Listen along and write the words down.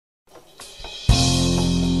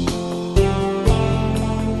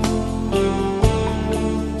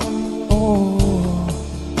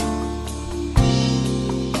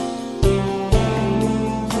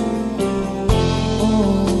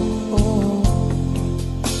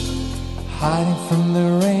hiding from the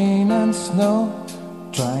rain and snow,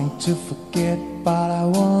 trying to forget but I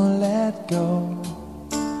won't let go.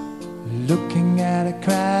 Looking at a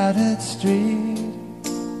crowded street,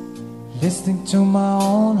 listening to my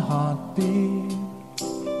own heartbeat.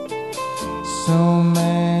 So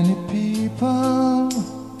many people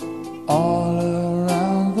all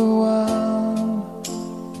around the world.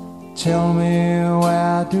 Tell me,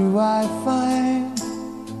 where do I find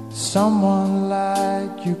someone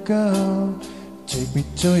like you, girl? Take me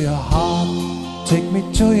to your heart, take me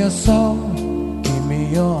to your soul. Give me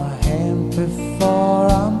your hand before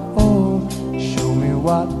I'm old. Show me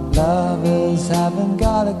what love is, haven't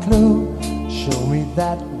got a clue. Show me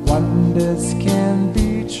that wonders can be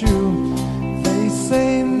true. They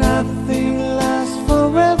say nothing lasts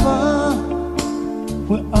forever.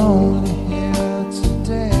 We're only here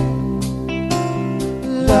today.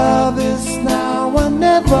 Love is now or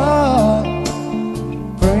never.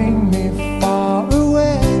 Bring me far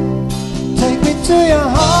away. Take me to your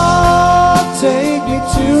heart, take me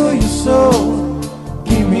to your soul.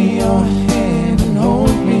 Give me your hand and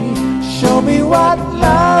hold me. Show me what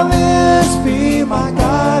love is, be my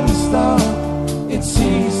guiding star. It's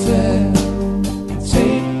easy,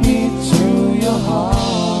 take me to your heart.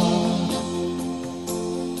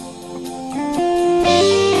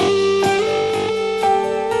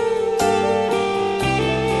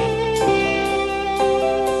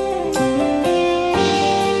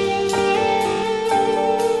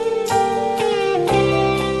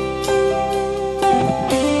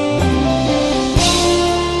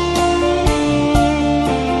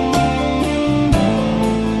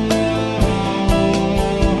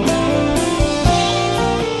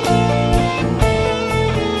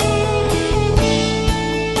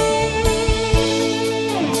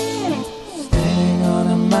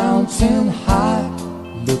 High,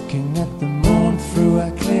 looking at the moon through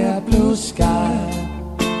a clear blue sky.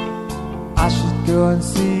 I should go and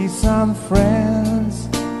see some friends,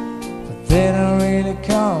 but they don't really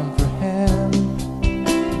comprehend.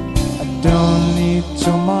 I don't need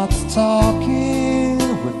too much talking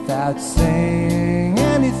without saying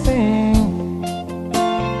anything.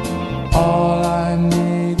 All I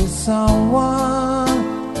need is someone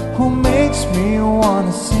who makes me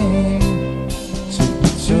wanna sing.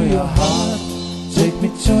 To your heart, take me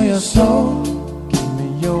to your soul. Give me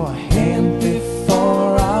your hand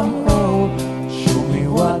before I'm old. Show me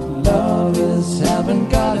what love is, haven't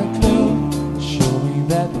got a clue. Show me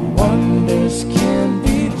that wonders can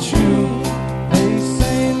be true. They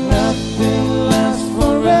say nothing lasts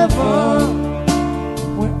forever.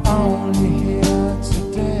 We're only here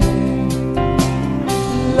today.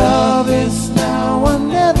 Love is now or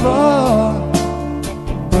never.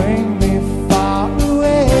 Bring me far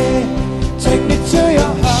away. Take me to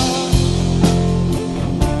your heart.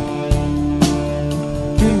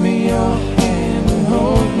 Give me your hand and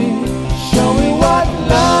hold me. Show me what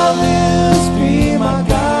love is, be my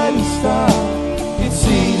guiding star. It's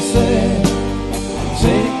easy.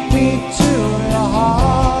 Take me to your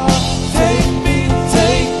heart. Take me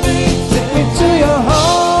to your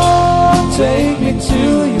heart. Take me to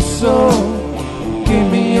your soul. Give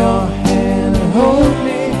me your hand and hold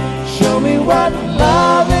me. Show me what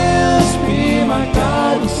love is, be my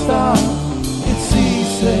guiding star. It's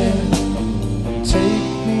easy. Take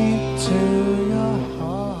me to your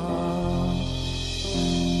heart.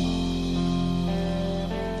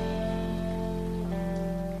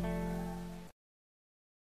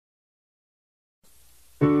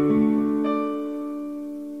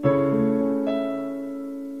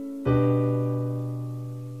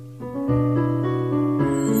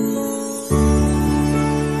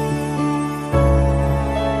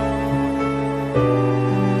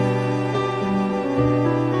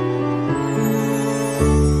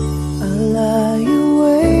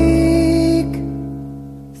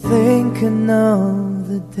 Thinking of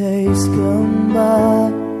the days gone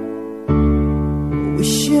by,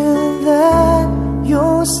 wishing that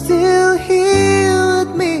you're still here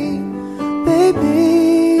with me,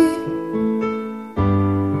 baby.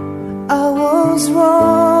 I was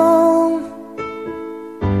wrong,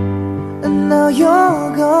 and now you're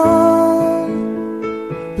gone.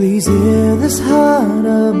 Please hear this heart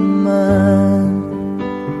of mine.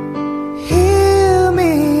 Hear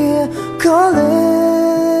me calling.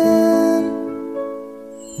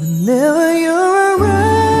 Whenever you're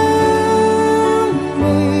around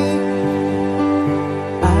me,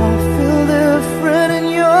 I feel different in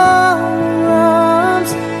your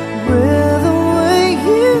arms. With the way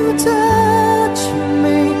you touch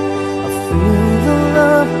me, I feel the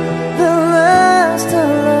love that lasts a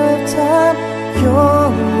lifetime. Your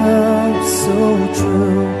love so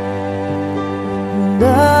true.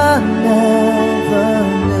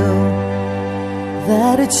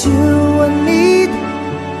 it's you I need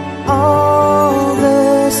all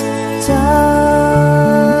this time.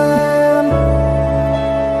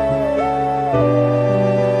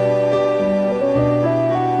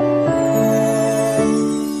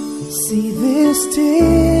 See these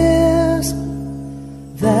tears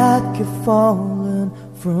that keep falling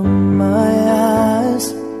from my eyes,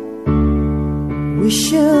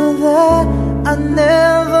 wishing that I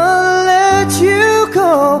never let you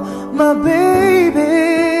go, my baby.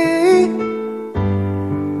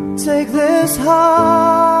 Take this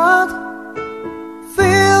heart,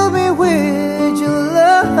 fill me with your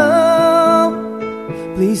love.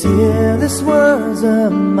 Please hear these words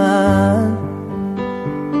of mine.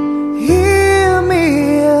 Hear me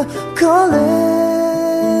calling.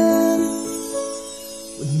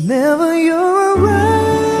 Whenever you're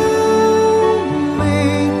around me,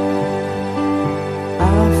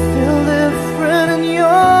 I feel different in your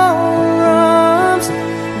arms.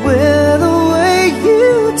 With the way you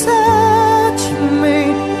touch me,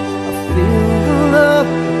 I feel the love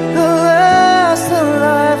that lasts a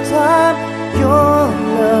lifetime. Your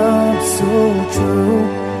love so true,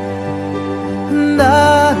 and I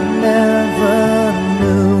never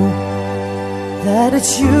knew that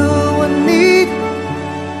it's you I need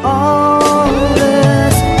all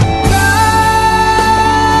this time,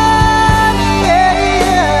 yeah,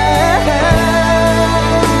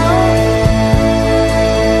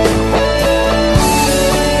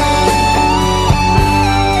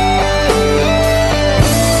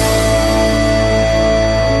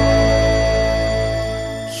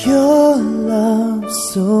 your love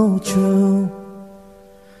so true,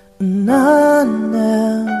 and I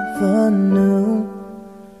never knew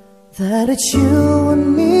that it's you I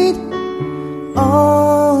need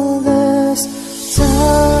all this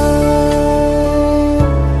time.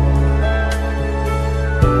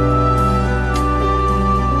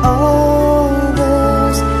 All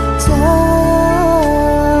this time.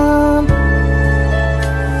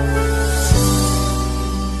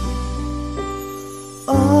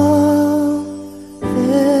 All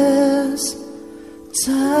this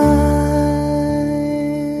time.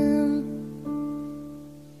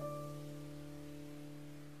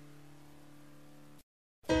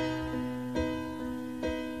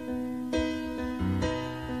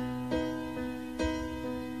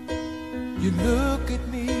 You look at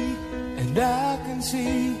me and I can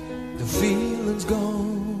see the feeling's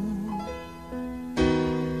gone.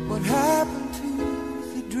 What happened to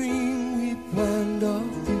the dream we planned our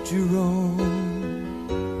future on?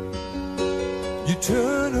 You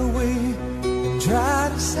turn away and try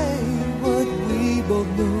to say what we both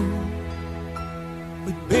know,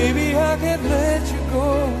 but baby I can't let you go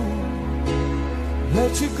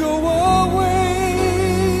away.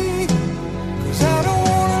 'Cause I don't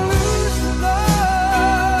wanna lose your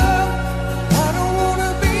love. I don't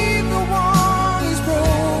wanna be the one who's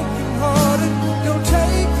broken hearted. Don't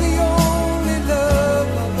take the only love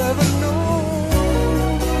I've ever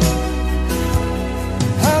known.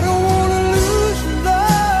 I don't wanna lose your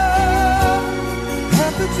love. How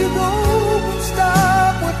could you go and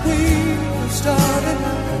stop what we started?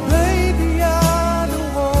 Baby, I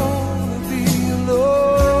don't wanna be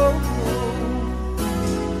alone.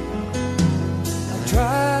 I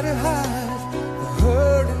try to hide the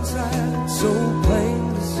hurt inside, so plain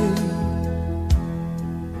to see.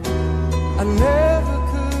 I never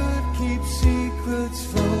could keep secrets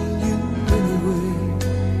from you anyway.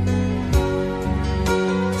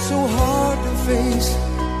 So hard to face,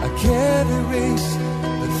 I can't erase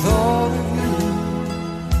the thought of you.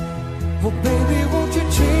 Oh baby, won't you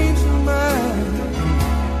change your mind?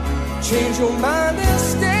 Change your mind and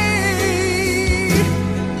stay.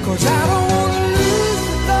 'Cause I don't wanna lose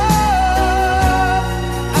the love.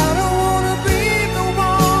 I don't wanna be the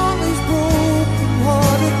one who's broken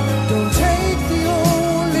hearted. Don't take the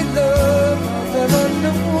only love I've ever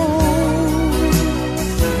known.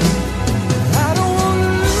 I don't wanna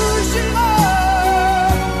lose your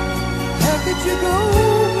love. How could you go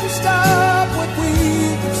and stop what we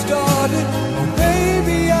started? Oh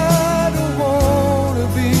baby, I don't wanna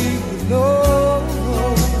be alone.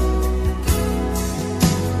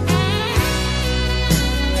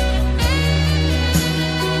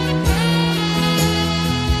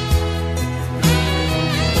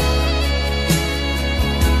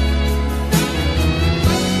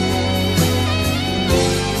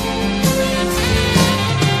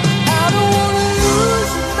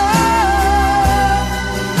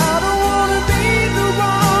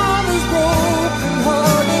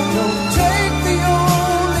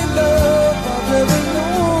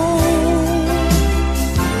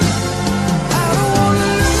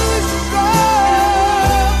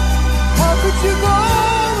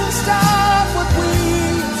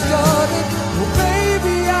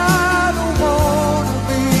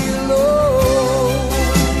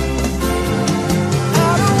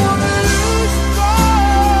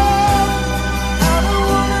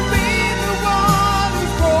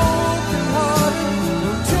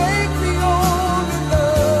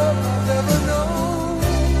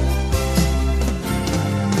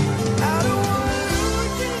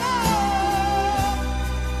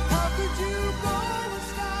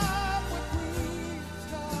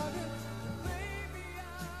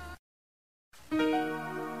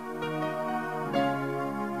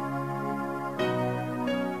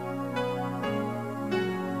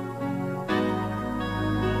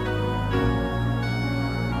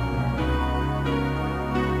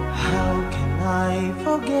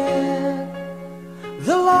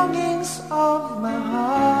 strings of my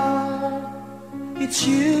heart. It's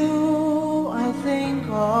you I think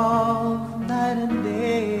of night and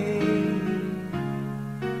day.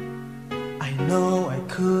 I know I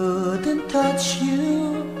couldn't touch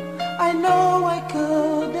you, I know I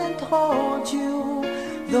couldn't hold you,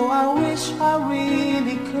 though I wish I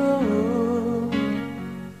really could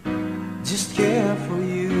just care for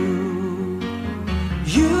you.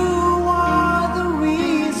 You are the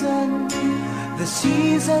reason, the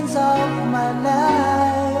seasons of my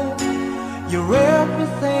life. You're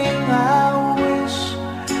everything I wish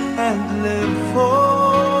and live for.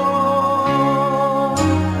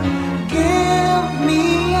 Give me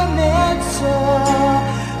an answer,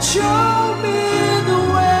 show me the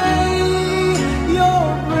way.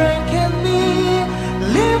 You're breaking me,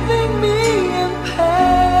 leaving me in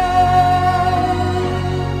pain.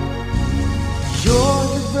 You're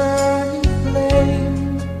the burning flame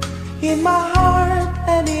in my heart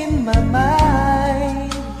and in my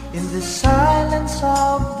mind. In the silence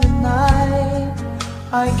of the night,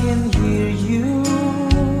 I can hear you.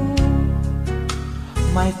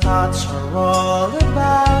 My thoughts are all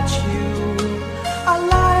about you,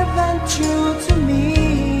 alive and true to me.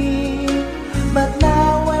 But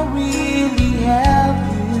now I really have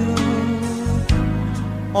you,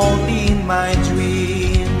 only in my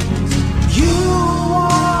dreams. You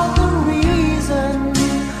are the reason,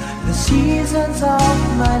 the seasons of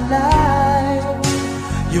my life.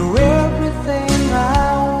 You're everything I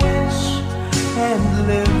wish and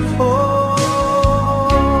live for.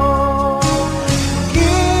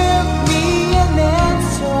 Give me an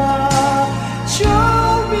answer, show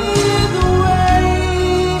me the way.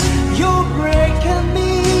 You're breaking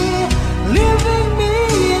me, leaving me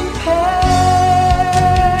in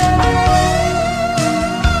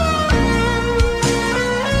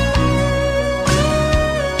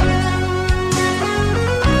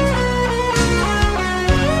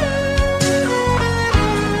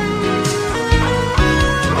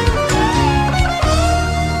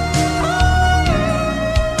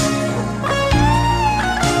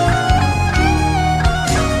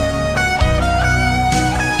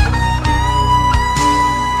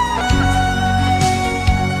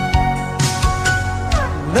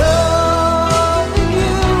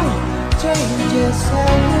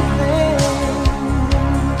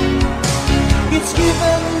it's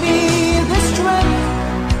given me the strength,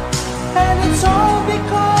 and it's all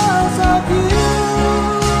because of you.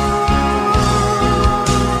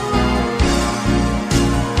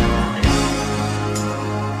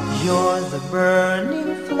 You're the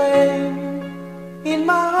burning flame in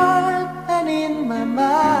my heart and in my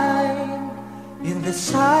mind. In the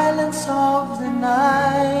silence of the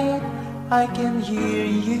night, I can hear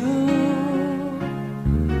you.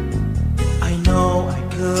 I know I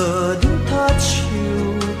couldn't touch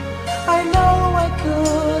you, I know I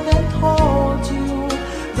couldn't hold you,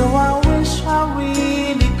 though I wish I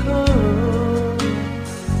really could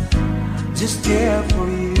just care for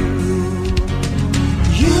you.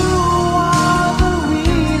 You are the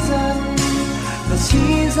reason, the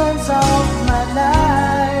seasons of my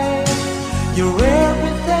life. You're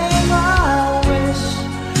everything I wish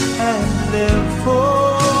and live for.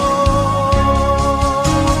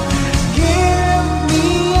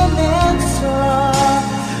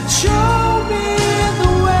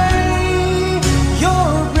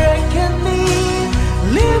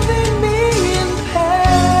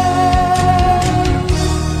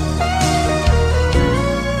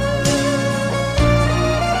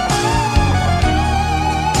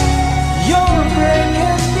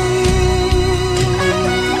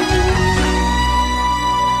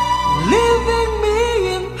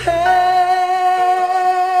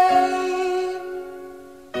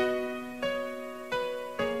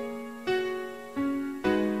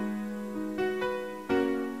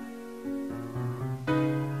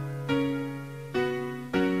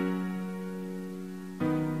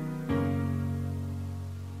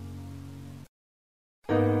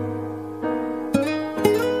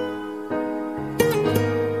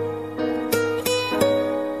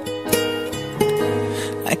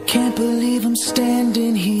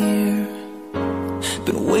 Standing here,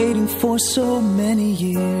 been waiting for so many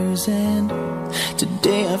years, and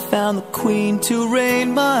today I found the queen to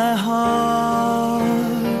reign my heart.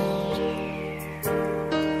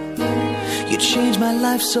 You changed my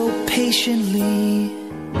life so patiently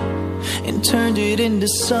and turned it into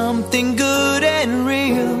something good and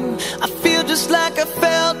real. I feel just like I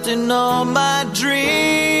felt in all my dreams.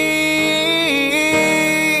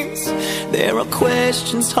 There are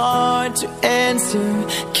questions hard to answer,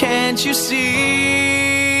 can't you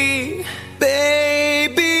see?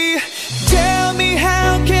 Baby, tell me,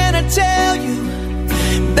 how can I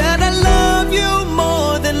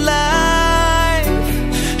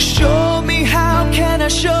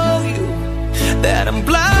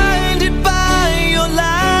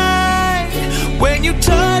you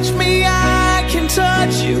touch me, I can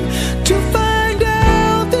touch you to find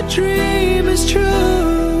out the dream is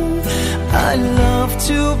true. I love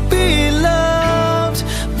to be loved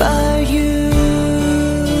by you.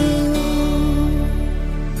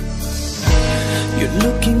 You're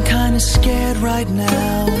looking kinda scared right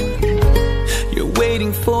now. You're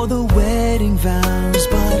waiting for the wedding vows,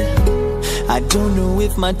 but I don't know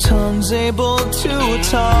if my tongue's able to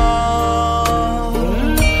talk.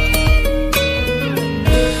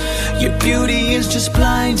 Your beauty is just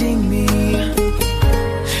blinding me,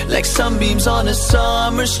 like sunbeams on a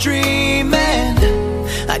summer stream, and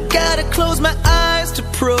I gotta close my eyes to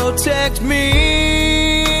protect me.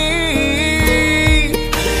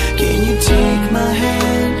 Can you take my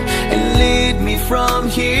hand and lead me from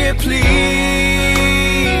here, please?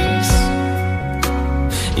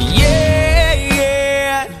 Yeah,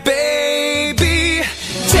 yeah, baby.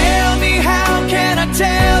 Tell me, how can I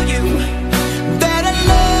tell you that I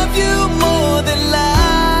love you more than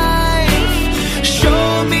life? Show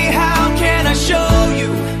me, how can I show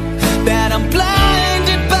you that I'm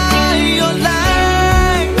blinded by your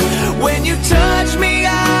light? When you touch me,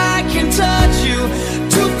 I can touch you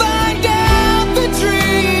to find out the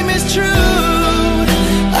dream is true.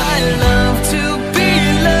 I love to be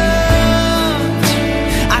loved.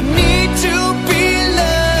 I need to be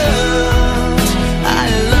loved. I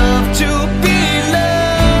love to be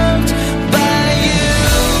loved by you.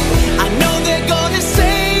 I know they're gonna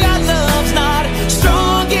say our love's not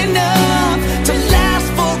strong enough to last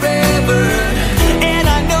forever, and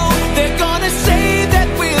I know they're gonna say that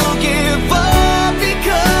we'll give up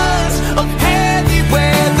because of heavy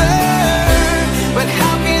weather. But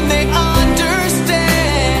how can they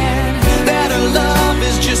understand that our love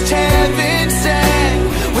is just heaven sent?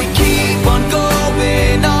 We keep on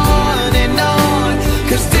going on and on,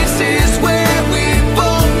 'cause this is where we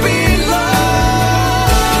both belong.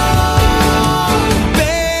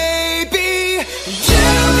 Baby,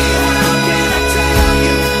 tell me, how can I tell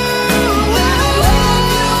you that I love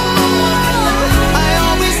you more than life? I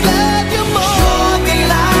always love you more than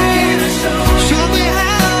life. Show me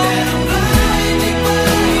how that I'm blinded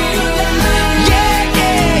by your light. Yeah,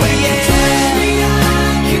 yeah, when you touch me,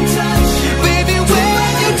 I can touch you. Baby,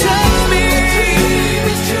 when you touch me,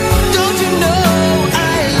 don't you know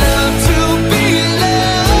I love to be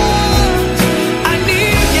loved? I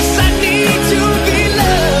need, yes, I need to be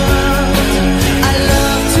loved. I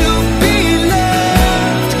love to be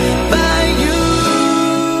loved by you.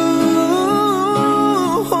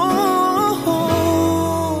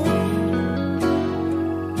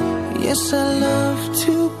 Yes, I love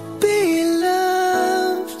to be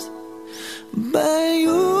loved by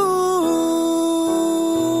you.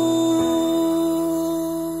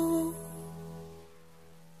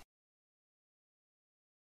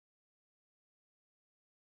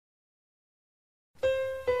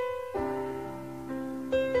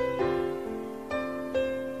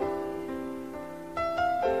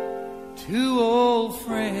 Two old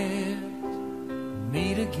friends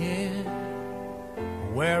meet again,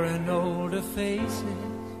 wearing older faces,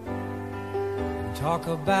 and talk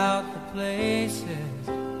about the places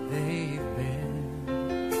they've been.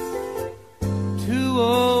 Two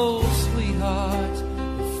old sweethearts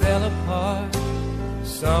that fell apart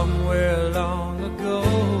somewhere long ago.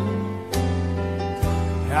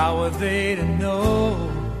 How were they to know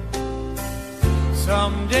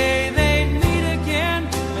someday they'd meet again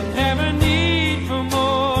and have a need for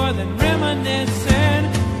more than reminiscing?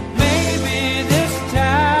 Maybe this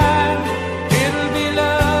time it'll be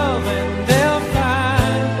love and they'll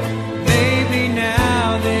find maybe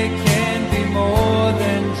now they can be more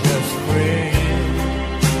than just friends.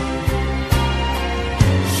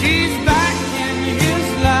 She's back in his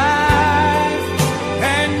life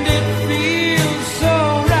and it feels so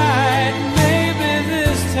right. Maybe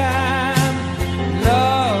this time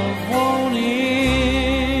love won't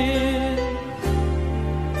end.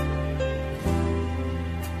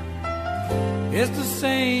 It's the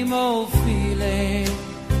same old feeling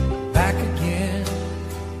back again.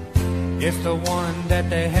 It's the one that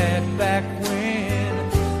they had back when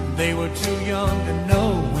they were too young to know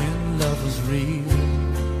when love was real.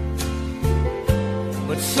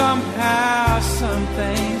 But somehow some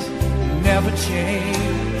things never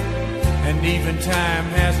change, and even time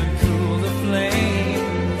hasn't cooled the flame.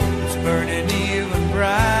 It's burning even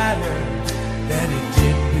brighter than it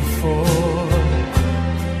did before.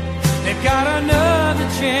 They've got another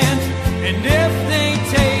chance, and if they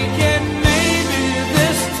take it, maybe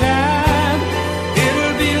this time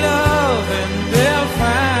it'll be love and they'll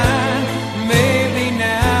find maybe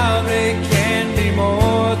now they can be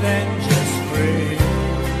more than just friends.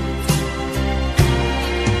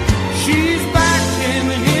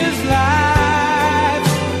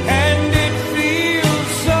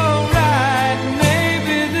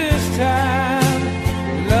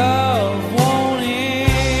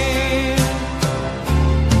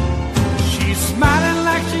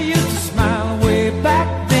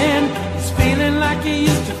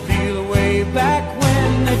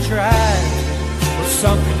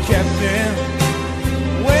 something kept him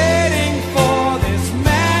waiting for this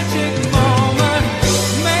magic moment.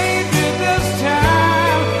 Maybe this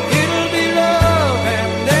time it'll be love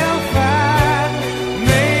and they'll find.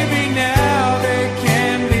 Maybe now they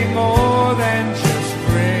can be more than just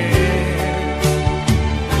friends.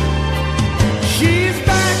 She's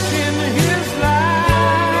back in his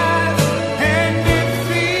life and it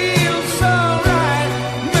feels so right.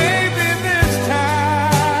 Maybe this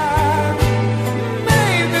time,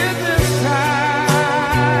 maybe this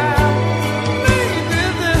time, maybe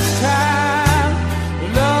this time,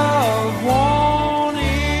 love won't end.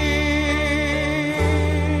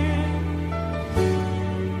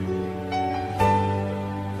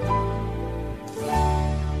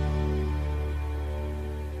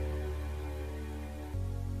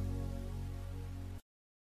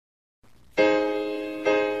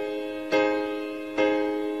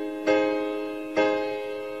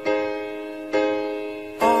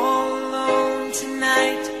 All alone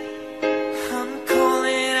tonight, I'm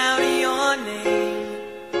calling out your name.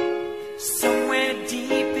 Somewhere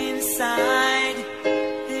deep inside,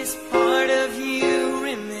 this part of you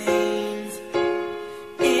remains.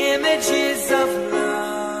 Images of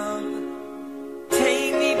love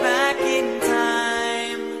take me back in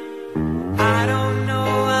time. I don't know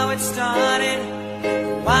how it started,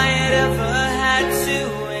 why it ever had to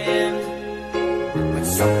end. But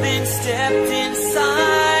something stepped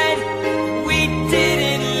inside, we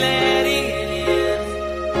didn't let it in.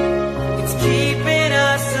 It's keeping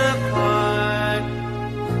us apart.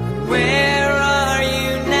 Where are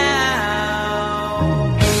you now?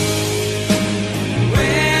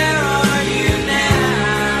 Where are you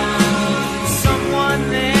now? Someone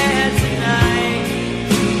there tonight,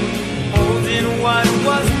 holding what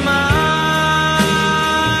was mine.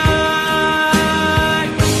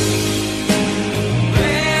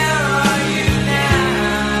 Where are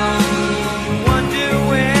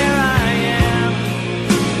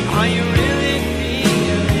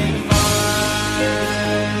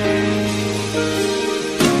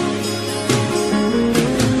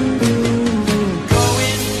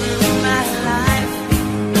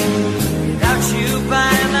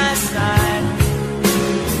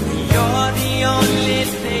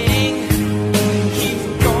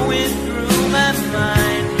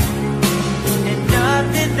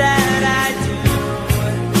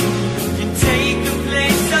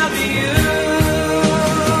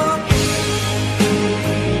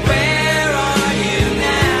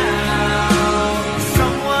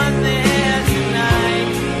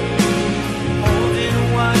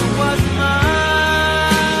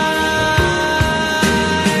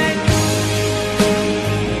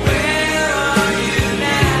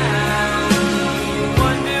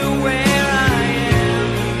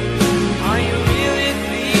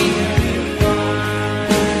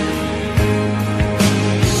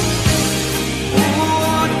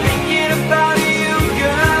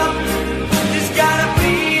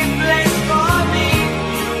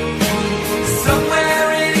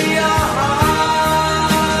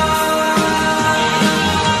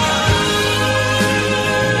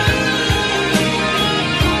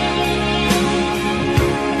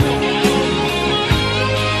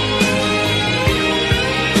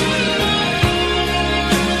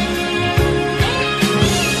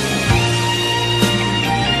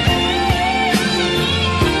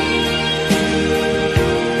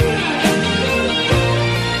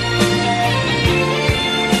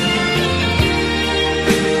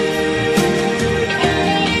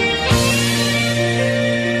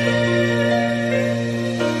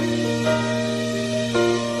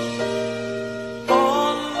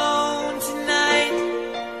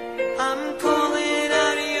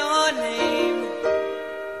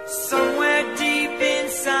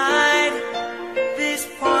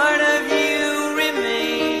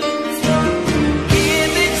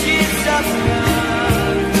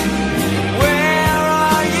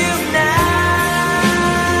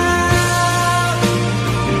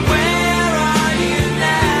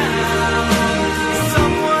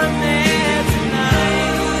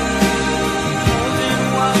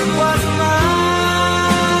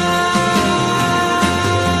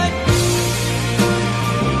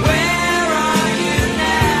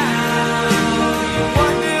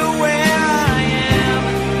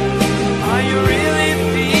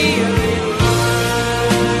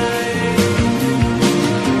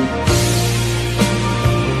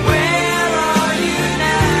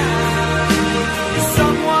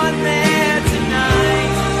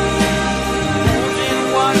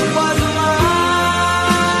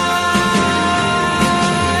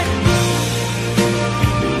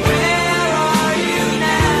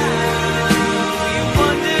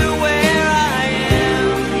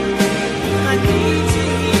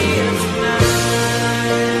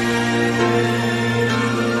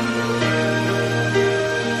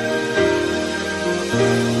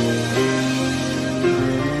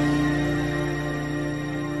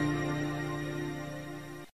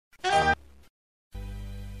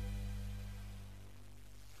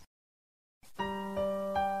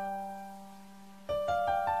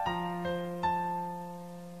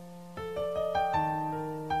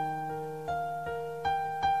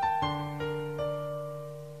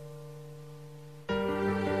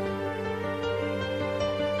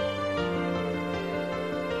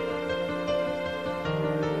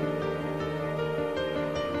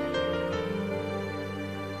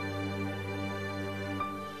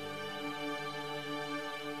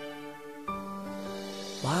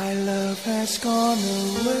My love has gone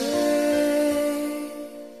away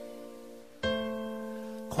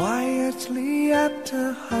quietly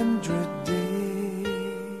after 100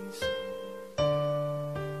 days.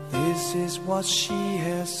 This is what she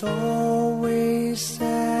has always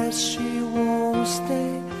said. She won't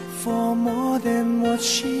stay for more than what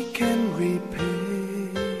she can repay.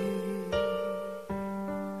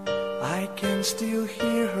 I can still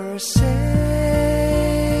hear her say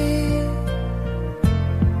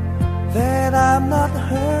that I'm not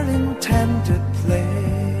her intended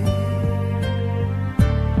play.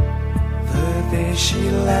 The day she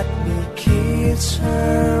let me kiss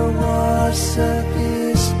her was a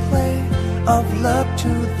display of love to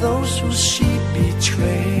those who she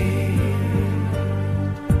betrayed.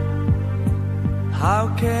 How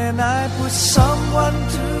can I put someone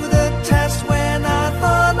to the test when I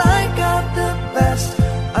thought I got the best?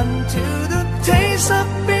 Until the taste of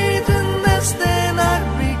bitterness, then I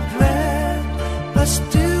regret. But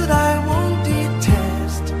still I won't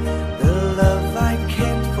detest the love I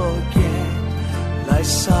can't forget, like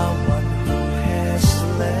someone who has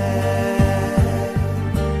left.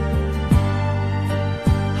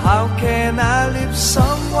 How can I leave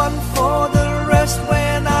someone for the rest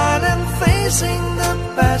when I am facing the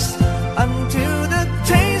best? Until the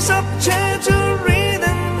taste of treachery,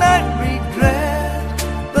 then I regret.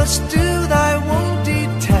 But still I won't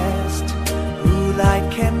detest who I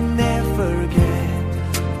can never get,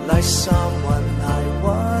 like someone I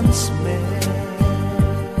once met.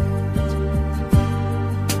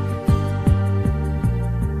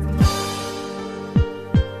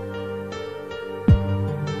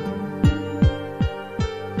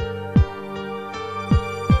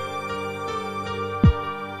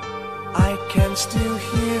 I can still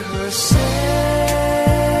hear her say,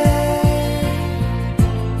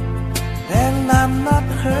 and I'm not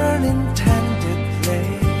her intended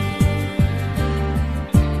play.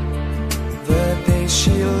 The day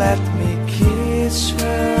she let me kiss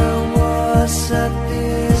her was a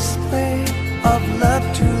display of love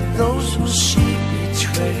to those who she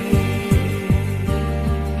betrayed.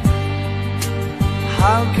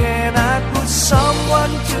 How can I put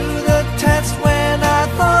someone to the test when I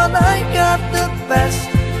thought I got the best?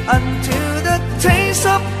 Until the taste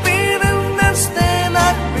of bitterness, then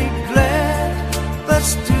I regret. But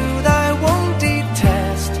still I won't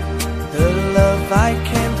detest the love I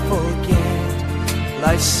can't forget,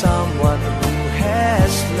 like someone who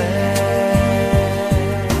has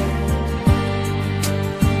left.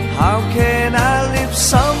 How can I leave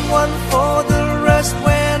someone for the rest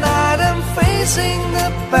when I am facing the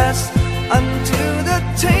best? Until the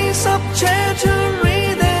taste of treachery,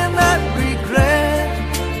 then I regret.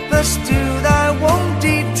 But still I won't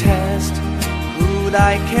detest who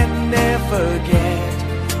I can never get,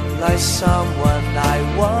 like someone I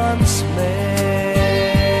once met.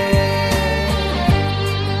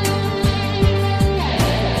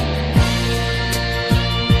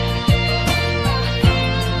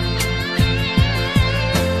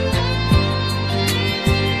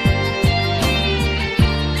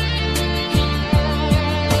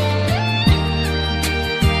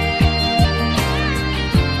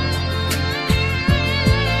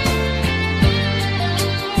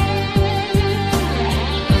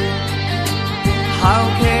 How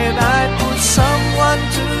can I put someone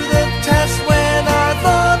to the test when I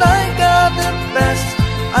thought I got the best?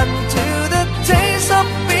 Until the taste of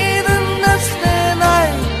bitterness, then I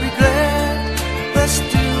regret. But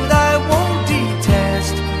still I won't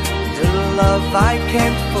detest the love I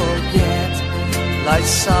can't forget, like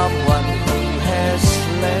someone who has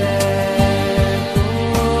left.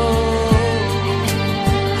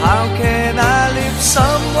 How can I leave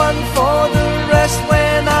someone for the rest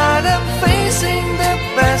when I am facing the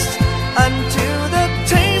best? Until the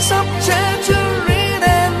taste of treachery,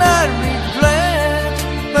 then I regret.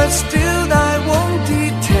 But still I won't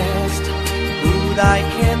detest who I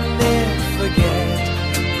can never forget,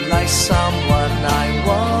 like someone I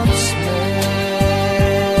once met.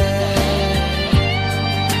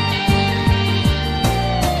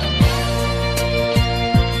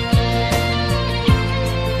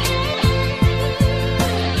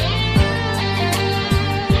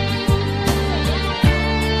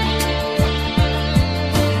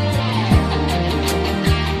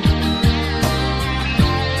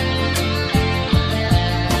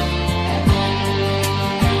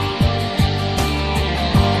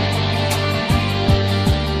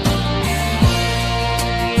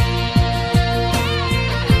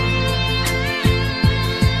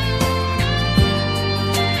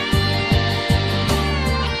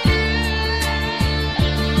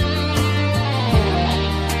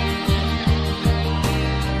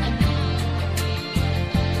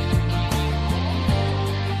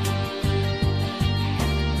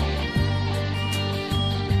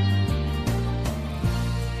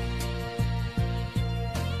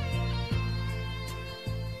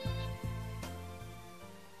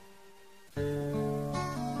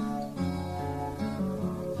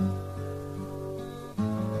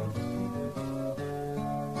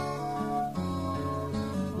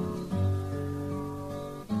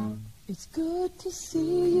 It's good to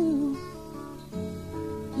see you.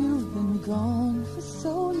 You've been gone for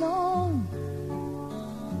so long.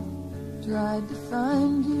 Tried to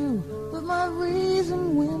find you, but my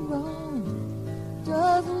reason went wrong.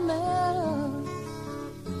 Doesn't matter.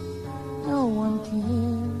 No one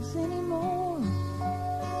cares anymore.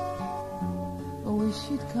 I wish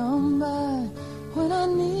you'd come by when I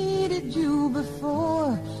needed you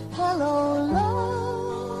before. Hello,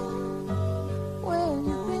 love, where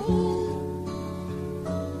you been?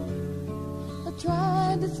 I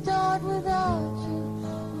tried to start without you,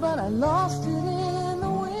 but I lost it in the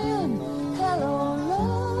wind. Hello,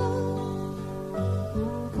 love,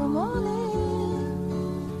 come on in.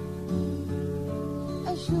 I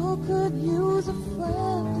sure could use a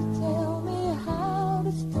friend to tell me how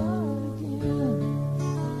to start again.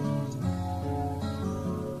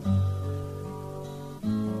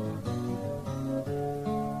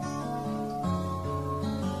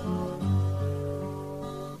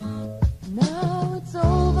 Now it's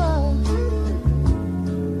over.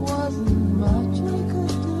 Wasn't much we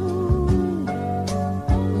could do.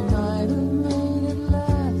 We might have made it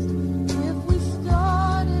last if we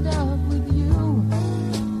started out with you.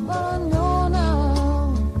 But I know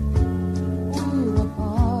now we're a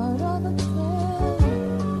part of the plan.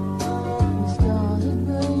 We started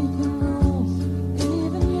breaking rules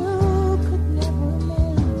even you could never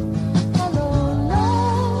mend. Hello,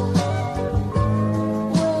 love,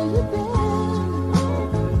 where you been?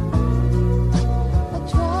 I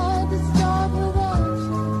tried to start without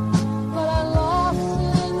you, but I lost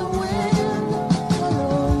it in the wind.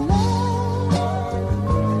 Hello, love,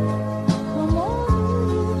 come on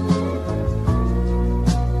in.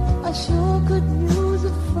 I sure could use a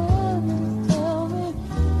friend to tell me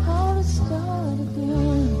how to start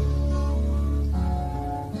again.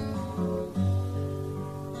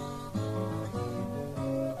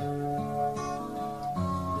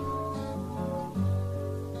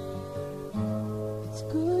 It's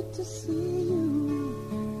good to see you.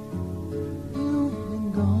 You've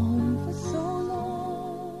been gone for so long.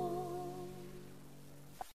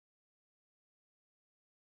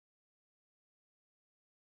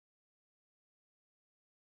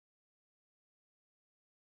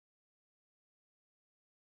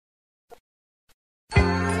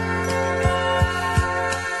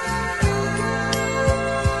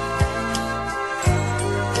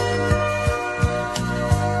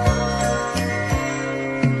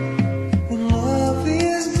 When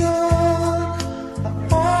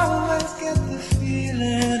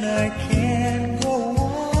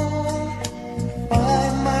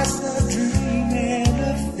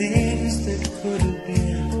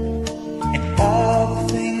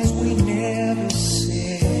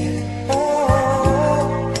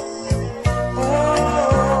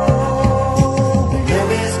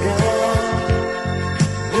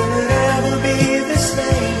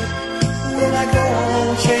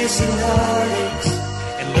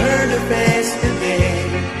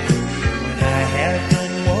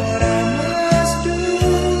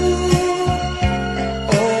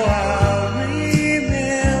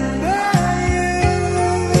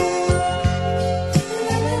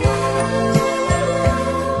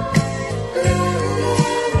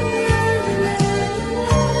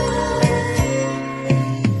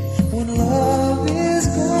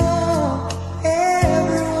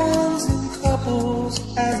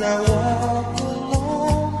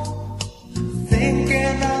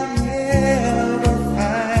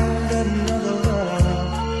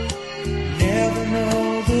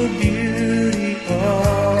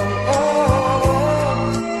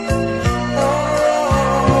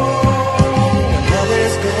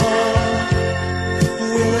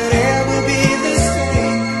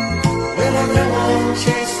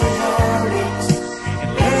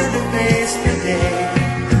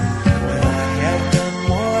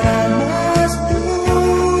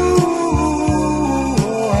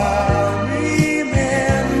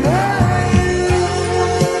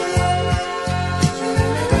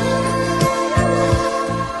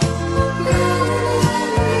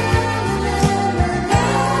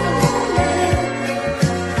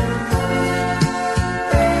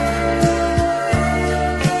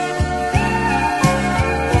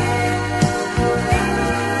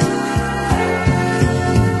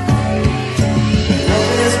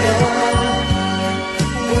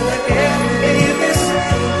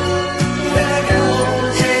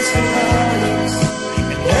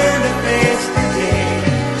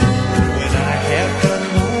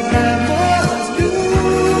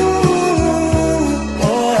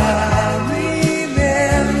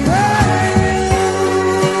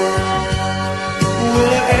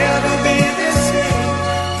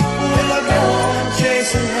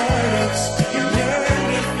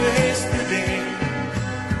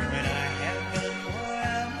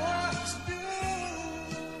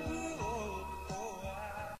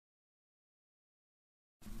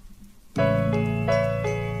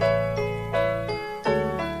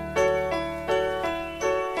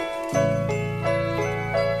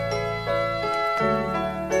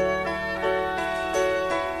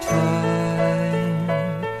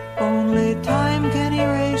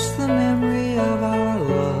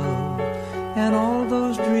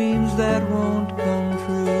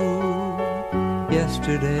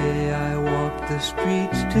Yesterday I walked the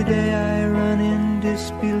streets, today I run in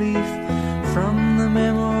disbelief from the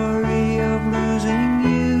memory of losing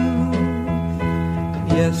you.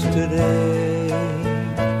 Yesterday,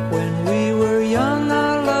 when we were young,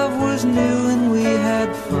 our love was new and we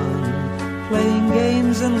had fun, playing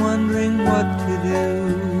games and wondering what to do.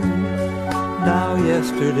 Now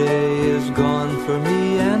yesterday is gone for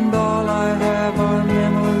me, and all I have are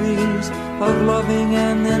memories of loving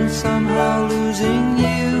and then somehow losing you.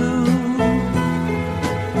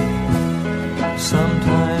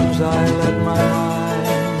 Sometimes I let my mind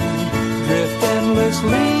drift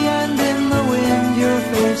endlessly, and in the wind your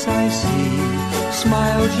face I see.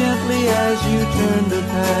 Smile gently as you turn to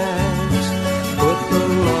pass, but the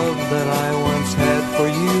love that I once had for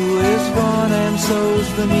you is gone, and so's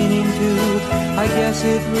the meaning too. I guess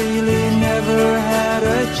it really never had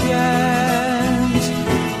a chance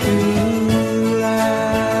to last.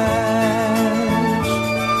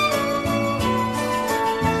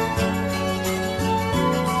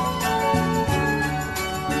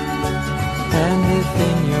 And if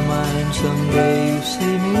in your mind someday you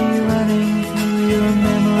see me running through your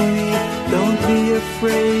memory, don't be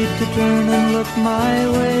afraid to turn and look my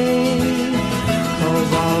way,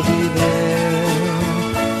 'cause I'll be there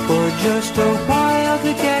for just a while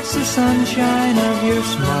to catch the sunshine of your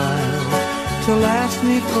smile, to last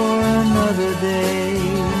me for another day.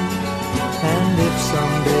 And if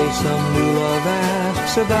someday some new love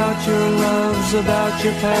asks about your loves, about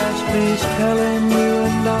your past, please tell him you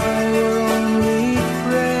and I were only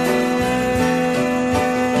friends.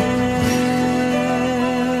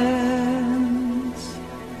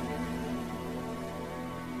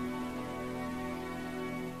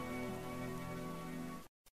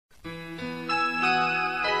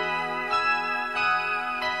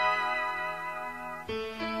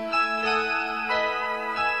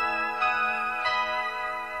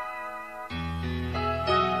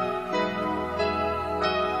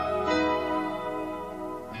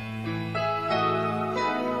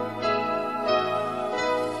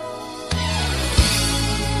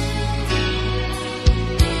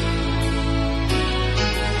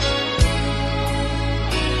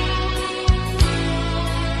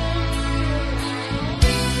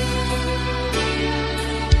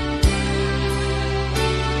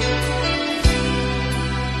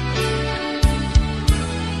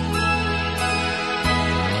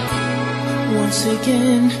 Once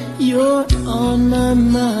again, you're on my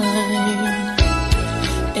mind,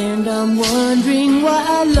 and I'm wondering why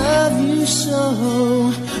I love you so.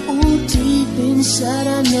 Oh, deep inside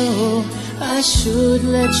I know I should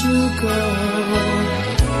let you go.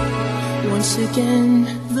 Once again,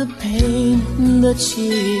 the pain, the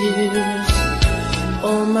tears.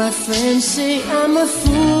 All my friends say I'm a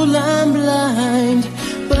fool, I'm blind,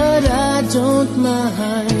 but I don't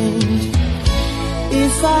mind.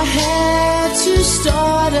 If I had to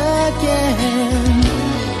start again,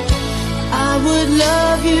 I would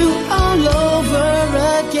love you all over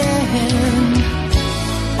again.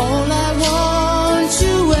 All I want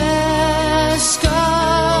to ask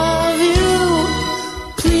of you,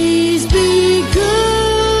 please be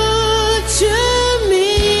good to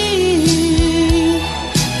me.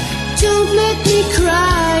 Don't let me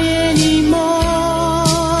cry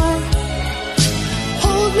anymore.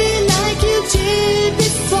 Hold me like you did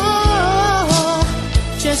before.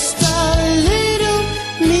 Just a little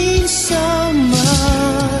means so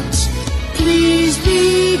much. Please be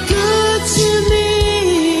good to me,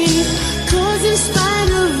 'cause in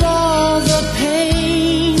spite of all the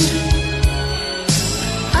pain,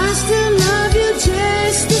 I still love you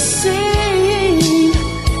just the same.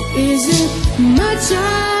 Is it much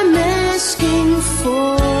I'm asking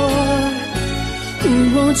for?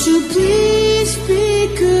 Won't you please be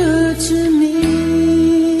good to me?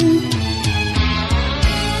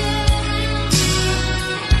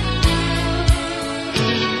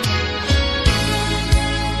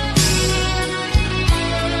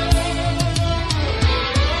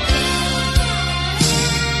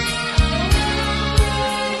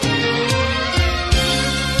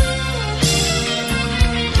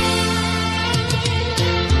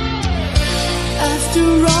 After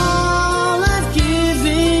all I've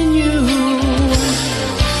given you,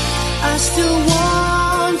 I still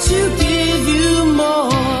want to give you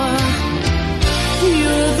more.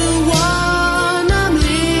 You're the one I'm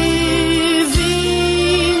living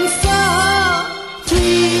for.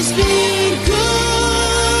 Please be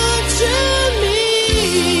good to me.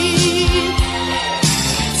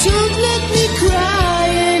 Don't let me cry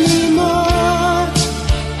anymore.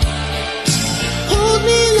 Hold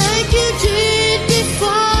me like you did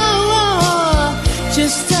before.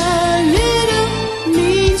 Just a little me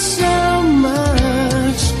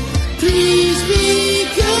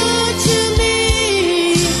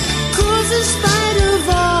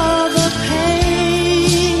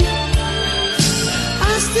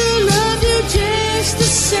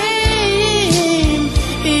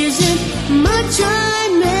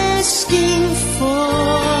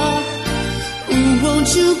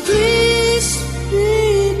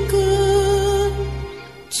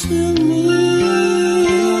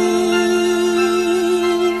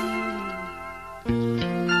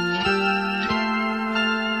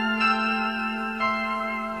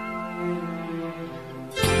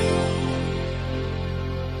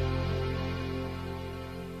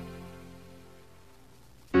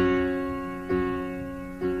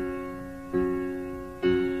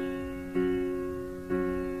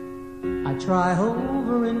try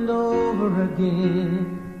over and over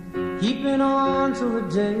again, keeping on to a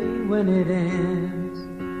day when it ends.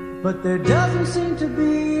 But there doesn't seem to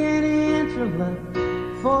be any answer left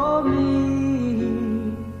for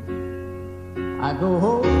me. I go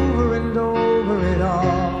over and over it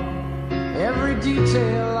all, every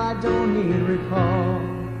detail I don't need recall.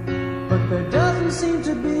 But there doesn't seem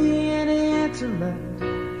to be any answer left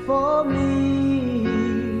for me.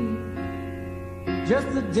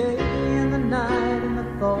 Just the day and the night and the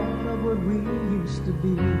thought of what we used to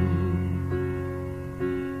be.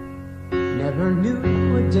 Never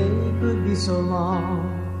knew a day could be so long,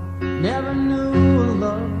 never knew a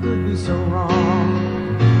love could be so wrong.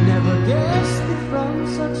 Never guessed that from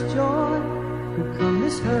such joy could come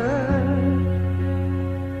this hurt.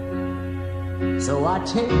 So I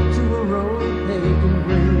take to a road paved in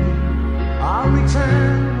green, I'll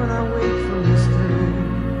return when I wake from this dream.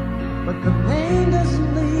 But the pain doesn't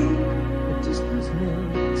leave, the distance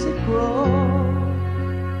makes it grow.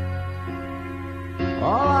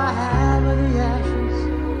 All I have are the ashes,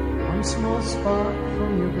 one small spark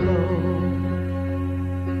from your glow.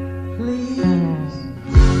 Please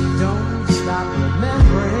don't stop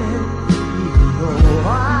remembering, even though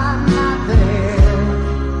I'm not there.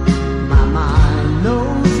 My mind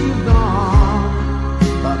knows you've gone,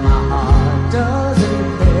 but my heart doesn't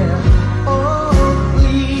care. Oh,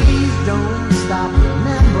 please don't stop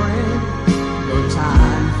remembering, though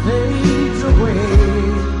time fades away.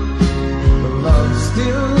 The love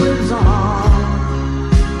still lives on,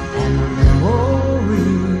 and the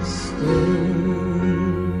memories stay.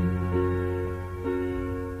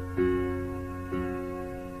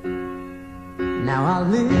 Now I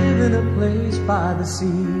live in a place by the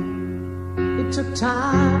sea. It took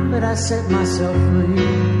time, but I set myself free.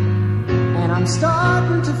 And I'm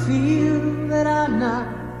starting to feel that I'm not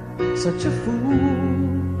such a fool.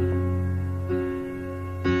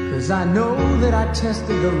 'Cause I know that I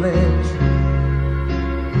tested the ledge,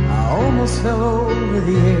 I almost fell over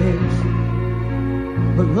the edge.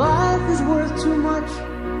 But life is worth too much,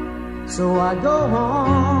 so I go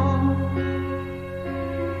on.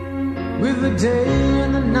 With the day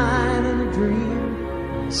and the night and the dream,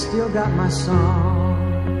 still got my song.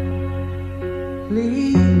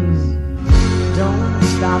 Please don't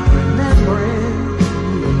stop remembering,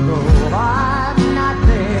 even though I'm not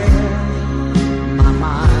there. My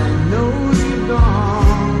mind knows you're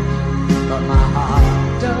gone, but my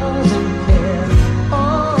heart doesn't care.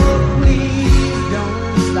 Oh, please don't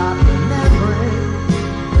stop remembering,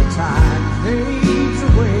 the time fades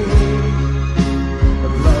away,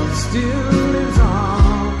 but love still lives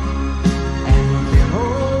on, and the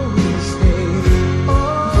memories stay.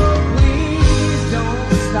 Oh, please don't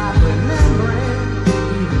stop remembering,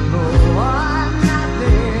 even though I'm not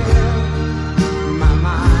there. My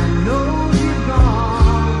mind knows you're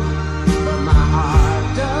gone, but my heart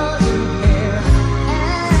doesn't care.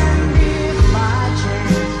 And if by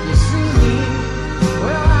chance you see me,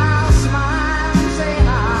 well, I'll smile and say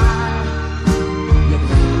hi. You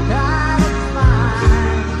think I look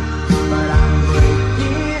fine, but I'm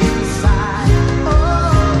breaking inside.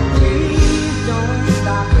 Oh, please don't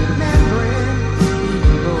stop remembering,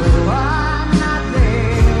 even though I'm not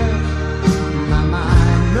there. My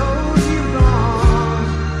mind knows you're gone,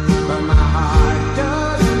 but my heart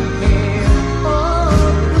doesn't care. Oh,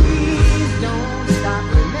 please don't stop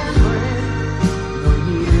remembering, the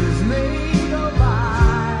years may go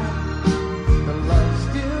by, the love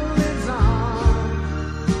still lives on,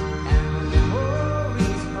 and the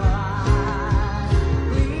memories fly.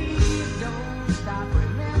 Please don't stop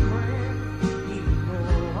remembering, even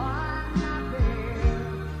though I'm not there.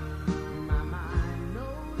 My mind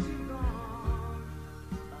knows you're gone,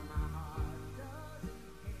 but my heart doesn't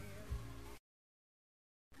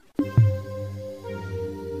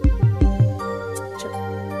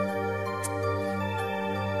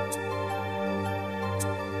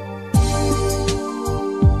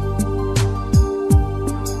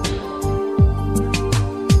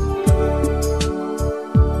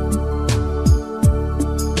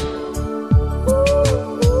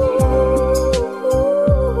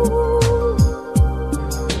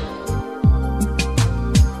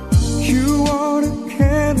You want a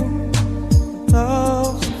candle,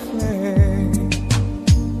 love's a flame,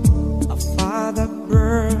 a fire that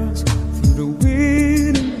burns through the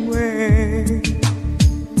wind and wave.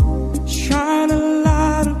 Shine a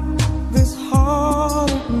light up this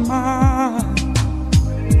heart of mine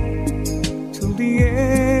till the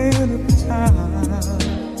end of time.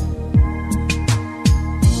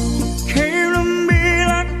 Came to me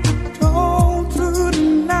like the dawn through the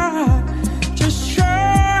night, just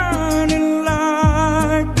shining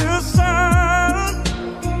like the sun.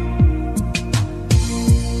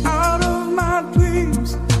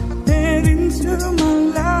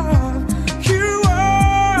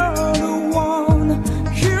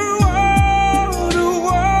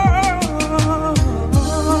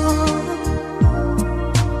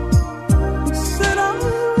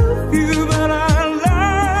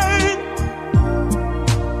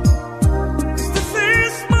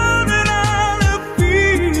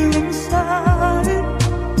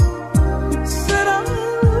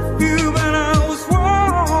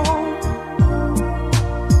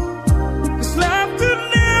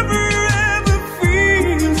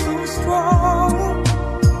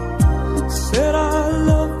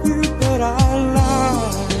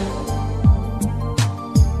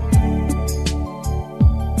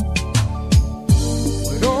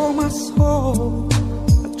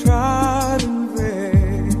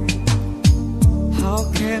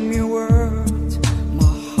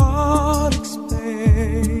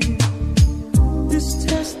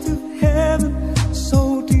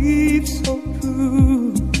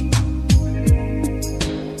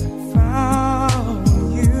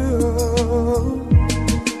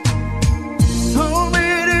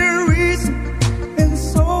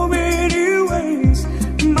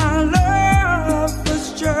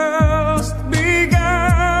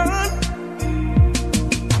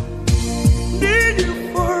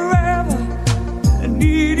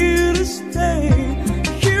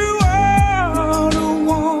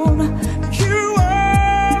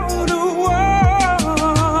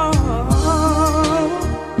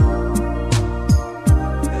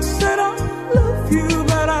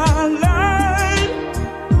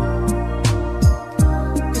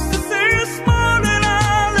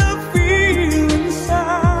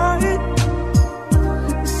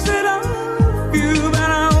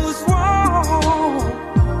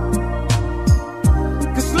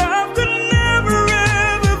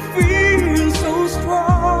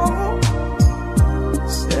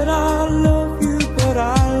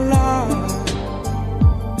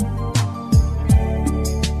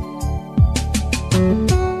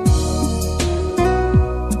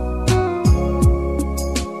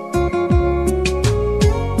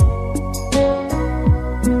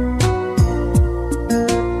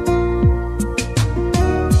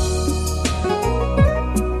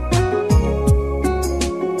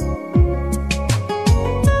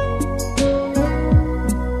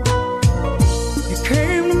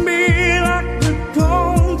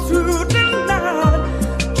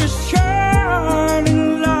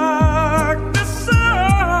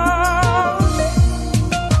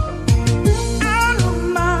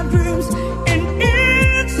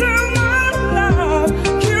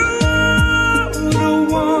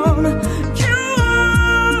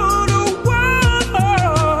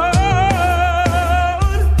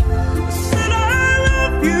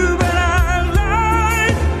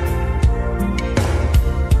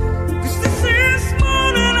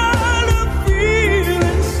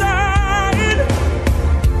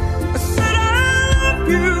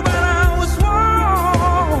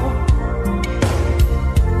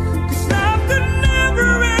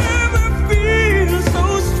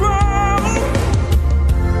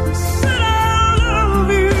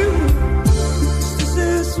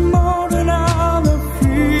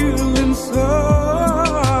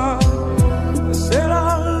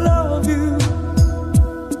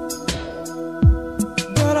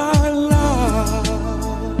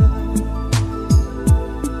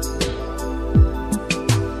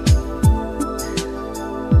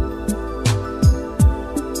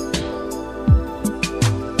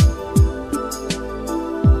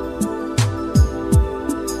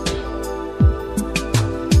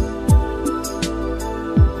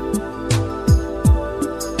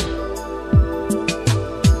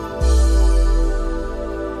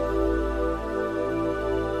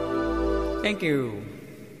 Thank you.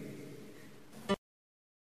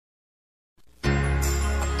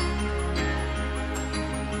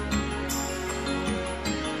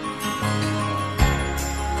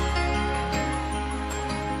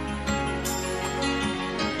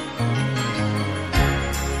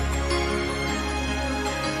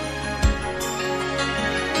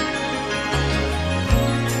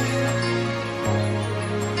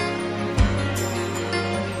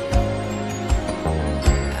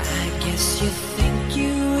 You think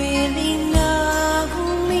you really know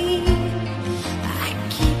me. I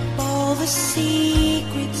keep all the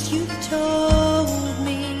secrets you've told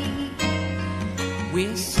me.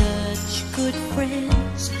 We're such good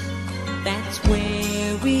friends, that's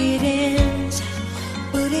where it ends.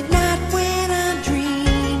 But at night when I'm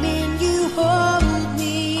dreaming, you hold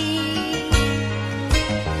me.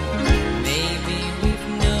 Maybe we've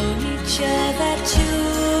known each other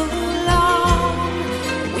too long.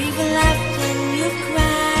 We've laughed and you've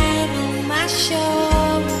cried on my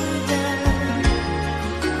shoulder.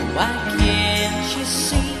 Why can't you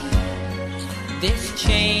see this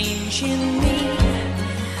change in me?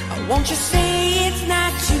 Won't you say it's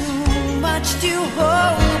not too much to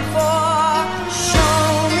hope for? Show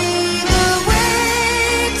me the way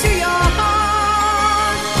to your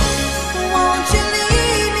heart. Won't you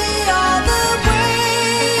lead me all the way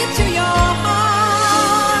to your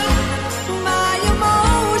heart? My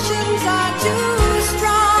emotions are too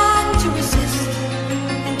strong to resist,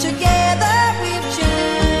 and together we've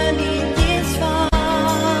journeyed this far.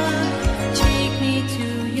 Take me to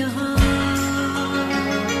your heart.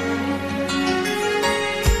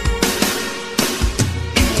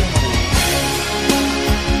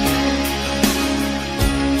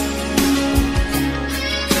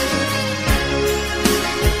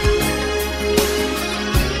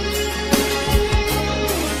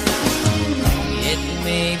 It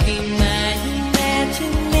may be my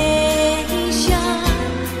imagination,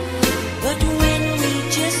 but when we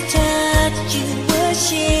just touched, you were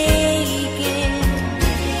shaking.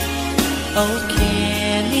 Oh,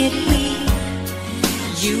 can it be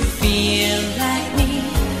you feel like me?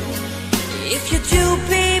 If you do,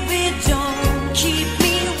 baby, don't keep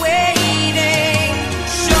me waiting.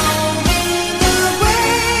 Show me the way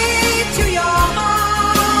to your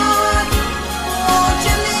heart. Won't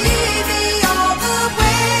you lead me all the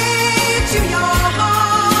way to your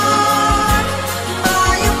heart?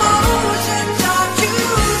 My emotions are too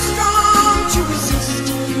strong to resist,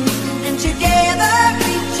 and together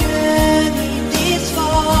we journey this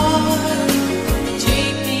far.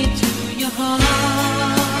 Take me to your heart.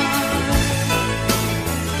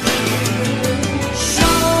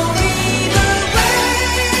 Show me the way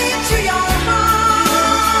to your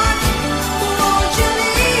heart. Won't you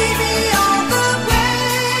lead me all the way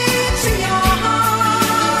to your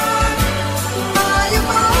heart? My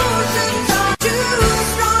emotions are too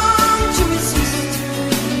strong to resist,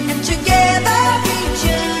 and together we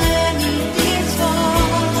journey this far.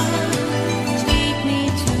 Take me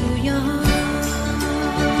to your heart.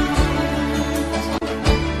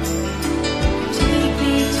 Take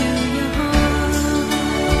me to your heart.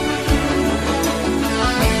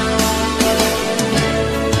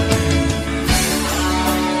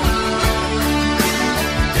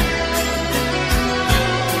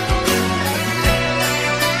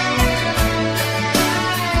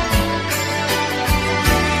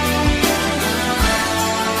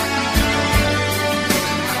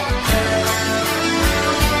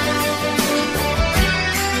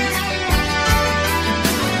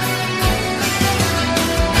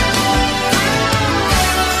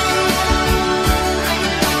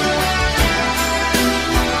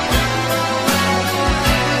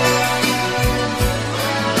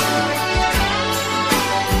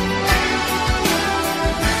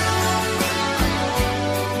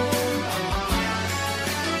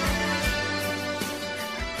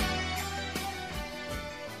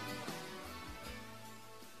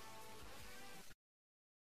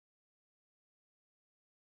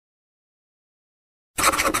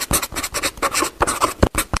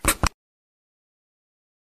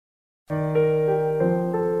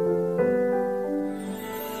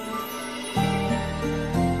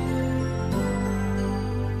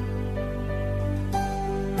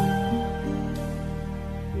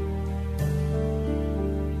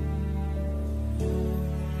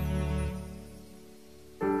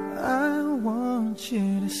 I want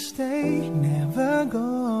you to stay, never go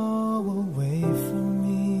away from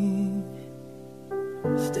me.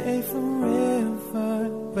 Stay forever,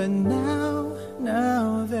 but now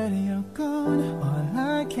that you're gone, all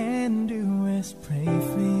I can do is pray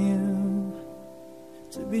for you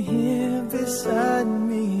to be here beside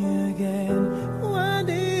me again.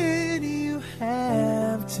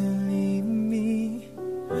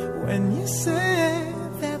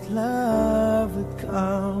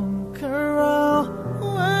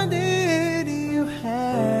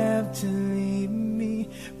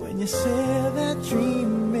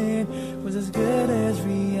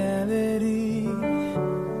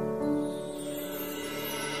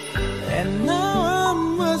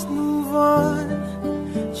 on,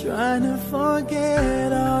 trying to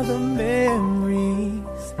forget all the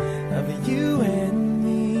memories of you and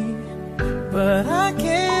me. But I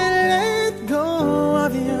can't let go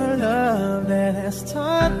of your love that has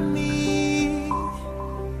taught me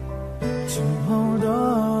to hold on.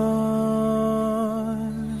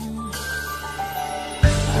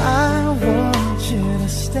 I want you to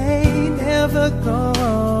stay, never go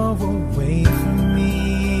away from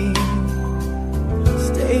me.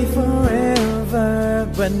 Stay forever,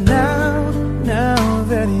 but now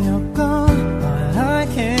that you're gone, all I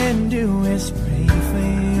can do is pray for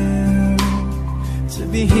you to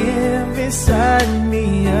be here beside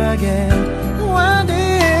me again. Why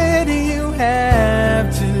did you have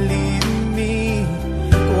to leave me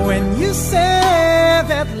when you said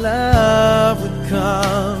that love would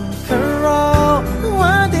conquer all?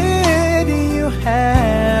 Why did you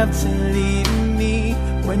have to leave me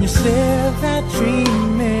when you said that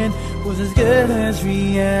dreaming was as good as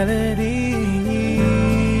reality?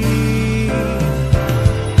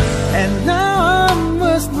 And now I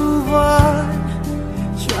must move on,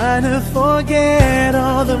 trying to forget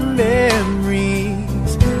all the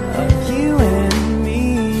memories of you and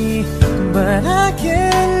me. But I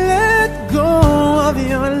can't let go of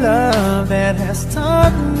your love that has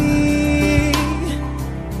taught me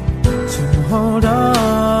to hold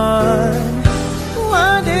on.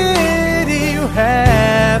 Why did you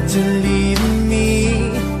have to leave me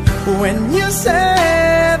when you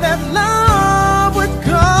said that love would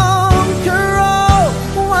conquer all?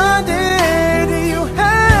 Why did you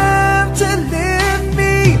have to leave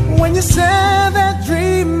me when you said that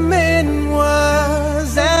dreaming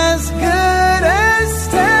was as good as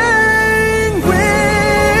staying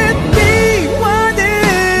with me? Why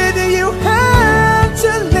did you have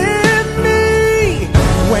to leave me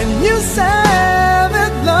when you said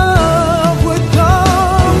that love would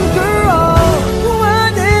conquer all? Why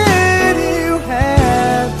did you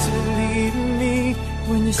have to leave me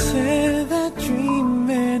when you said that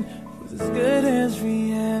dreaming was as good as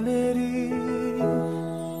reality?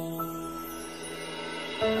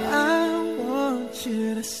 I want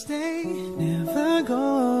you to stay, never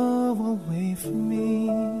go away from me.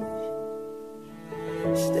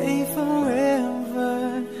 Stay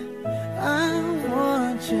forever. I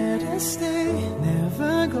want you to stay,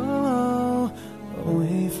 never go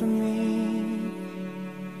away from me.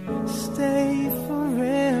 Stay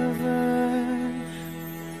forever.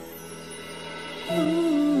 Ooh.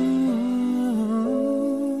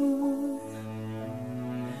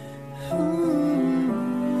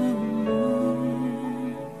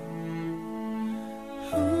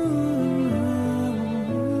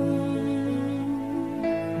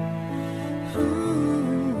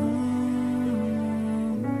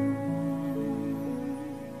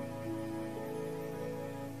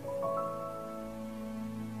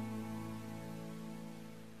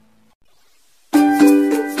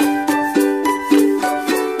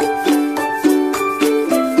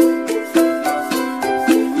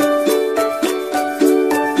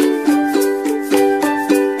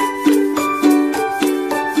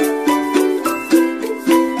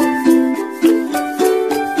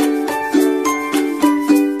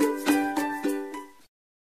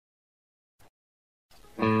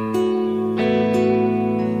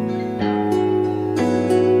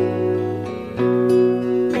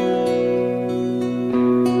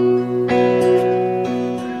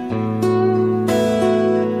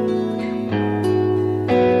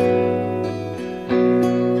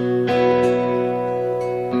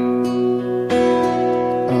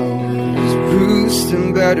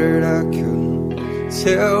 Battered, I couldn't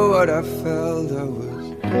tell what I felt. I was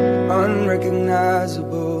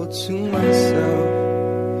unrecognizable to myself.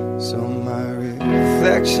 So my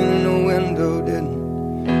reflection in the window didn't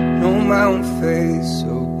know my own face.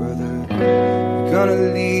 So brother, you're gonna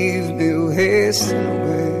leave me wasting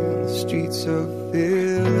away on the streets of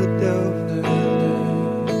Philadelphia.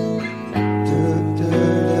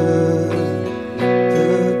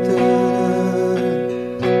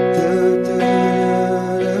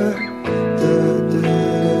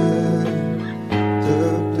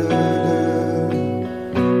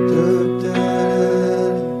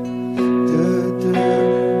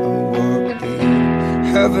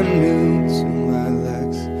 Avenue to my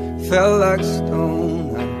legs felt like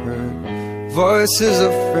stone. I heard voices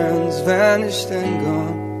of friends vanished and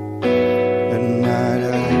gone. At night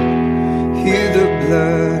I hear the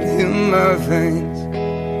blood in my veins.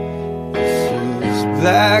 It's as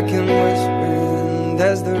black and whispering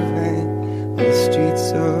as the rain on the streets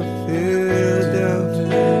of Philadelphia.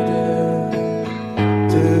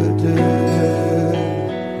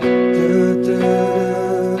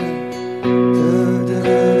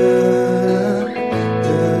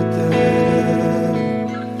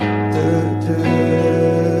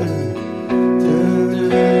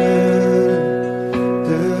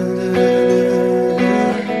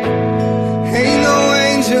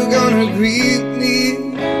 greet me.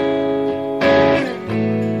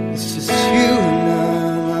 It's just you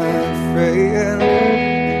and I'm afraid,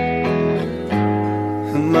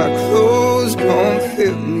 and my clothes don't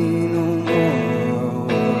fit me no more.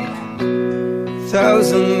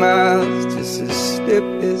 1,000 miles just to slip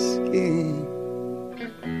this skin.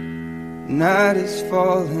 Night is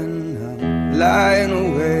falling, I'm lying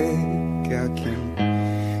awake. I can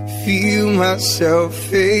feel myself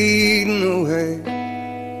fading away.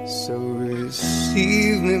 So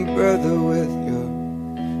receive me, brother, with your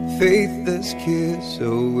faithless kiss.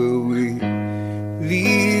 Or will we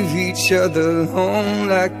leave each other alone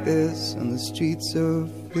like this on the streets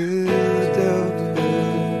of Philadelphia?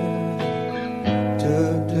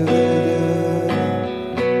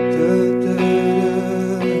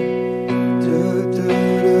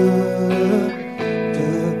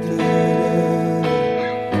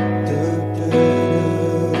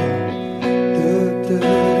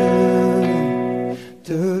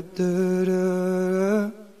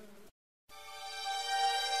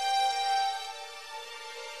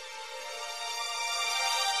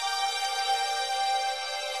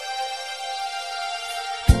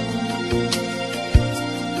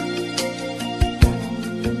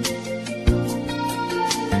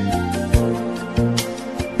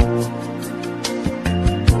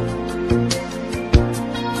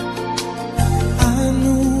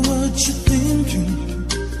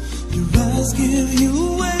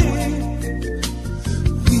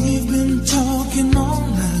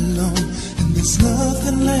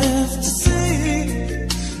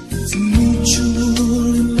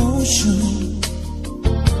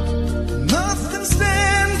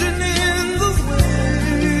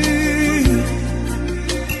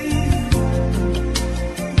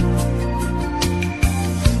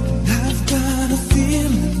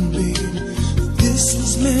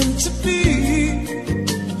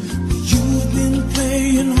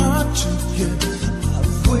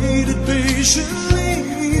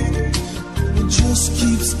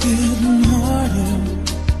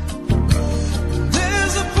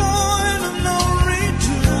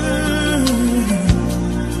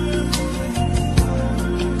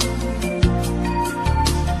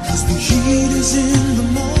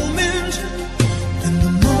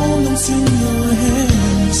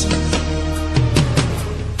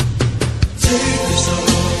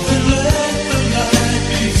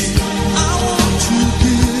 I want to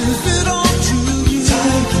give it all to you.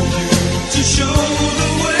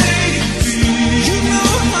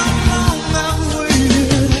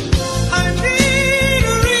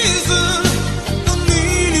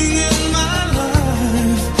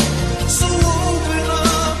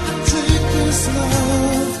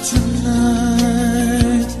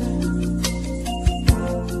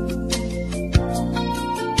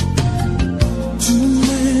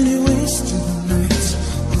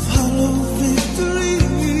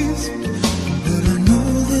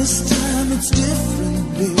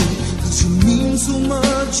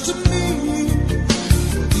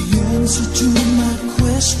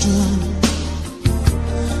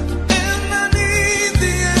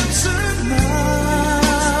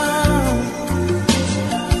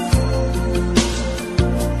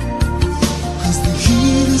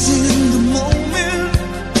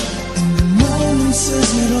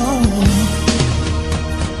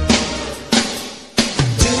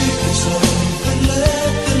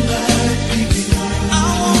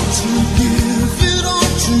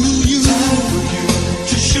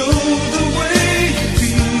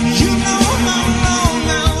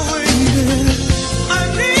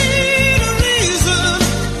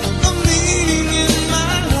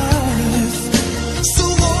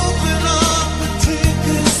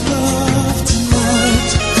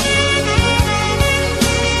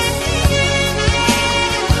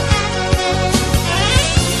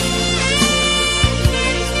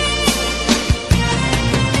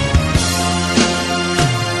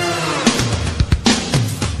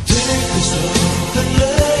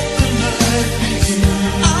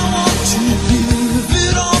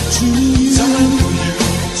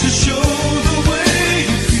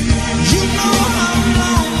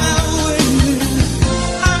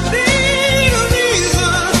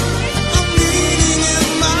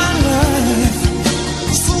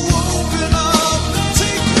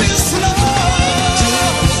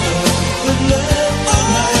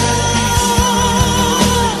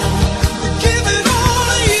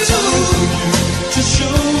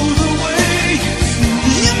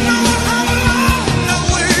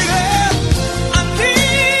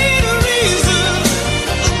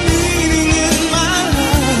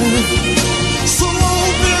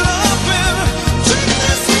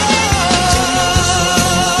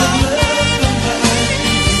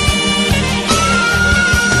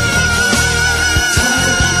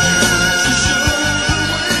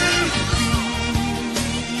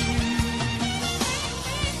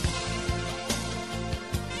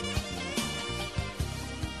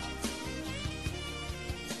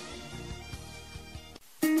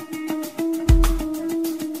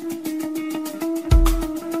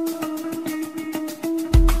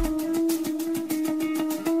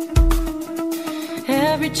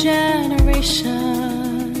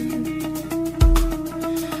 generation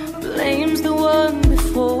blames the one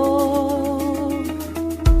before,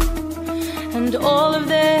 and all of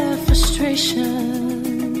their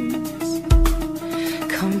frustrations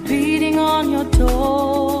come beating on your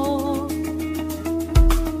door.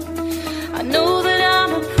 I know that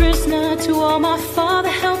I'm a prisoner to all my father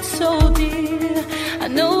held so dear. I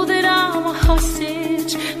know that I'm a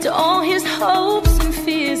hostage to all his hopes and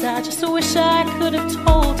fears. I just wish I could have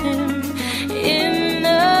told him in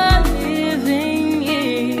the living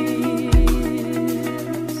years.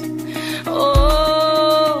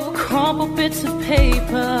 Oh, crumpled bits of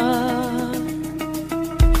paper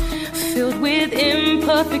filled with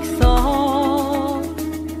imperfect thought,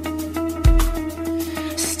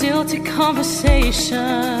 stilted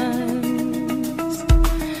conversations.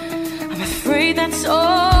 I'm afraid that's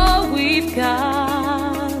all we've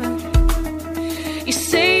got. You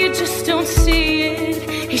say you just don't see it.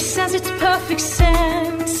 He says it's perfect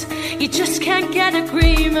sense. You just can't get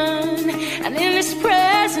agreement. And in this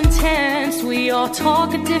present tense, we all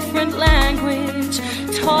talk a different language,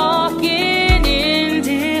 talking in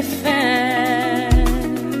defense.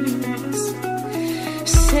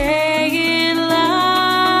 Say it loud,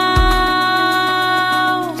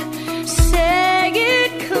 say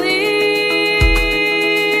it clear.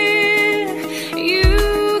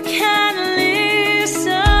 You can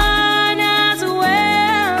listen as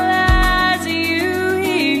well as you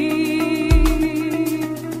hear.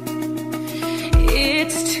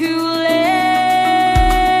 It's too late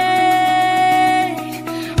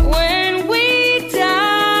when we die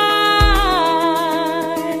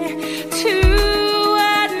to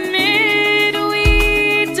admit we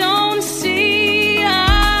don't see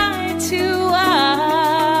eye to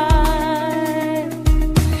eye.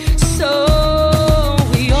 So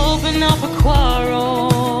we open up a quarrel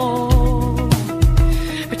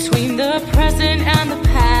between the present and the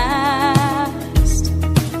past.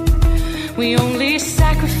 We only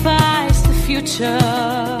sacrifice the future.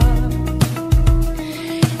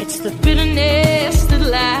 It's the bitterness that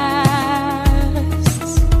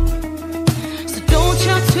lasts. So don't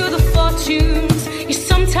shout to the fortunes you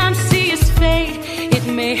sometimes see as fate. It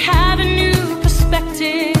may have a new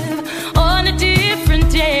perspective on a different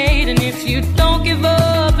date. And if you don't give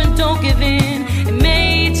up and don't give in, it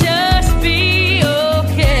may just be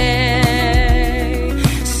okay.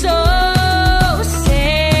 So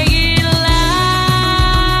say it loud,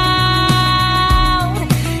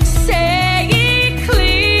 say it clear.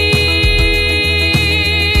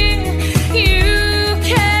 You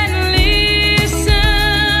can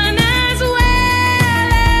listen as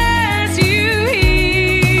well as you hear.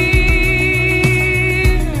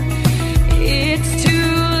 It's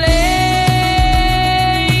too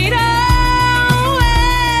late, oh,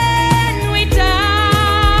 when we die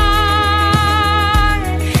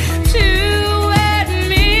to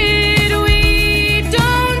admit we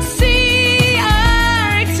don't see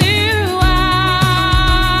eye to eye.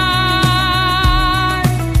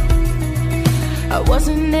 I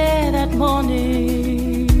wasn't there that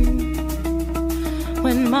morning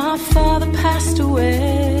when my father passed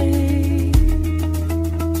away.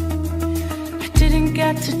 I didn't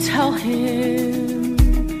get to tell him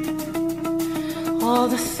all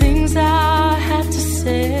the things I had to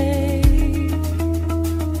say.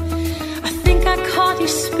 I think I caught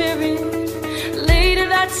his spirit later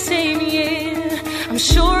that same year. I'm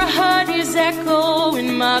sure I heard his echo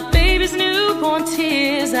in my baby's newborn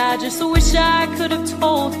tears. I just wish I could have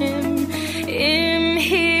told him in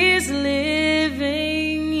his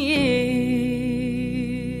living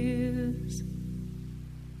years.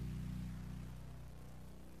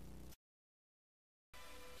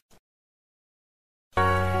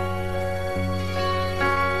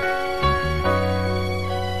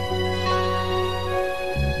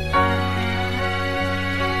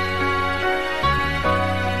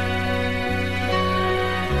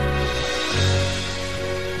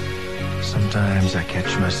 Sometimes I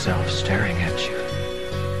catch myself staring at you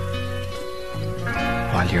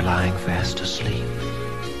while you're lying fast asleep.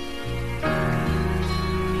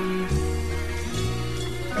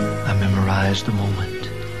 I memorize the moment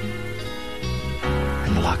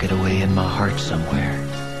and lock it away in my heart somewhere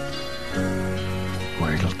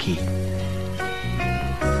where it'll keep.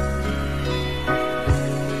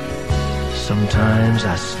 Sometimes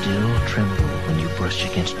I still tremble when you brush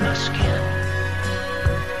against my skin,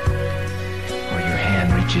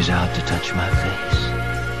 reaches out to touch my face.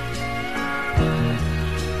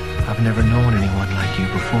 I've never known anyone like you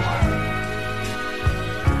before,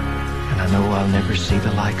 and I know I'll never see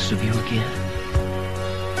the likes of you again.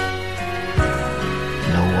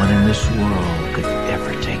 No No one in this world could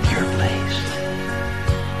ever take your place.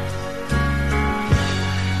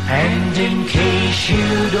 And in case you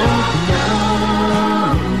don't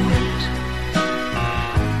know it,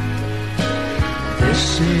 this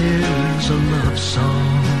is a love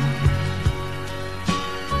song.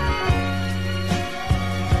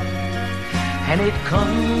 And it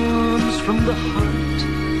comes from the heart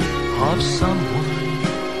of someone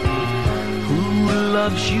who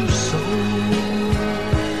loves you so.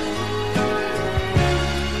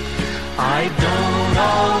 I don't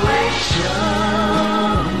always show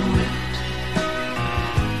it,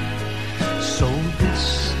 so this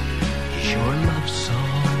is your love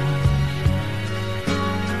song.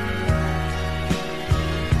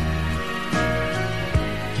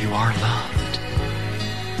 You are loved.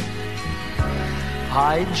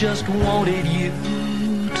 I just wanted you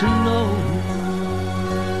to know.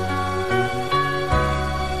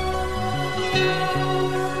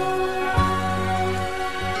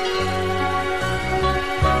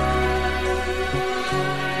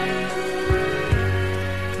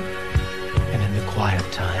 Quiet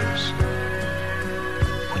times,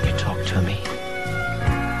 when you talk to me,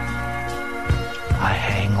 I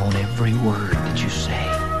hang on every word that you say.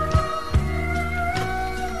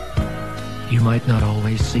 You might not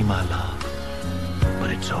always see my love,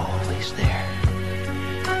 but it's always there.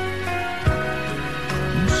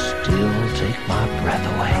 You still take my breath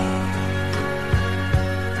away.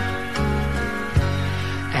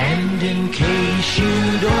 And in case you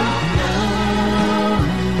don't know,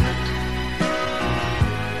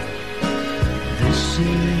 this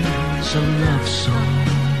is a love song.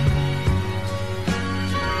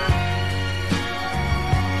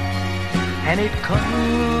 And it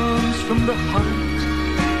comes from the heart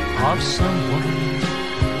of someone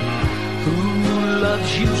who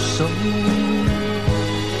loves you so.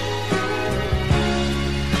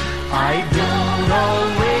 I don't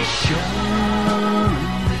always show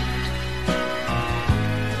it,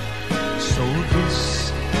 so this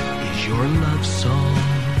is your love song.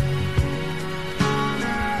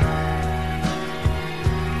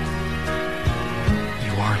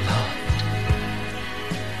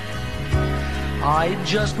 I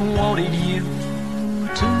just wanted you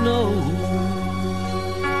to know.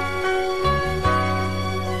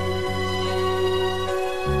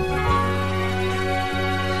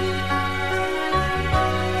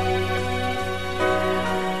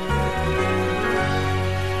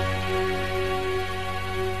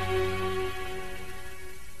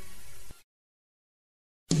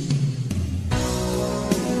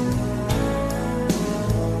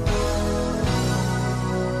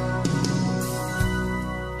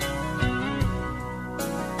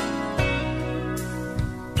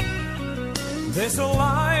 There's a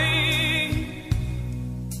light,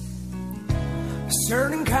 a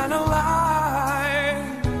certain kind of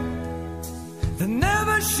light that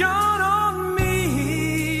never shone on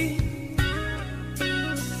me.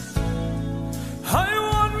 I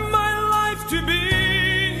want my life to be,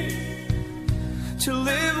 to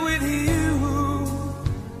live with you,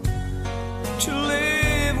 to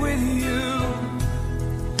live with you.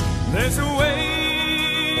 There's a way.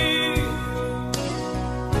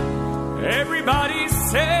 Everybody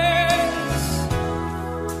says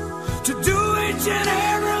to do each and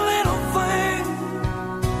every little thing,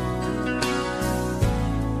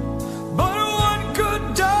 but what good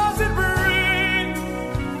does it bring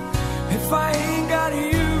if I ain't got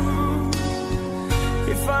you,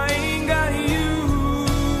 if I ain't got you?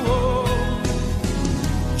 Oh,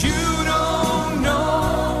 you don't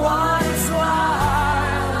know what it's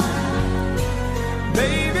like,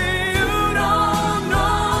 baby.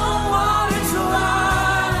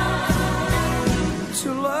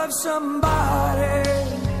 Somebody,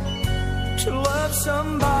 to love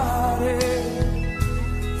somebody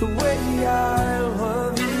the way I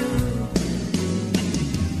love you.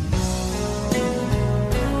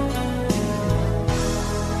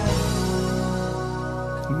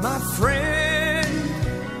 My friend,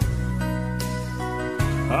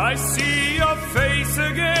 I see your face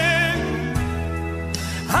again.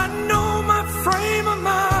 I know my frame of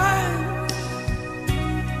mind.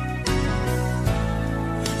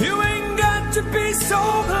 You ain't got to be so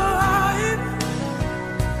blind,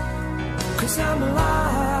 'cause I'm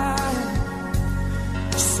blind,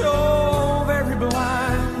 so very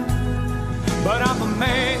blind. But I'm a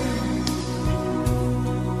man.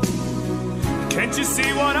 Can't you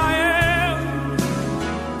see what I am?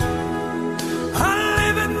 I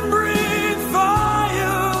live and breathe for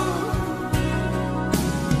you.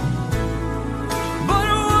 But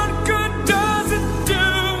what good does it do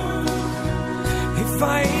if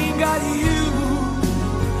I ain't got you,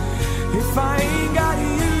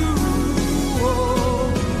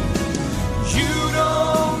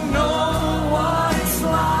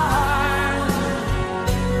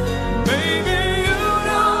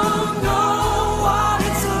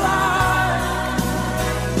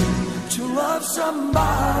 love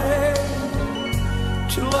somebody,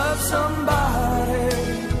 to love somebody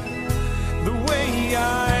the way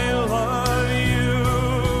I love you.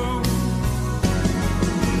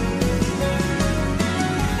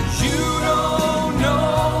 You don't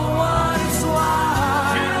know what it's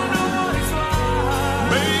like.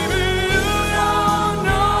 Baby, you don't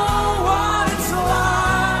know what it's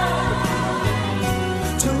like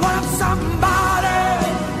to love somebody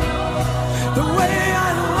the way I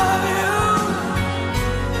love you.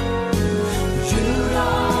 You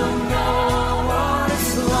don't know what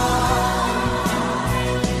it's like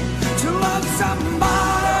to love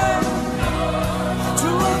somebody, to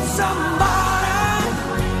love somebody.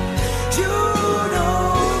 You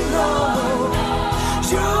don't know,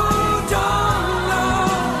 you don't know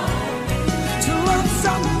to love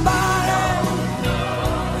somebody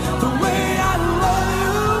the way I love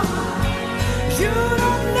you. You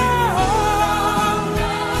don't know,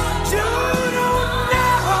 you don't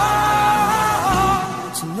know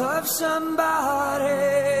to love somebody,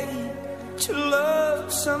 to love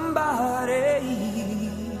somebody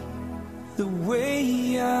the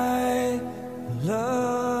way I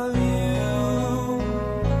love you.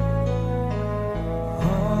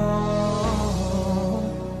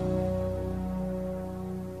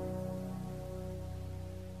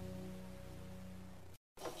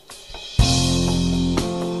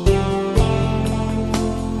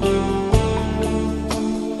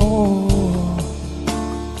 Oh.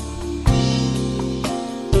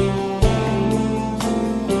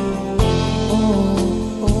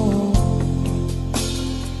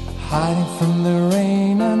 Hiding from the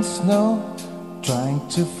rain and snow, trying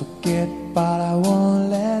to forget but I won't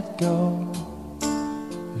let go.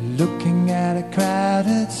 Looking at a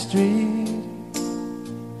crowded street,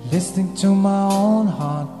 listening to my own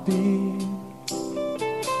heartbeat.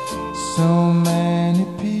 So many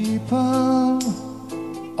people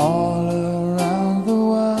all around the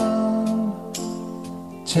world.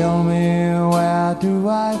 Tell me, where do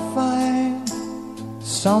I find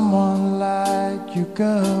someone like you,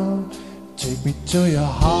 girl? Take me to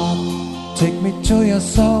your heart, take me to your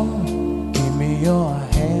soul. Give me your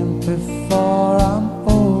hand before I'm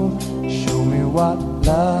old. Show me what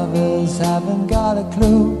love is, haven't got a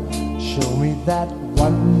clue. Show me that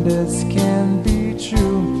wonders can be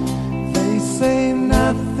true. They say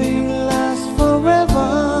nothing lasts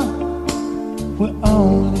forever. We're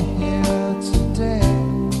only here today.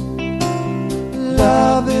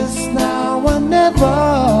 Love is now or never.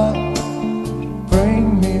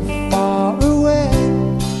 Bring me far away.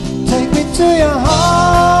 Take me to your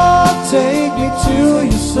heart, take me to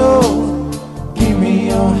your soul. Give me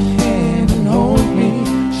your hand and hold me.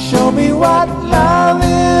 Show me what love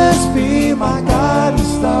is, be my guiding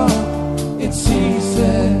star. It's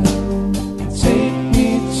easy, take me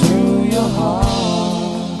to your heart.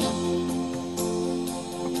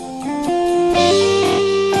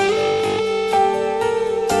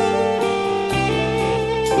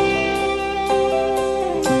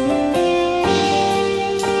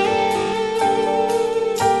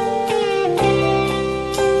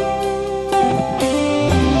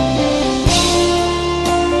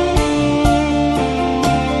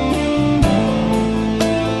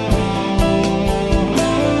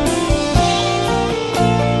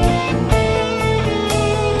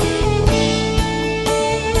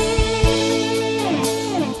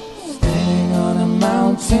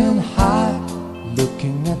 Mountain high,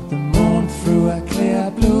 looking at the moon through a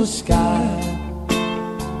clear blue sky.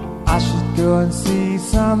 I should go and see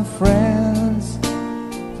some friends,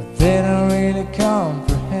 but they don't really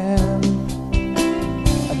comprehend.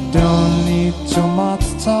 I don't need too much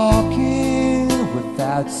talking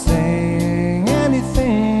without saying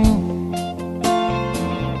anything.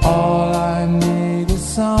 All I need is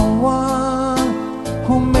someone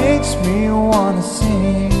who makes me wanna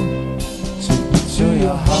sing. To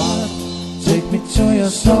your heart, take me to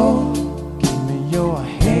your soul. Give me your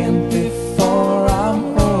hand before I'm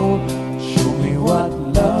old. Show me what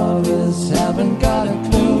love is, haven't got a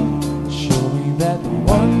clue. Show me that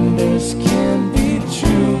wonders can be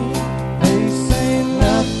true. They say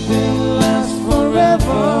nothing lasts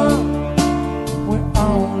forever. We're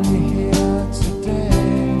only here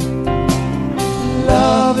today.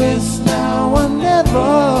 Love is now or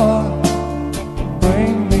never.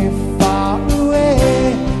 Bring me far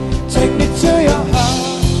away. Take me to your heart.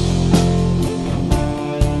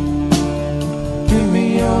 Give me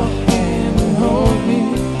your hand and hold me.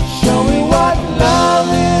 Show me what love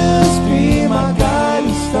is, be my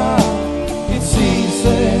guiding star. It's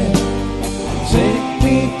easy. Take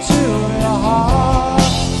me to your heart.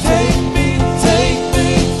 Take me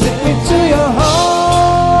to your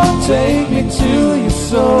heart. Take me into your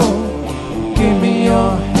soul. Give me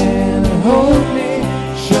your hand and hold me.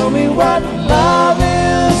 Show me what love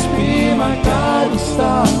is. Be my guiding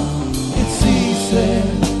star. It's easy.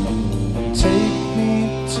 Take me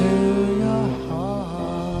to your heart.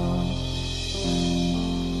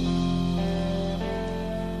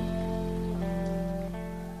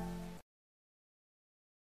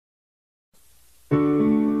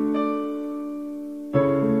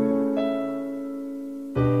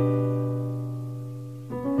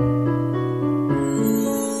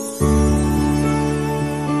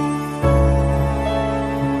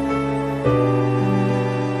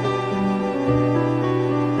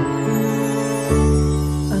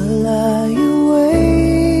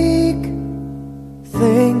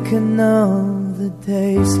 Thinking of the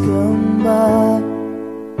days gone by,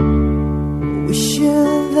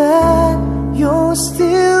 wishing that you're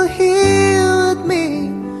still here with me,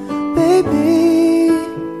 baby.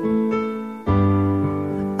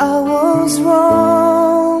 I was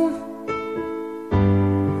wrong,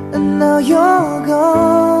 and now you're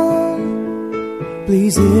gone.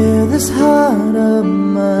 Please hear this heart of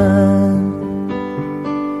mine.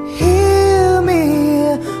 Hear me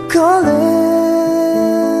calling.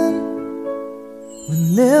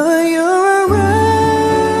 Whenever you're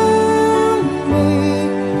around me,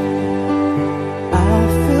 I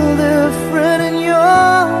feel different in your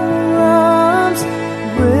arms.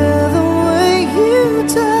 With the way you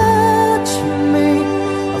touch me,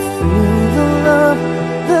 I feel the love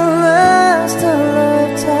that lasts a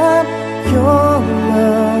lifetime. Your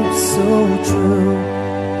love so true,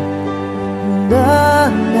 and I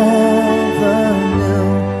never knew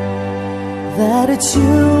that it's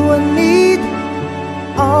you I need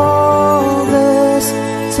all this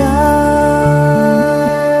time.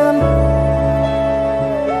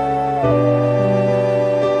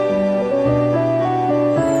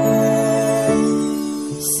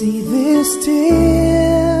 See these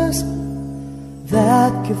tears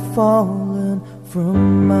that keep falling from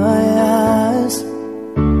my eyes,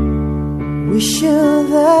 wishing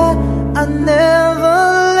that I never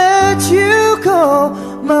let you go,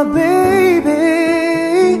 my baby.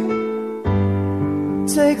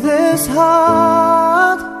 Take this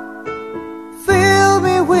heart, fill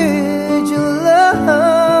me with your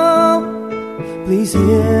love. Please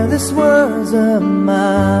hear these words of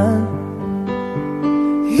mine.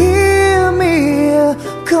 Hear me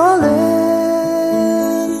calling.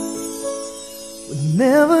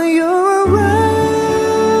 Whenever you're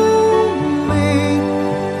around me,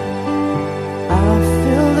 I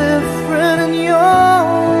feel different in your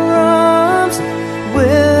arms.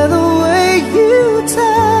 With the way you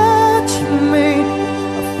touch me,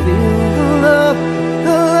 I feel the love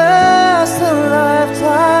that lasts a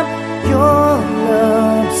lifetime. Your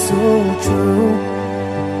love so true,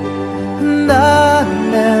 and I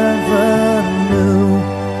never knew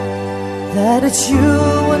that it's you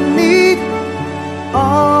I need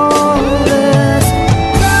all this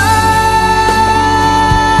time.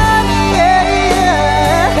 Yeah,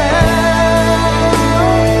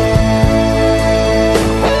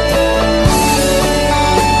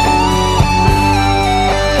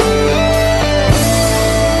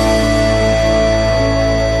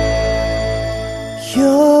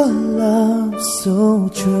 your love so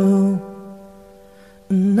true,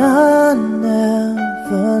 and I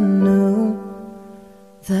never knew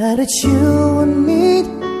that it's you I need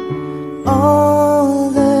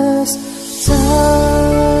all this time.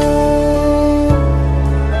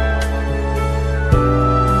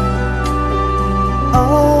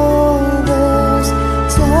 All this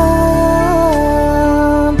time.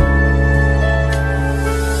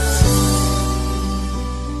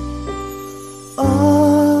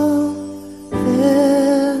 All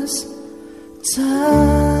this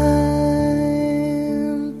time.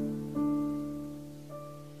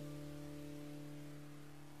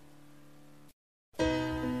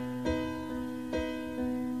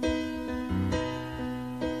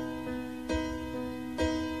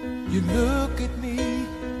 You look at me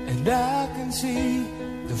and I can see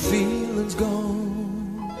the feeling's gone.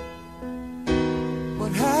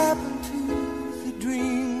 What happened to the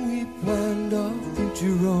dream we planned our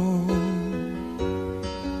future on?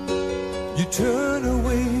 You turn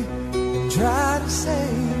away and try to say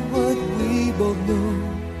what we both know,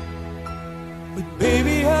 but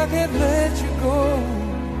baby I can't let you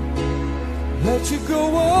go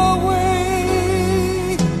away.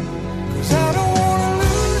 'Cause I don't wanna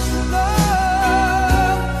lose your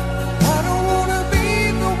love. I don't wanna be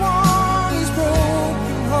the one who's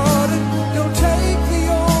broken hearted. Don't take the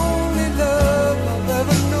only love I've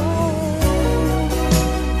ever known.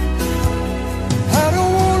 I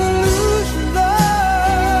don't wanna lose your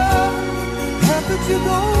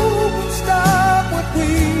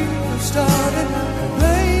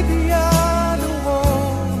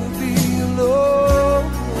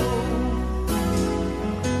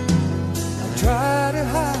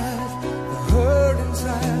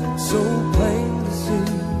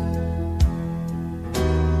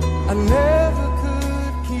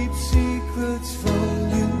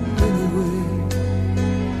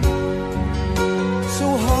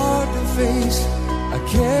face, I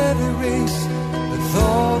can't erase the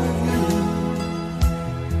thought of you.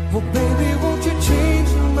 Oh baby, won't you change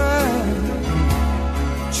your mind?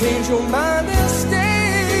 Change your mind and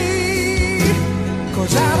stay.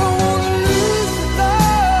 'Cause I don't wanna lose the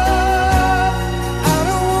love. I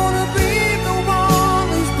don't wanna be the one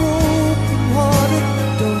who's broken hearted.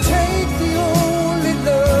 Don't take the only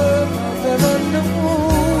love I've ever known.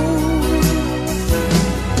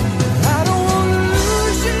 I don't wanna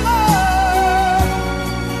lose your love.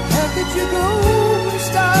 How could you go and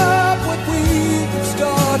stop what we've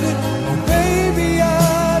started? Oh baby,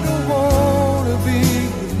 I don't wanna be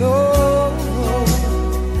alone.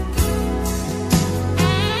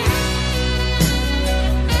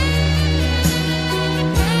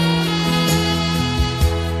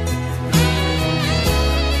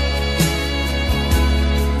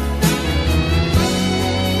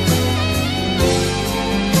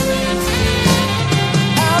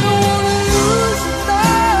 I don't wanna lose your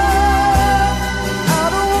love. I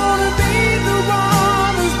don't wanna be the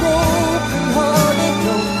one who's broken hearted.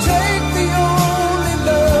 Don't take the only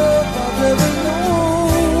love I've ever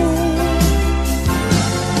known.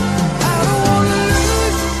 I don't wanna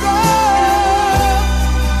lose your love.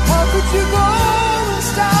 How could you go and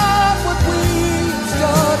stop what we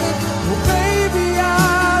started? Well, baby,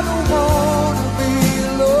 I don't wanna be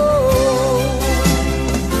alone.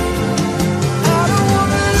 I don't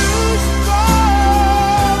wanna lose your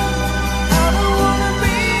love. I don't wanna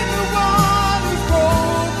be the one who's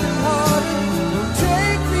broken hearted. Don't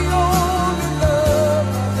take the only love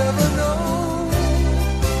I've ever known.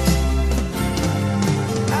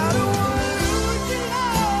 I don't wanna lose your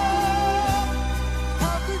love.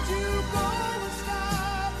 How could you go and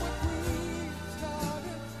stop what we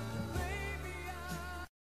started? Baby,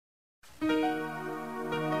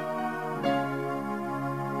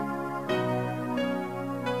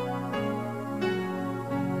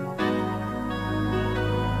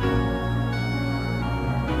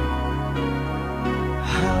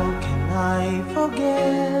 How can I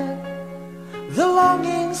forget the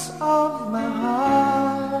longings of my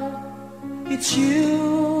heart? It's you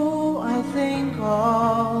I think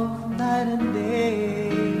of night and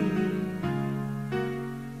day.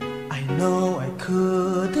 I know I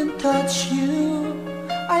couldn't touch you,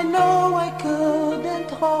 I know I couldn't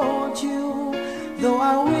hold you, though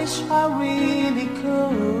I wish I really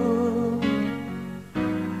could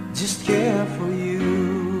just care for you.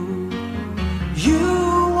 You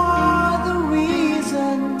are the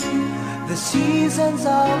reason, the seasons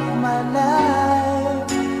of my life.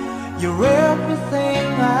 You're everything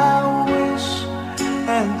I wish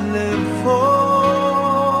and live for.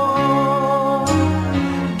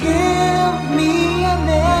 Give me an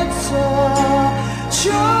answer,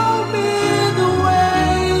 show me the way.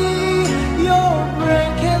 You're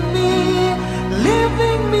breaking me,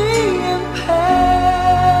 leaving me in pain.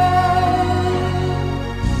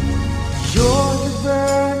 You're the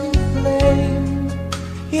burning flame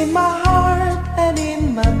in my heart and in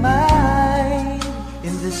my mind.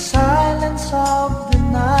 In the silence of the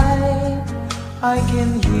night, I can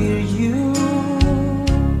hear you.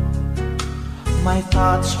 My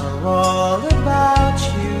thoughts are all about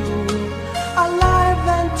you, alive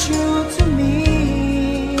and true to me.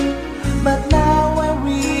 But now I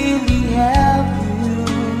really have you,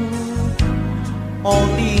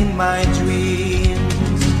 only in my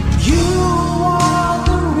dreams. You are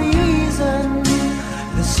the reason,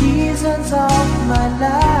 the seasons of my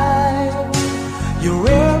life. You're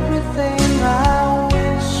everything I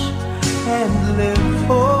wish and live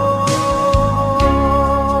for.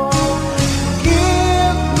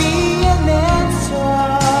 Give me an answer,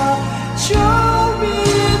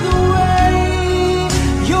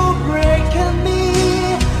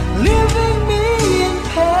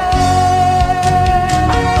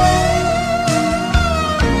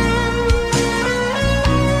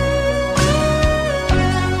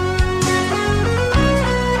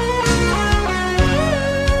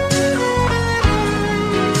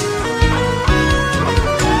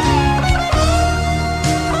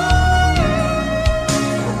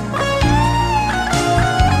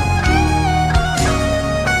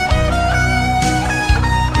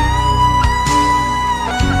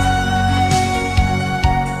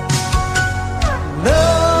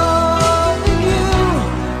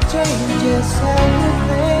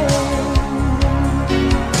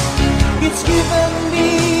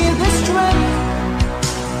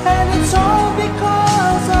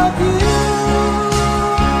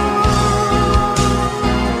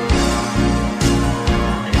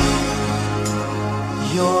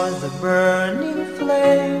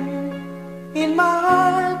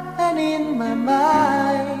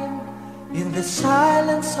 In the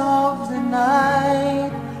silence of the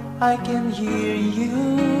night, I can hear you.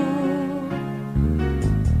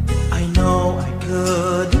 I know I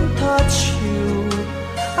couldn't touch you,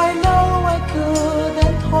 I know I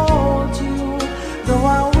couldn't hold you, though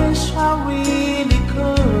I wish I really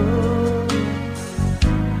could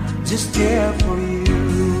just care for you.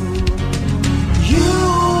 You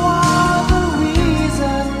are the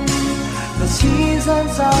reason, the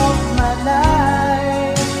seasons of my life.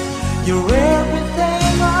 You're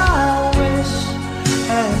everything I wish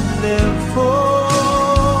and live for.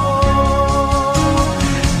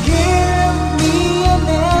 Give me an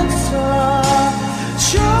answer,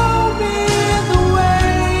 show me the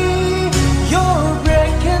way. You're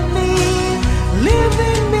breaking me,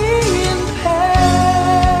 leaving me in pain.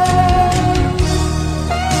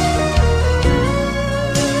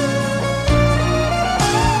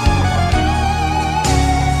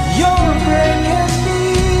 You're breaking me,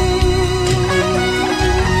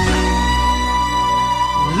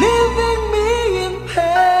 leaving me in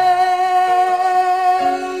pain.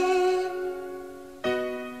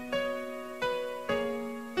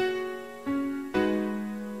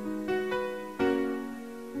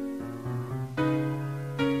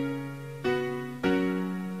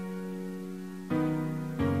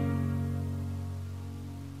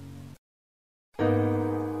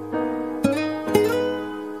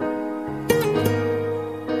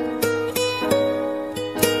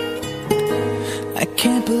 I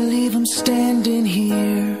can't believe I'm standing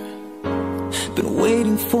here. Been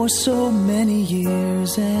waiting for so many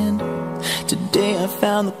years, and today I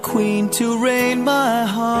found the queen to reign my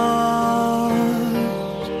heart.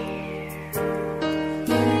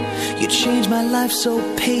 You changed my life so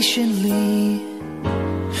patiently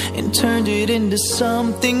and turned it into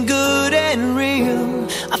something good and real.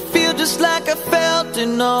 I feel just like I felt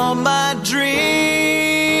in all my dreams.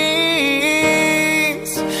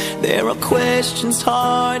 There are questions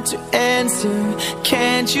hard to answer,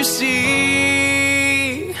 can't you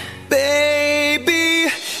see?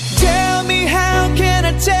 Baby, tell me, how can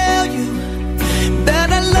I tell you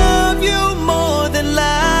that I love you more than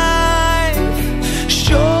life?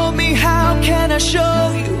 Show me, how can I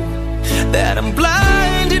show you that I'm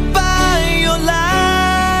blinded by your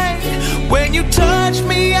light? When you touch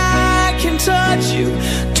me, I can touch you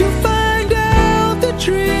to find out the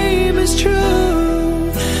dream is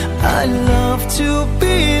true. I love to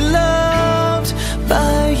be loved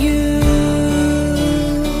by you.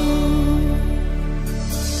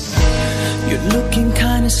 You're looking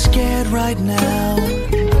kinda scared right now.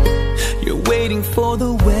 You're waiting for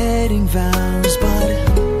the wedding vows, but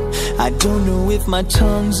I don't know if my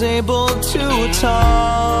tongue's able to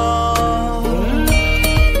talk.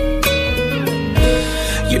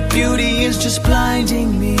 Your beauty is just blinding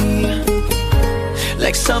me,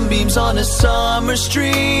 like sunbeams on a summer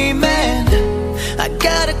stream, and I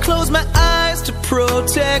gotta close my eyes to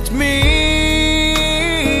protect me.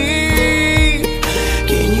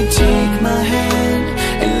 Can you take my hand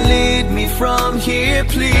and lead me from here,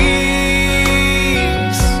 please?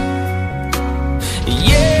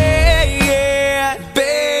 Yeah, yeah,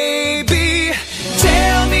 baby,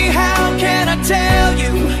 tell me, how can I tell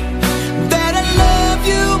you that I love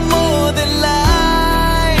you more than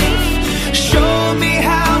life? Show me,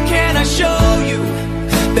 how can I show you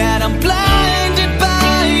that I'm blinded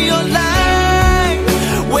by your light?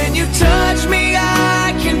 When you touch me,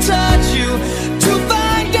 I can touch you to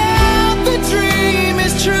find out the dream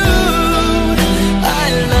is true. I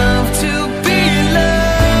love to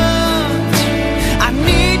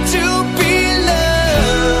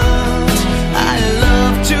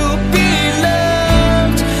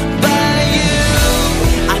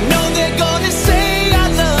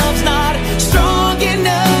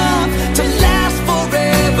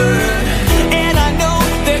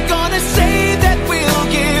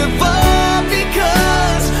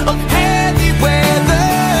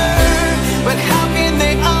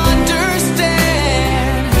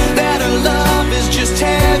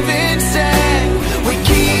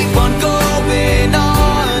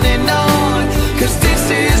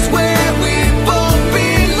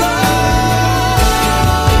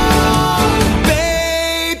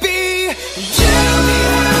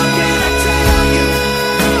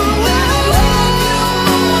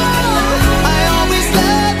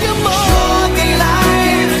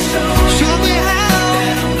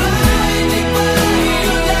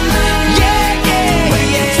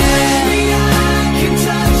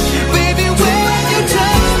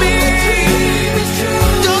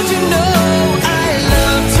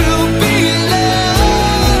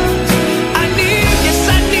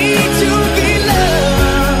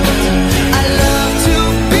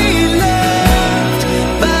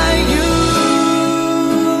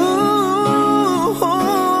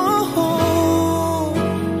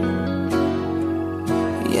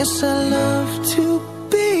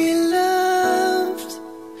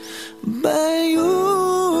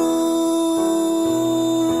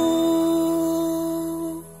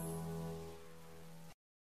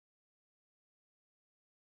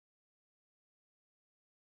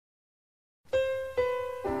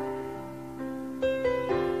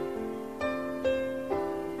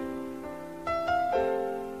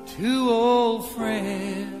Two old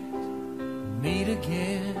friends meet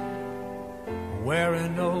again,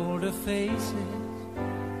 wearing older faces,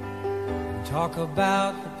 and talk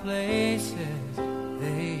about the places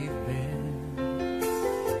they've been.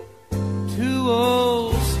 Two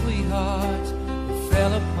old sweethearts who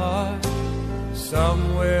fell apart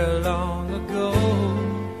somewhere long ago.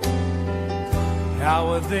 How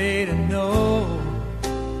were they to know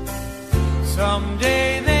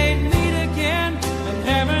someday they'd meet again and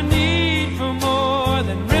have a need for more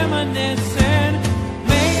than reminiscing?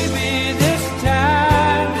 Maybe this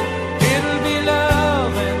time it'll be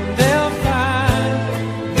love and they'll find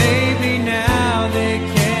maybe now they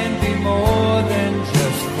can be more than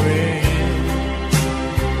just friends.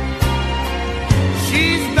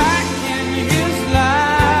 She's back in his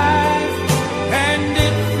life and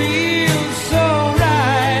it feels so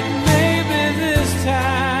right. Maybe this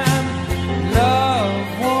time love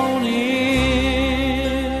won't end.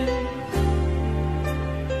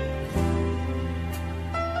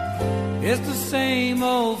 It's the same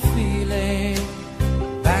old feeling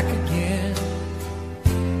back again.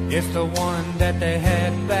 It's the one that they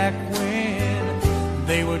had back when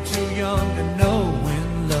they were too young to know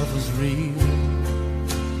when love was real.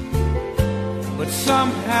 But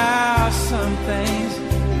somehow some things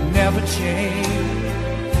never change,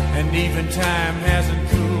 and even time hasn't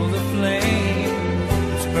cooled the flame.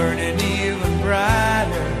 It's burning even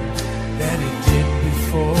brighter than it did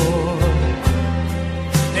before.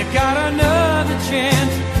 They've got another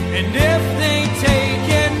chance, and if they take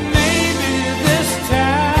it, maybe this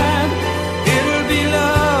time it'll be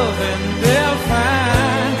love and they'll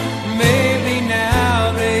find maybe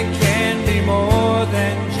now they can be more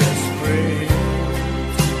than just friends.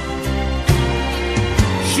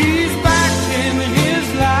 She's back in his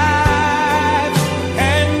life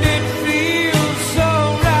and it feels so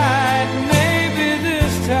right. Maybe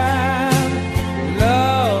this time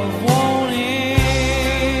love won't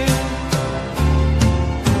end.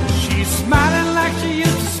 She's smiling like she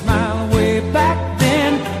used to smile way back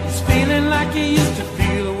then. He's feeling like he used to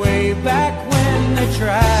feel way back when they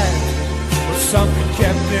tried, but something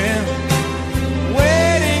kept them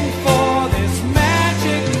waiting for this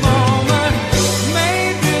magic moment.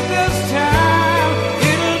 Maybe this time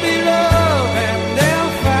it'll be love and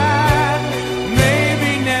they'll find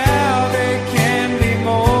maybe now they can be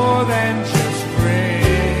more than just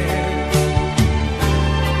friends.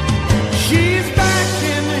 She's back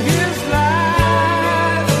in his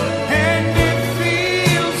life and it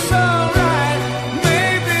feels so right.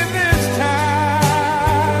 Maybe this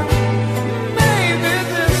time, maybe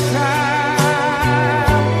this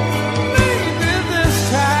time, maybe this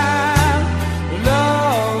time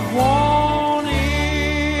love won't end.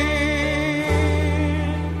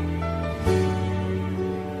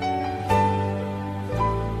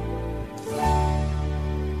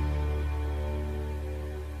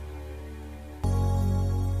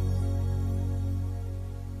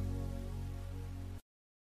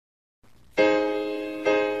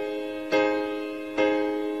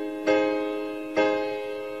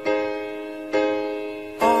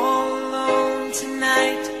 All alone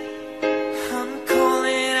tonight, I'm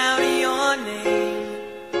calling out your name.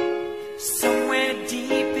 Somewhere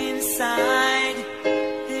deep inside,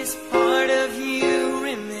 this part of you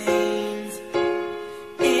remains.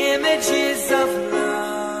 Images of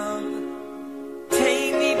love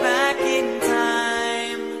take me back in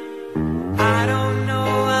time. I don't know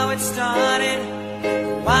how it started,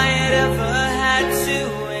 why it ever had to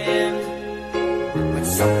end. But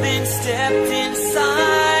something stepped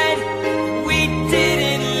inside, we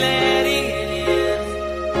didn't let it in.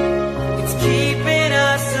 It's keeping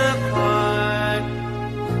us apart.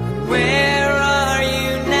 Where are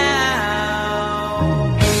you now?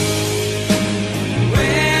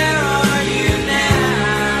 Where are you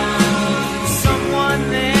now? Someone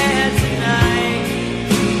there tonight,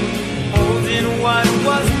 holding what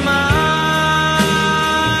was mine.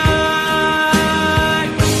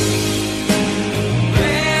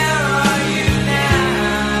 Where are you now?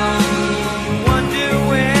 Wonder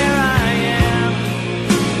where I am.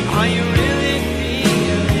 Are you really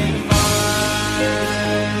feeling fine?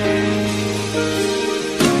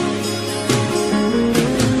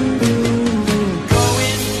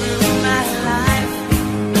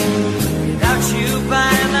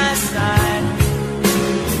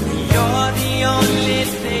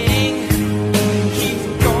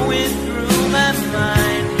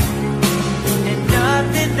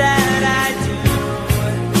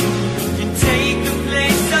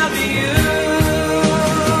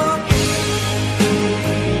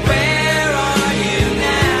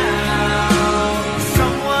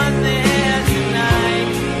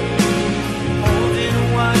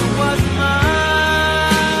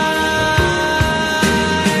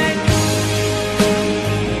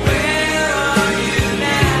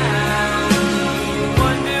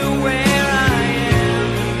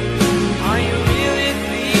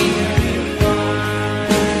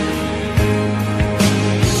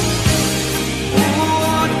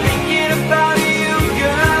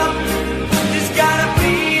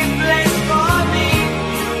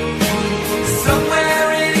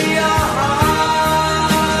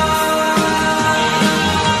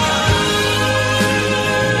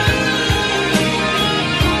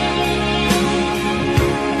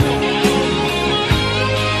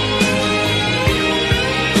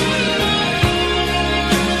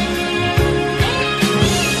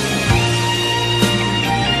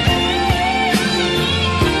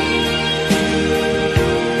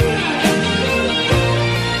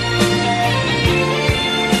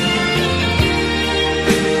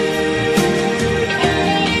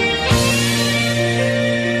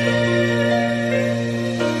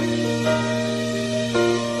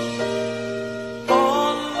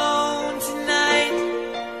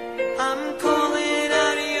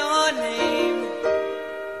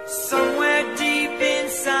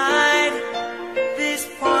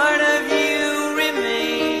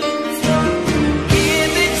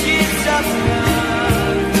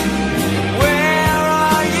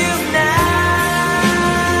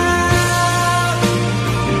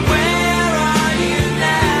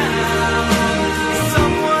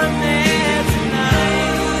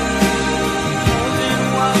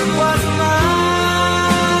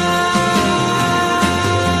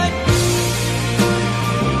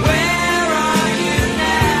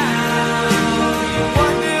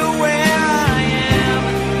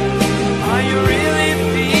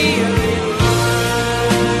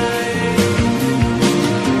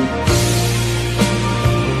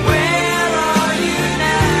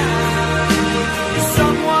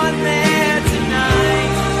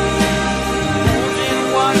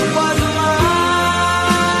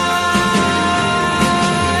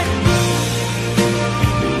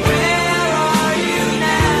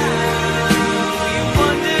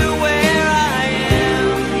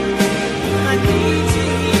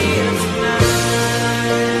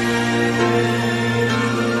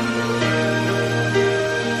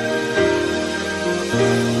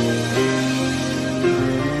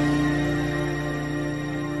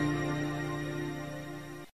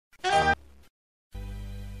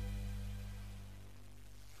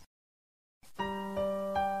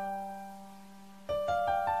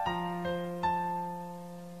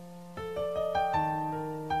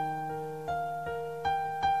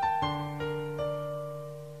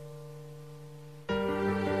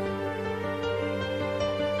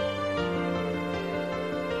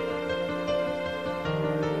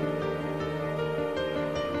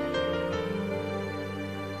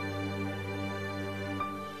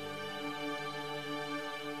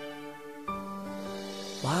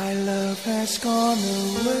 has gone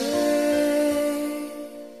away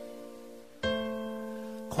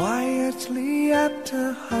quietly after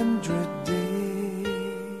 100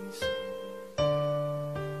 days.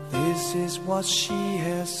 This is what she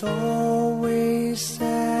has always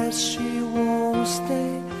said. She won't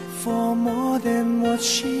stay for more than what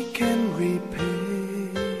she can repay.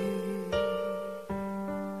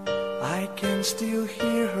 I can still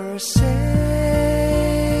hear her say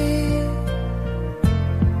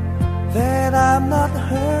that I'm not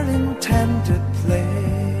her intended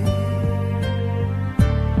play.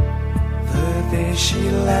 The day she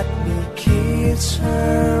let me kiss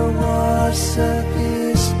her was a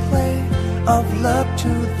display of love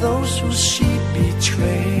to those who she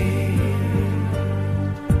betrayed.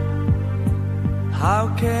 How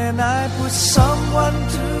can I put someone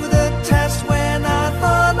to the test when I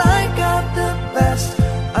thought I got the best?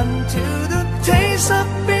 Until the taste of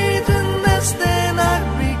bitterness, then I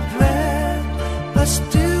regret. But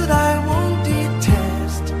still I won't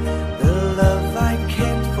detest the love I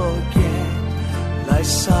can't forget, like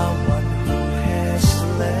someone who has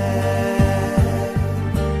left.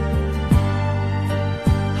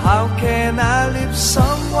 How can I leave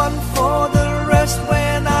someone for the rest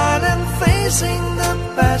when I am facing the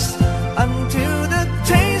best? Until the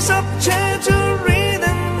taste of treachery,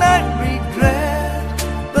 then I regret.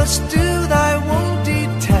 But still I won't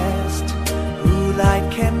detest who I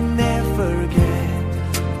can never get,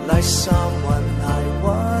 like someone I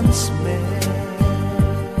once met.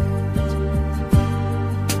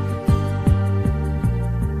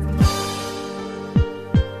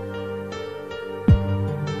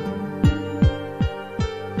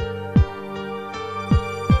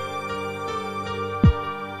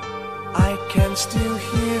 I can still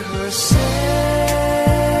hear her say,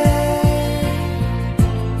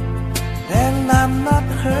 and I'm not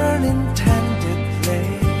her intended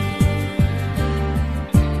play.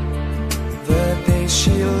 The day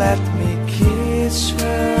she let me kiss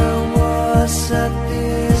her was a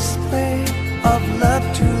display of love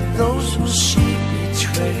to those who she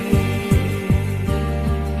betrayed.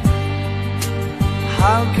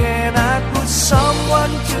 How can I put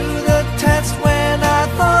someone to the test when I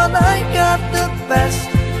thought I got the best?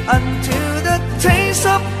 Until the taste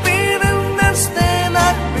of bitterness, then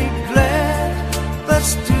I regret. But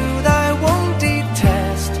still I won't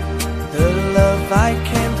detest the love I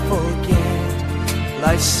can't forget,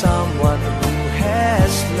 like someone who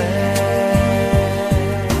has left.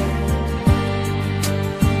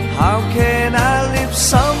 How can I leave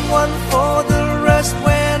someone for the rest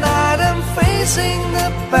when I am facing the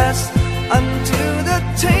best? Until the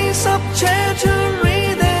taste of treachery,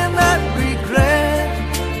 then I regret.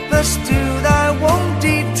 But still I won't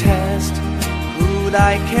detest who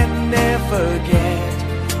I can never get,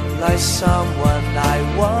 like someone I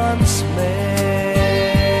once met.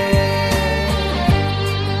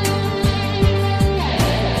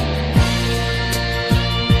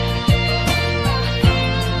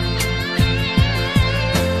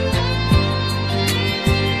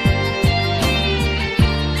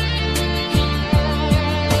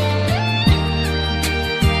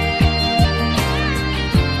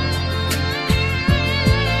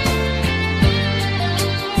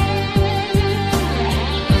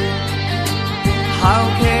 How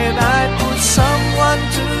can I put someone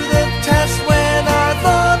to the test when I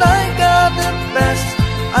thought I got the best?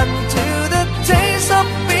 Until the taste of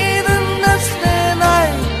bitterness, then I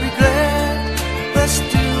regret. But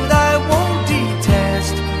still I won't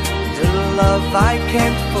detest the love I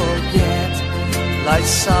can't forget, like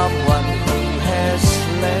someone who has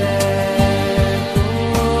left.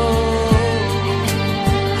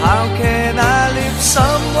 How can I leave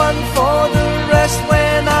someone for the rest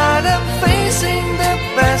when I am facing the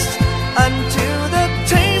best? Until the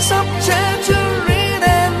taste of treachery,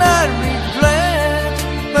 then I regret.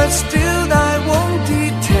 But still I won't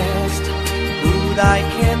detest who I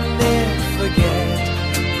can never forget,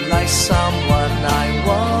 like someone I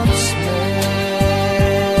once met.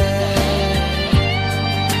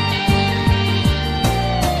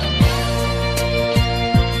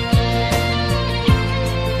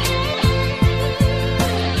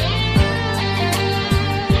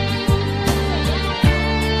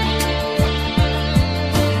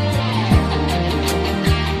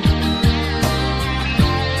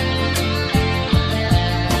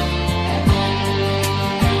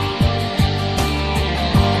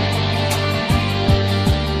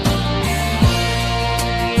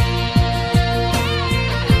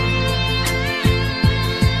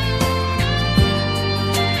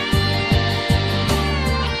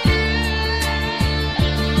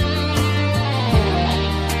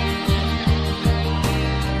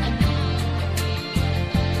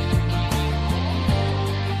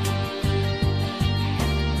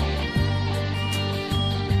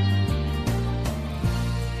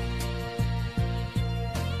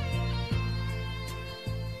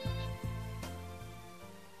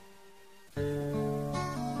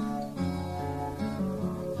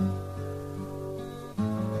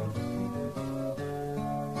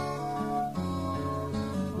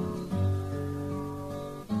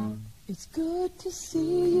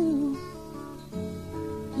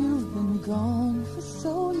 gone for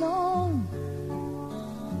so long.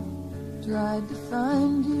 Tried to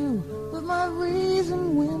find you, but my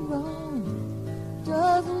reason went wrong.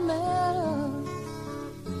 Doesn't matter,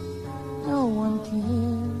 no one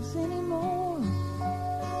cares anymore.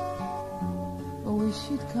 I wish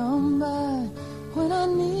you'd come by when I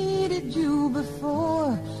needed you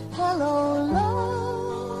before. Hello,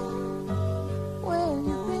 love, where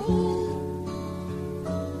you been?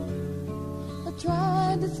 I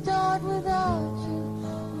tried to start without you,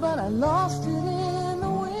 but I lost it in the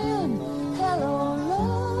wind. Hello,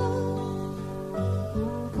 love,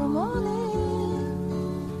 come on in.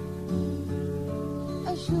 I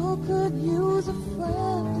sure could use a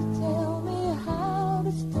friend to tell me how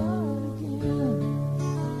to start again.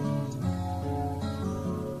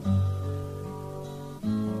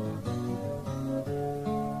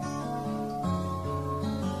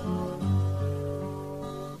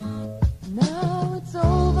 Now it's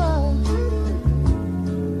over,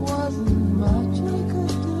 wasn't much we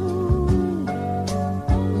could do.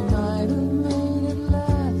 We might have made it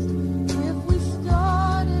last if we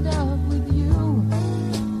started out with you.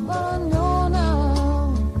 But I know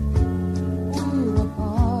now we're a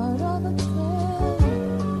part of a trend.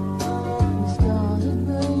 We started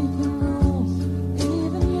breaking rules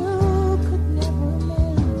even you could never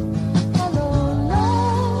mend. Hello,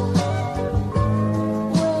 love,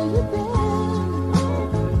 where you been?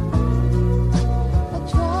 I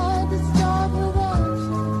tried to start without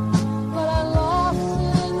you, but I lost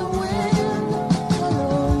it in the wind.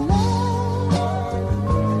 Hello, love,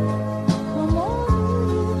 come on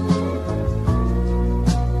in.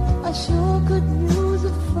 I sure could use a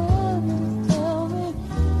friend to tell me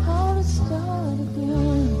how to start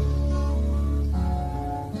again.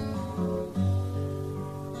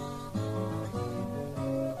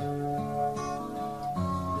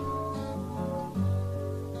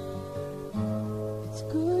 It's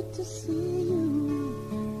good to see you.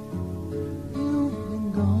 You've been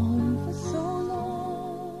gone for so long.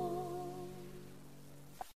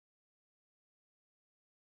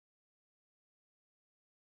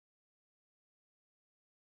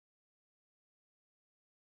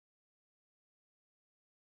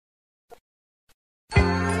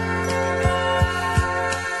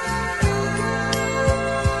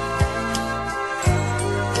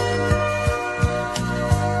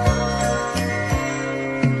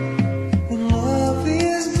 When love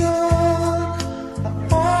is gone, I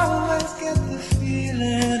always get the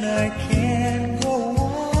feeling I can't go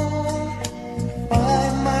on.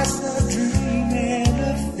 Find myself dreaming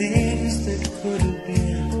of things that could have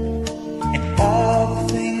been, and all the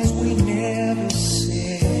things we never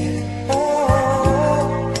said. Oh,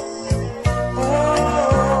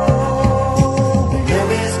 when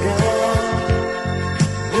love is gone,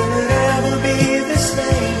 will it ever be the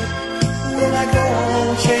same? Will I go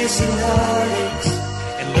on chasing heartaches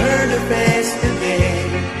and learn to face the day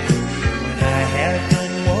when I have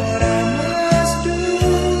done what I must do?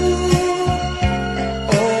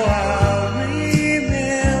 Oh, I'll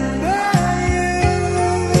remember you.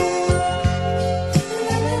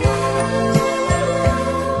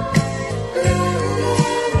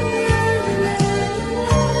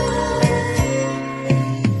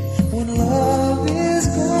 When love is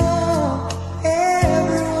gone,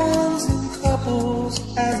 everyone's in couples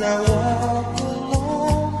as I walk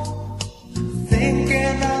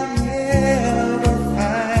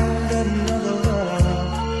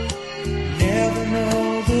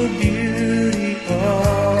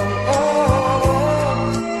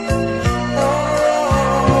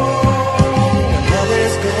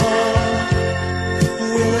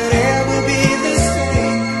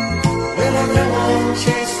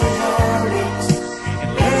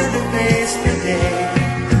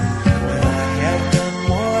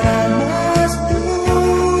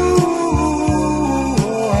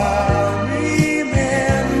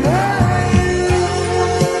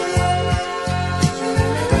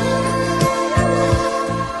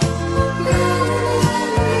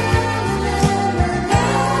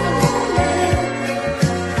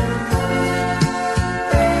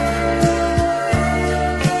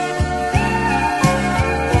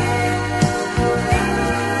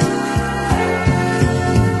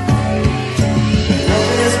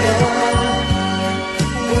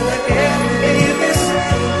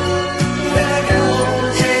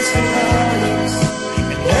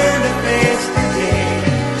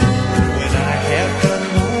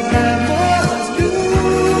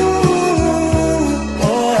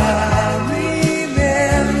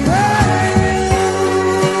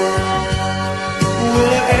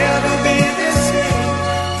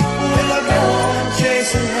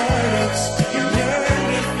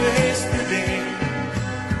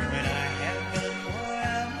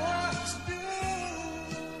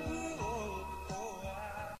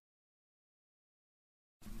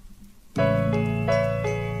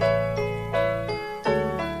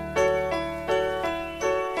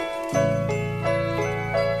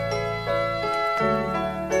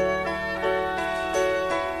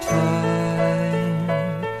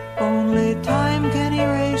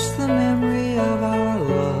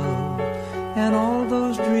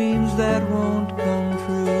those dreams that won't come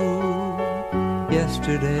true.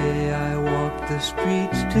 Yesterday I walked the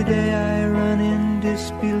streets, today I run in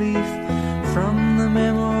disbelief from the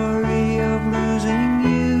memory of losing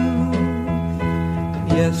you.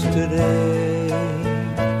 Yesterday,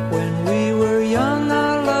 when we were young,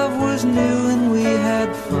 our love was new and we had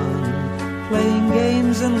fun, playing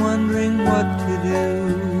games and wondering what to do.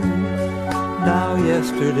 Now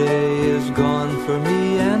yesterday is gone for me,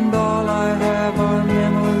 and all I have are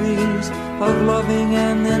memories of loving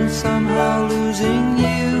and then somehow losing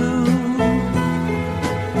you.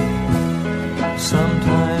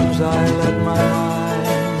 Sometimes I let my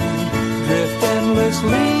mind drift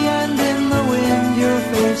endlessly, and in the wind your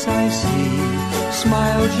face I see.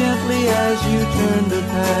 Smile gently as you turn to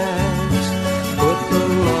pass, but the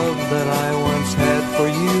love that I once had for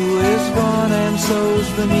you is gone, and so's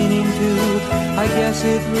the meaning too. I guess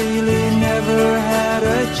it really never had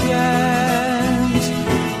a chance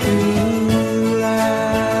to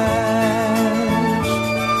last.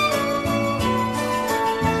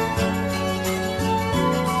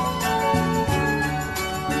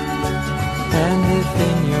 And if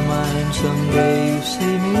in your mind someday you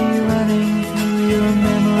see me running through your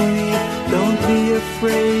memory, don't be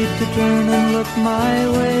afraid to turn and look my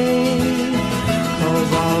way,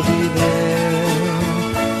 'cause I'll be there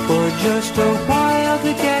for just a while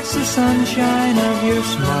to catch the sunshine of your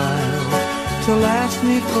smile, to last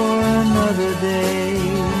me for another day.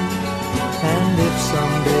 And if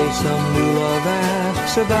someday some new love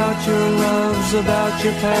asks about your loves, about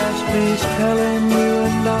your past, please tell him you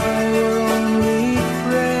and I were only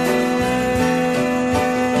friends.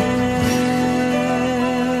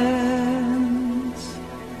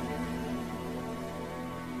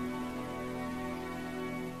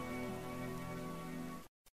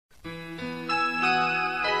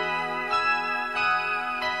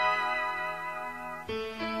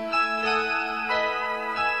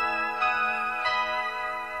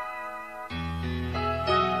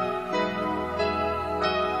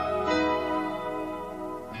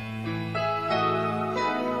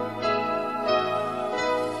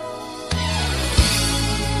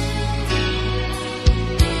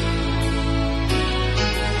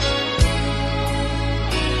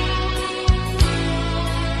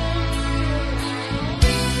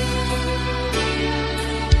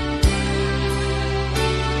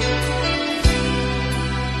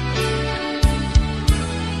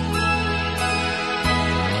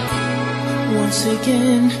 Once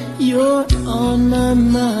again, you're on my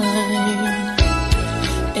mind,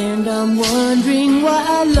 and I'm wondering why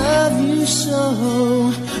I love you so.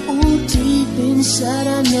 Oh, deep inside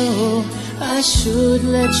I know I should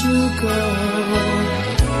let you go.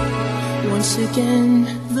 Once again,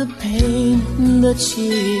 the pain, the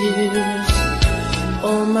tears.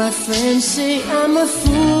 All my friends say I'm a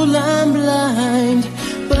fool, I'm blind,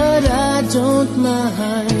 but I don't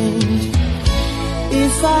mind.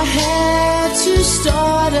 If I had to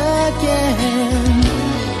start again,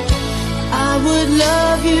 I would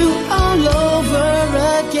love you all over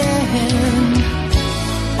again.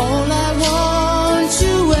 All I want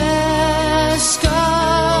to ask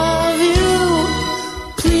of you,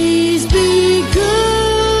 please be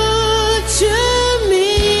good to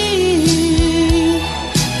me.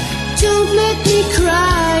 Don't let me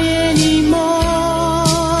cry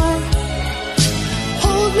anymore.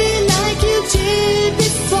 Hold me like you did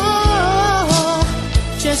before.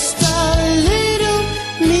 Just a little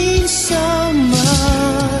means so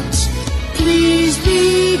much. Please be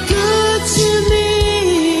good to me,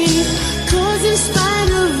 'cause in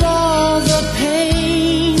spite of all the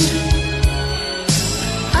pain,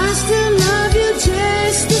 I still love you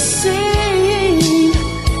just the same.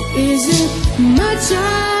 Isn't much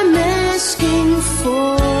I'm asking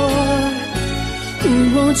for.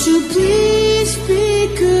 Won't you please be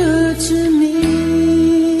good to me?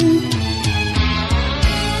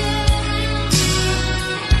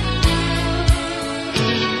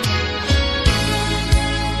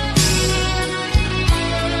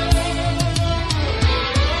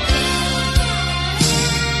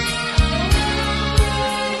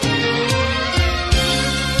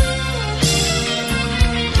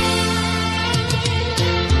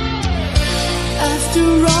 After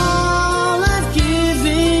all I've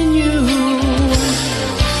given you,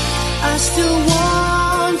 I still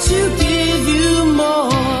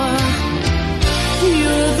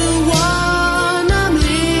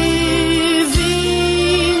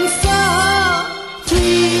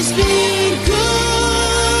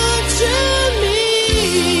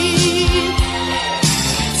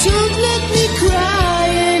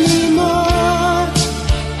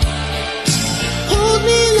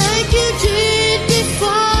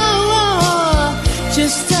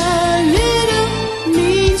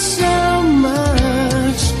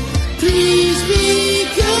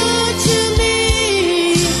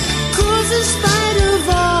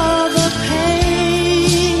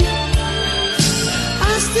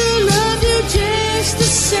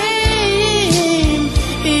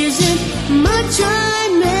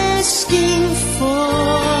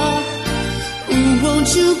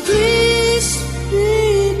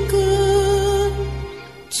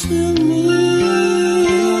to me.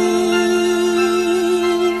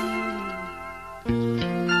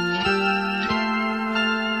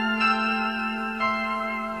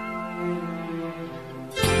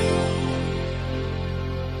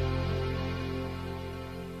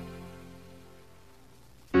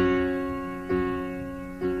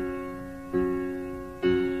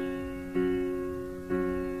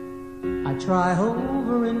 I try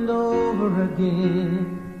over and over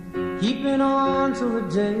again, keeping on to a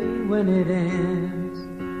day when it ends,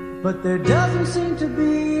 but there doesn't seem to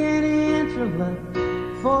be any answer left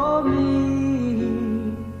for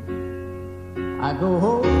me. I go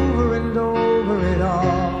over and over it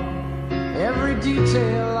all, every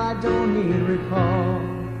detail I don't need recall,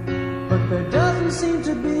 but there doesn't seem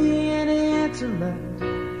to be any answer left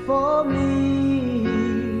for me.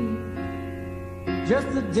 Just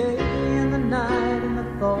the day and the night and the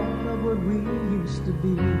thought of what we used to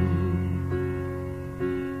be.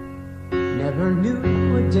 Never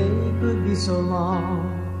knew a day could be so long,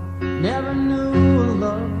 never knew a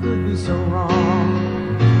love could be so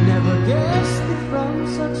wrong, never guessed that from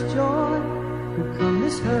such joy could come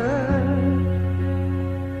this hurt.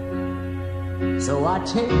 So I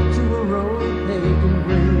take to a road paved in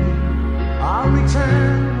green, I'll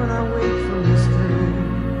return when I wake from this dream.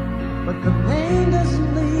 But the pain doesn't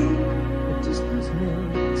leave, the distance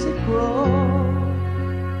makes it grow.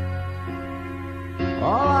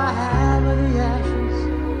 All I have are the ashes,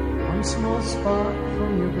 one small spark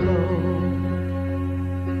from your glow.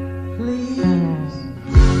 Please,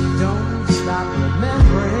 don't stop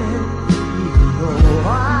remembering, even though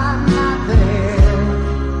I'm not there.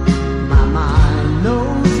 My mind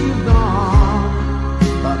knows you've gone,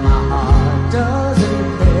 but my heart doesn't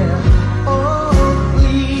care.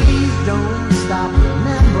 Don't stop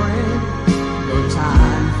remembering, though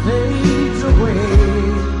time fades away,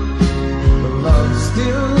 the love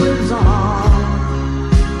still lives on,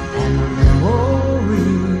 and the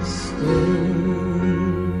memories stay.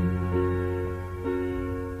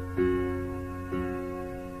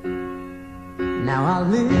 Now I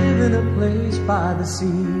live in a place by the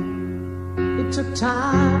sea. It took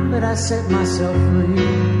time, but I set myself free,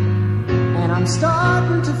 and I'm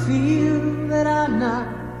starting to feel that I'm not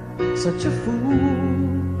such a fool,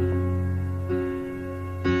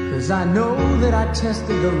 'cause I know that I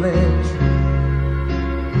tested the ledge,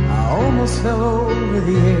 I almost fell over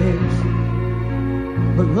the edge,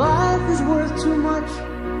 but life is worth too much,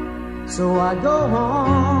 so I go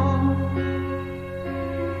on,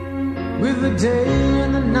 with the day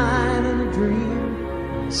and the night and the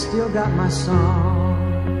dream, still got my song.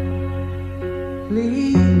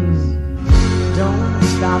 Please, don't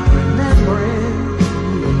stop remembering,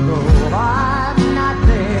 though I'm not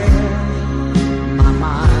there. My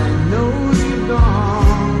mind knows you've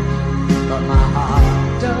gone, but my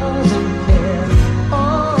heart doesn't care.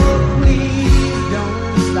 Oh, please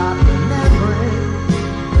don't stop remembering,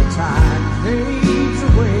 the time fades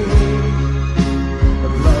away,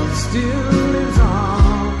 but love still lives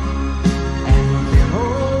on, and the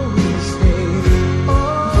memories stay.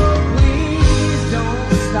 Oh, please don't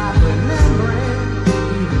stop remembering,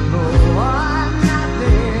 even though I'm not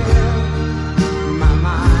there.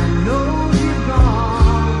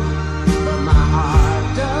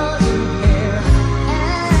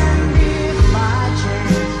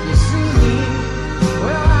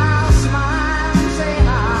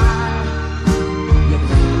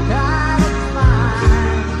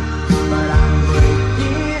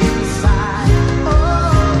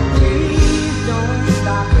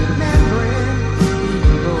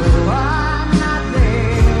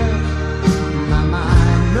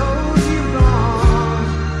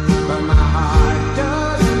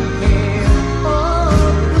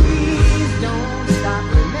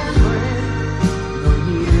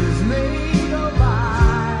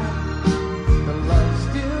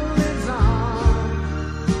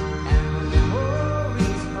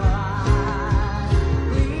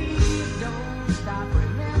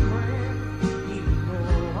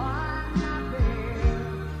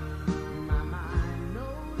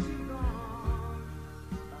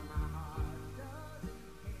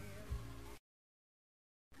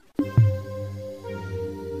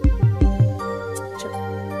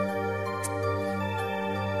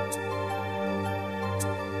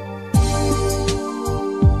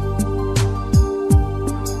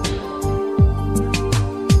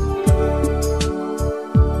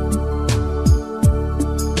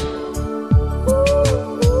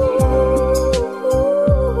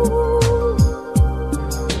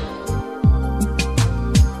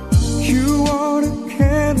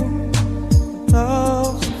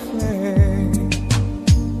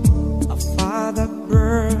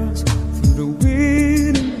 the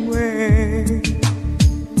winning way.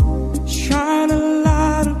 Shine a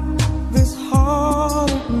light on this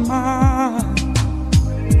heart of mine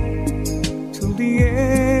till the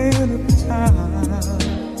end of time.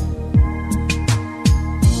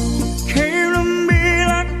 Came to me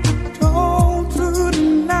like the dawn through the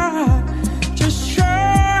night, just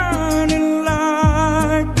shining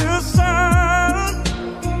like the sun.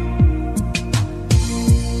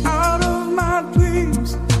 Out of my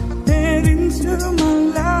dreams and into my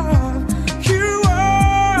life, you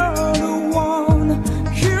are the one,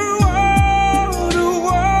 you are the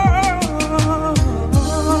one.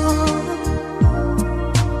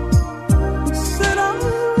 Said I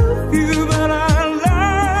love you, but I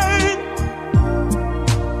lied.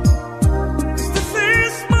 'Cause this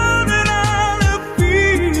is more than I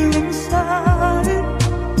feel inside.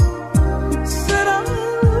 Said I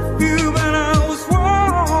love you, but I was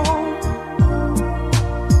wrong.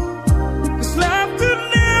 'Cause life could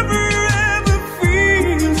never ever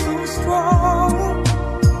feel so strong.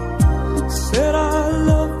 Said I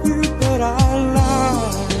love you, but I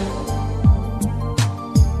lied.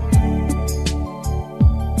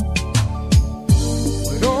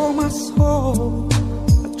 With all my soul,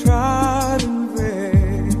 I tried in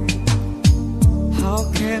vain. How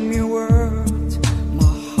can your words,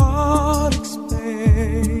 my heart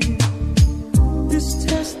explain this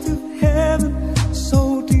test of heaven, so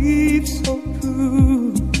deep, so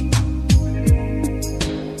true?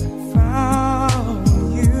 Found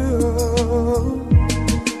you.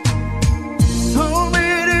 So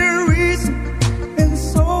many reasons and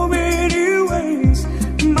so many ways.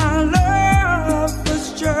 My love was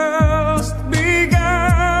just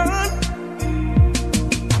begun.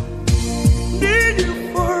 Need you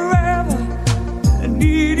forever, I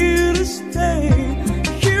need you to stay.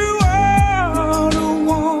 You are the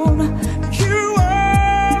one, you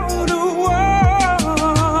are the one.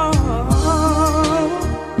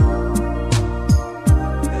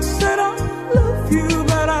 I said I love you,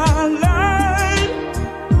 but I lied.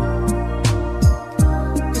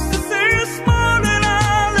 'Cause this is more than I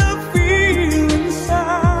feel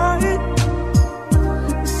inside.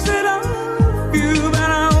 I said I love you, but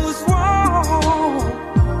I was wrong.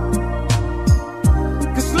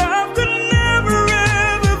 'Cause love could never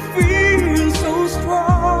ever feel so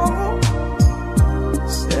strong.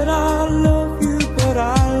 Said I love you, but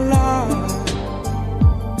I lied.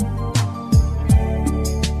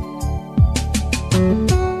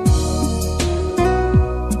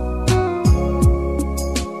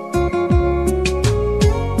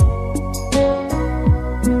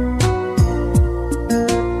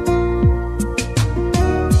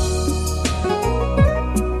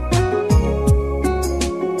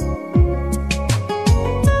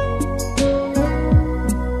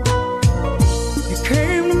 You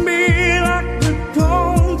came to me like the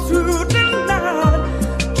dawn through the night,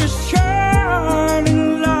 just shining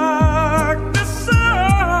like the sun.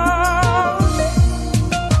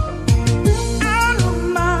 Out of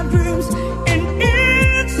my dreams and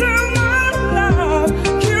into my life,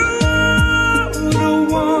 you are the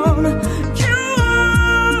one, you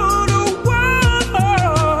are the one.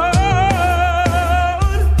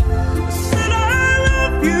 Said I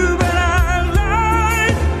love you, but I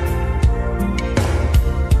lied.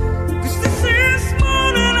 'Cause this is more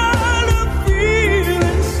than I feel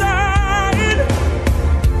inside.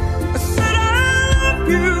 I said I love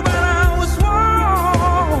you, but I was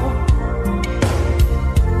wrong.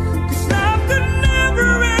 'Cause love could never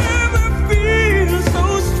ever feel so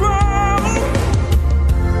strong.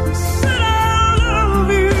 Said I love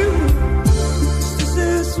you. 'Cause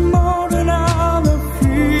this is more than I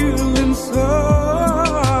feel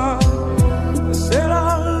inside. I said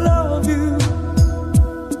I love you,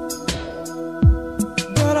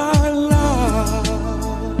 but I lied.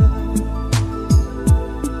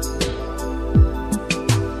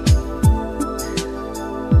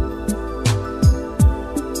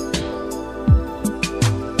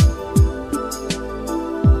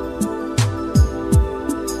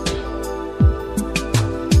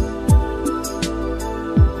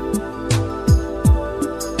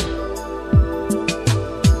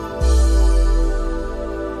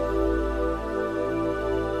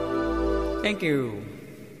 Thank you.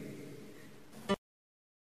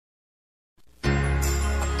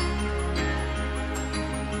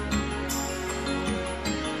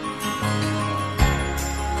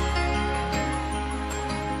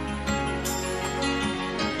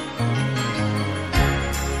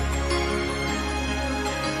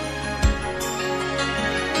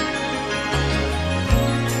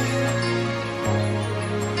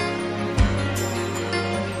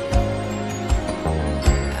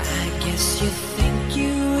 you think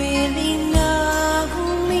you really know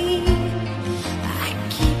me. I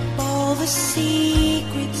keep all the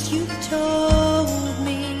secrets you've told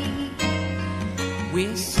me.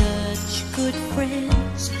 We're such good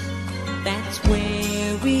friends, that's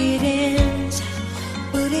where it ends.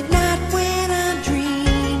 But at night when I'm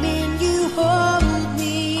dreaming, you hold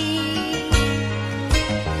me.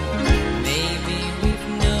 Maybe we've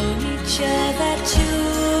known each other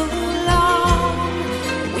too long.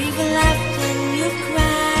 We've laughed and you've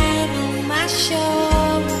cried on my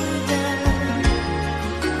shoulder.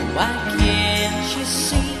 Why can't you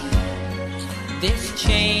see this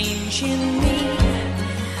change in me?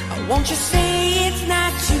 Won't you say it's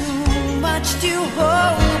not too much to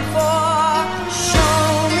hope for?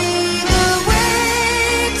 Show me the way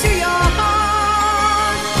to your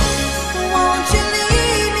heart. Won't you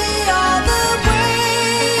lead me all the way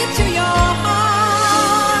to your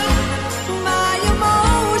heart? My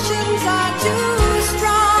emotions are too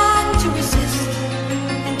strong to resist,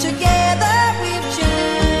 and together we've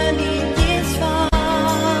journeyed this far.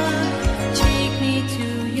 Take me to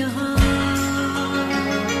your heart.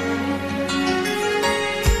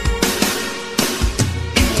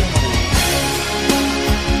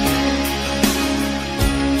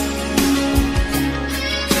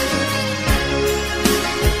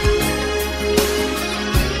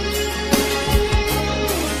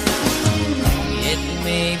 It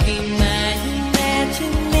may be my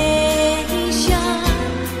imagination,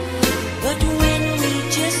 but when we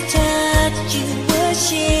just touched, you were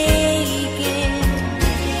shaking.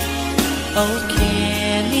 Oh,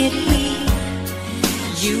 can it be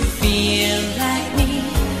you feel like me?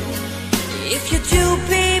 If you do,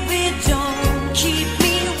 baby, don't keep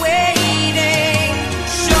me waiting.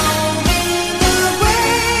 Show me the way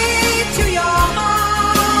to your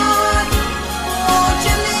heart. Won't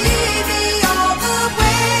you lead me all the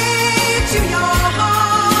way to your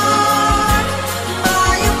heart?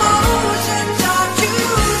 My emotions are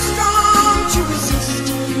too strong to resist,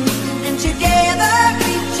 and together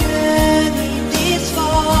we journey this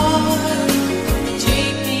far.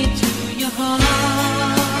 Take me to your heart.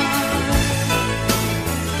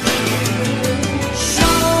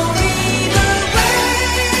 Show me the way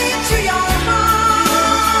to your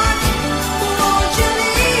heart. Won't you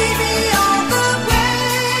lead me all the way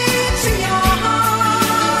to your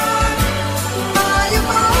heart? My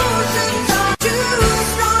emotions are too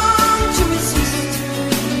strong to resist,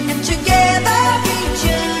 and together we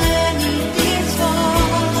journey this far.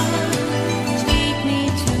 Take me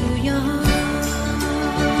to your heart.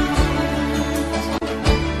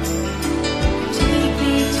 Take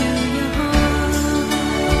me to your heart.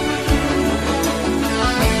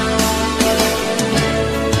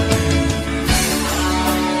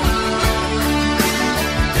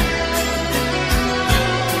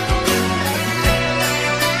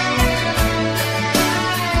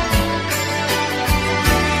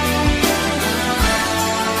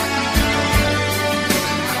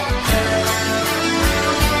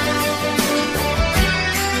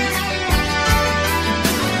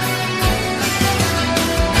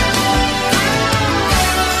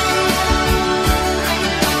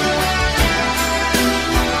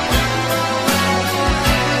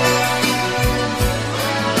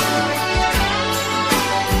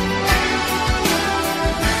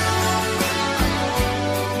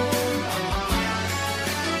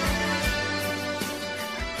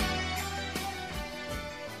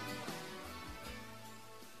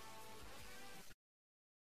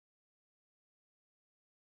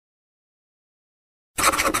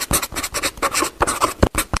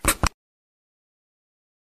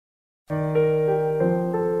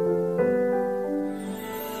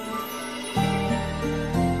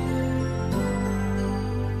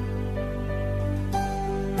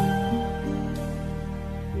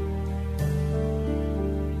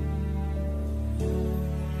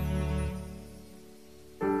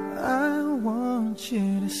 I want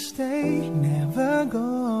you to stay, never go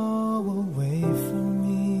away from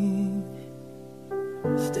me.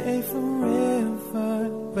 Stay forever,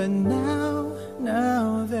 but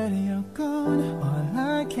now that you're gone, all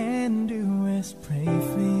I can do is pray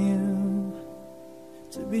for you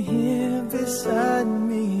to be here beside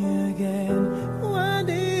me again. Why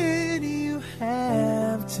did you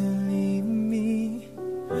have to leave me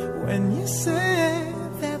when you said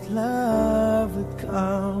that love would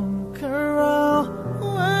conquer all?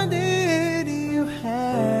 Why did you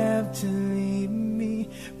have to leave me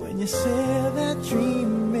when you said that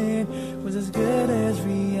dreaming was as good as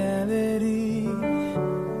reality?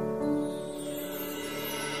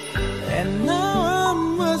 And now I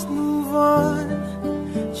must move on,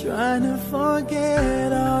 trying to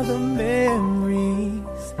forget all the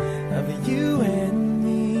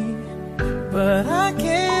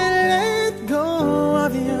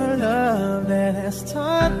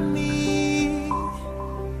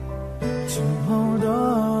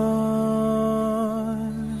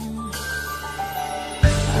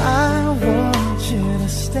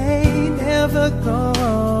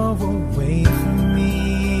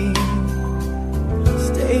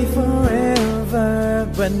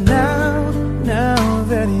But now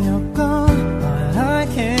that you're gone, all I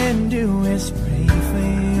can do is pray for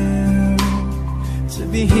you to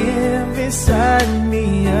be here beside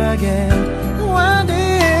me again. Why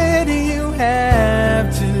did you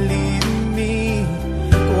have to leave me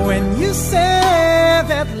when you said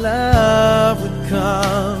that love would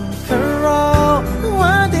conquer all?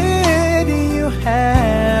 Why did you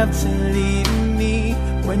have to leave me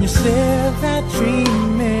when you said that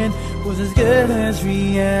dreaming was as good as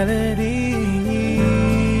reality?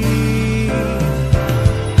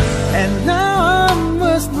 And now I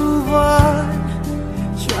must move on,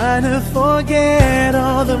 trying to forget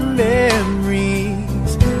all the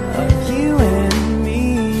memories of you and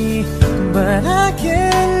me. But I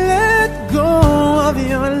can't let go of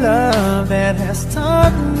your love that has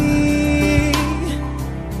taught me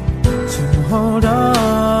to hold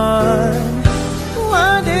on.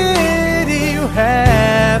 Why did you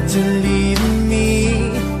have to leave me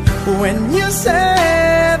when you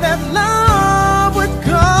said that love would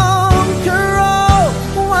conquer all?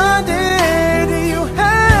 Why did you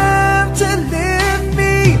have to leave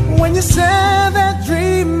me when you said that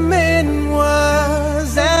dreaming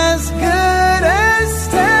was as good as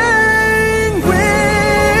staying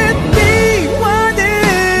with me? Why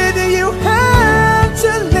did you have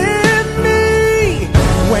to leave me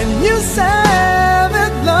when you said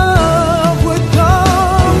that love would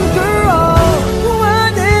conquer all? Why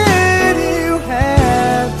did you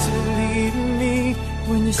have to leave me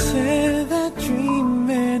when you said that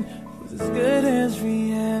dreaming was as good as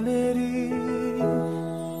reality?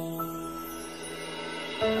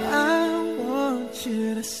 I want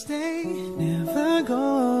you to stay, never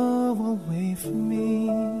go away from me.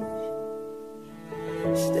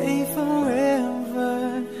 Stay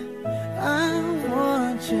forever. I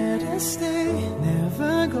want you to stay,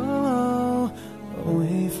 never go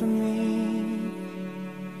away from me.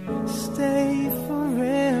 Stay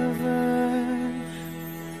forever.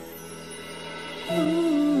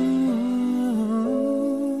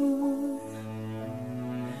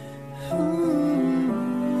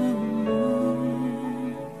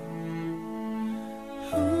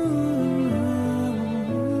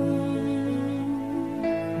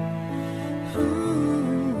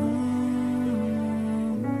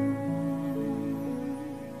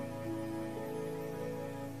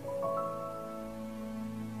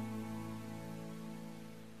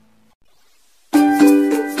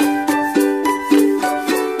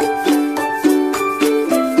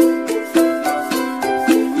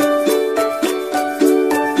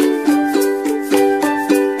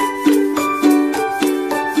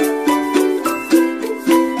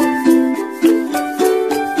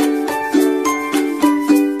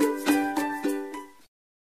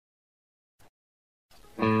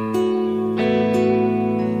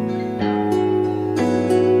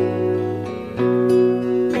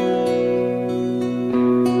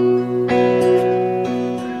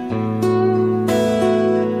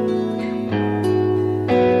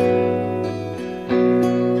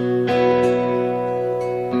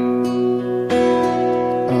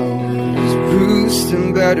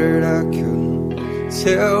 Battered, I couldn't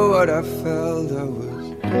tell what I felt. I was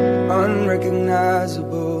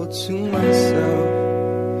unrecognizable to myself.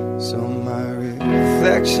 So my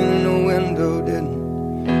reflection in the window didn't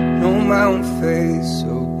know my own face.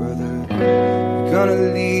 So brother, you're gonna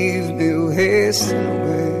leave me wasting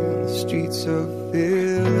away on the streets of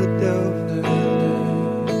Philadelphia.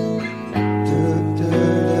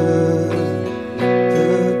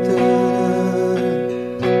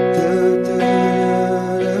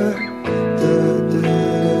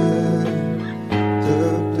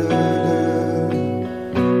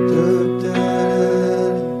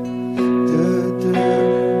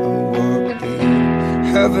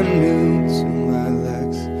 Avenues and my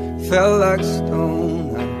legs felt like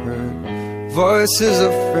stone. I heard voices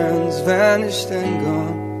of friends vanished and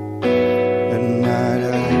gone. At night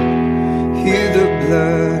I hear the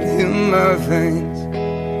blood in my veins.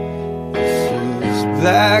 It's as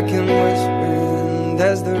black and whispering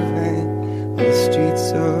as the rain on the streets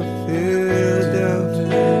of Philadelphia.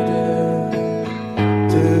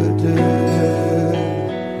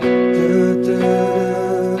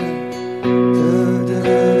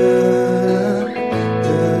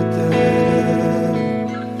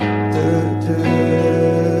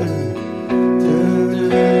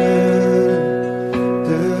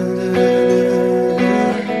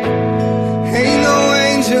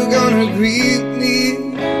 Greet me.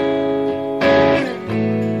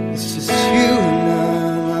 It's just you and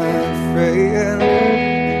I'm afraid.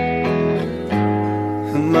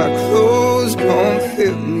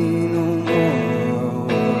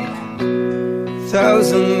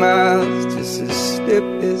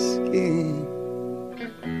 ship is skiing.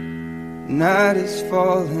 Night is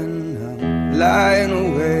falling, I'm lying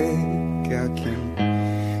awake. I can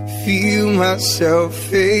feel myself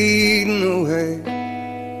fading away.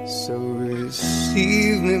 So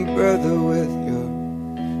receive me, brother, with your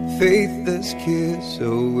faithless kiss.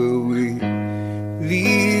 Or will we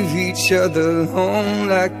leave each other alone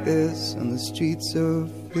like this on the streets of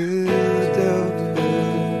Philadelphia?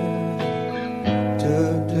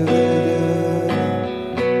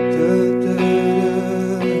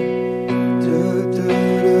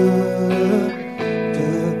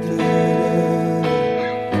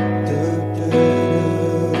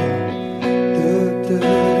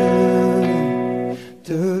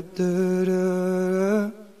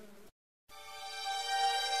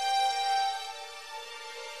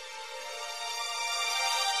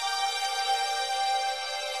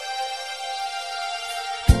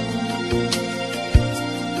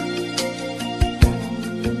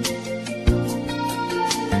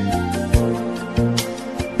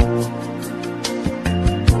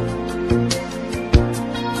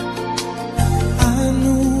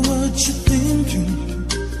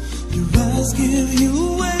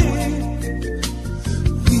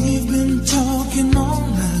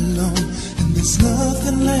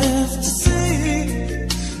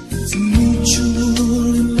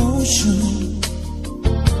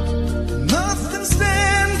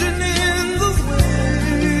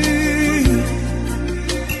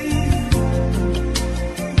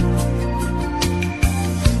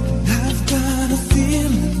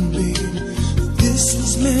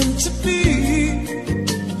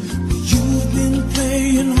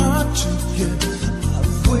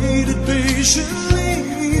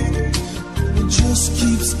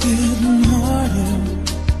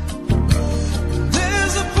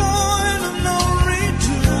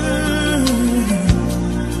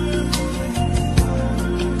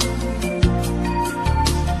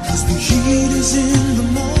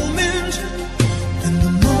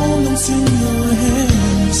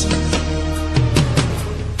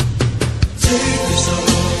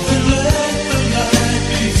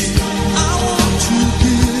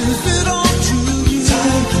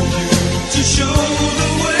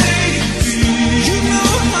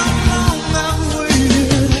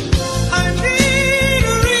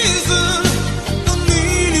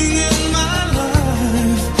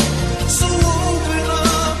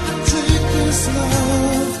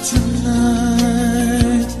 Love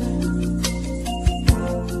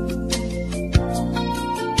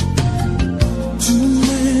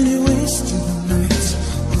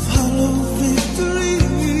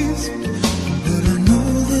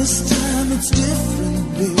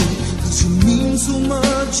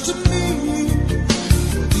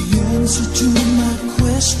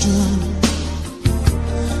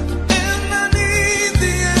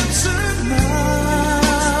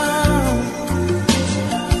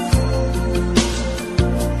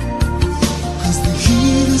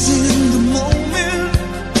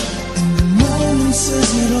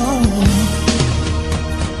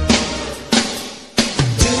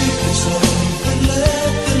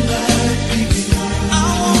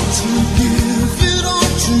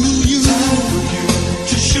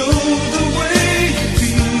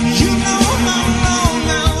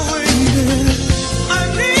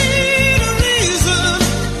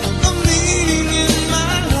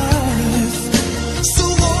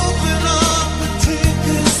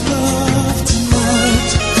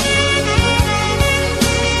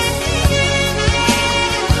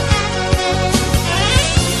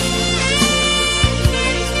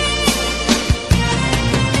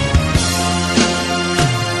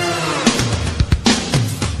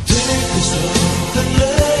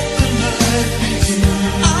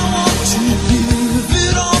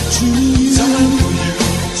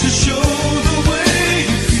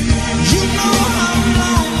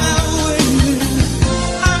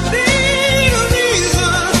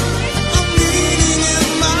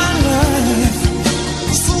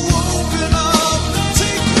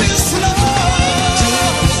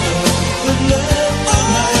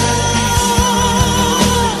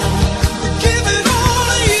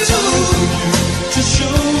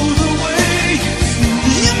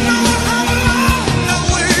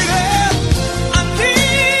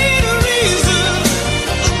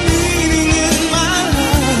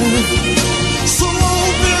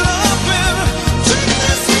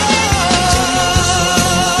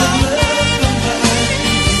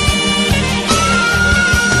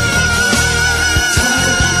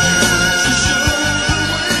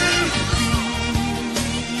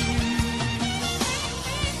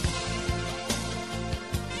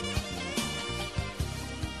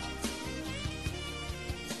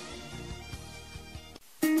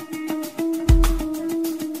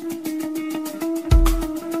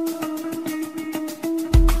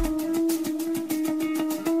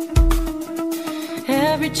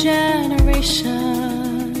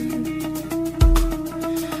generation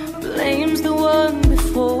blames the one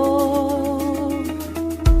before,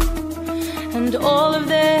 and all of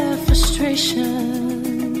their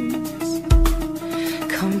frustrations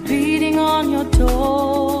come beating on your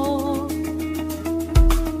door.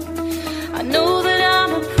 I know that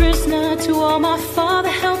I'm a prisoner to all my father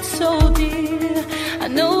held so dear. I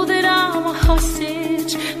know that I'm a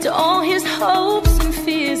hostage to all his hopes and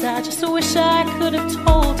fears. I just wish I could have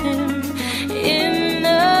told him in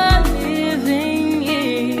the living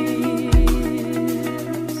years.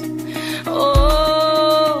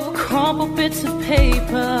 Oh, crumpled bits of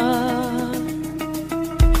paper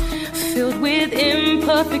filled with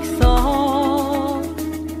imperfect thought,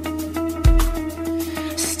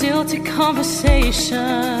 stilted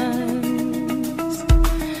conversations.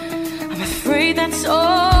 I'm afraid that's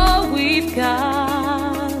all we've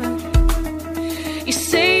got. You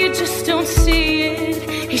say you just don't see it.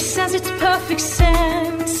 He says it's perfect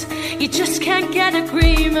sense. You just can't get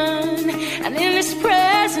agreement. And in this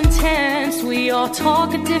present tense, we all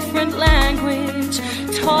talk a different language,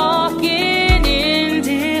 talking in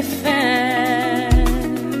defense.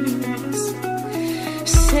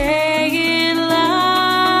 Say it loud,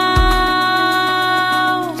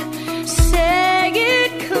 say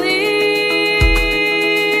it clear.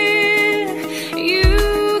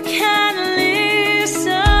 You can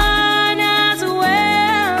listen as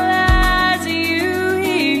well as you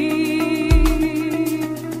hear.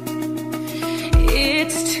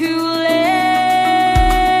 It's too late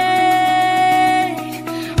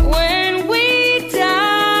when we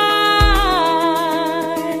die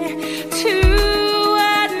to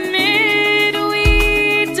admit we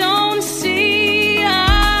don't see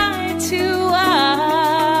eye to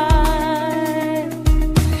eye.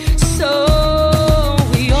 So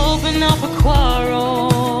we open up a quarrel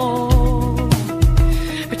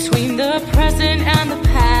between the present and the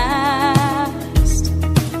past.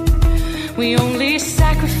 We only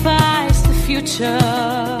sacrifice the future.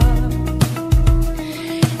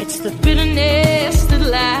 It's the bitterness that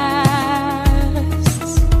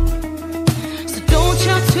lasts. So don't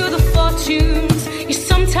shout to the fortunes you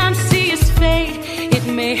sometimes see as fate. It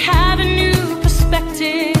may have a new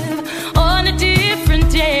perspective on a different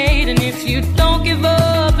date. And if you don't give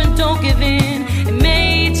up and don't give in, it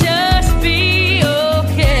may just be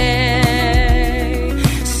okay.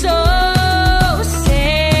 So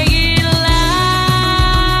say it loud,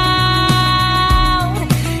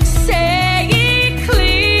 say it clear.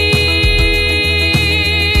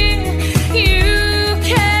 You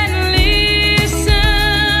can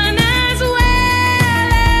listen as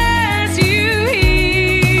well as you hear.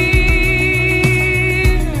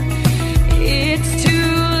 It's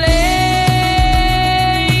too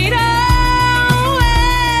late, oh,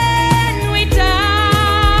 when we die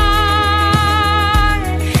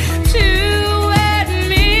to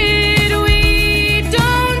admit we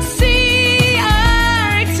don't see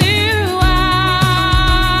eye to eye.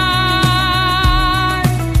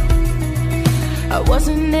 I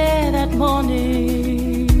wasn't there that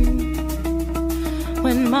morning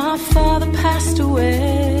when my father passed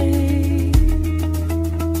away.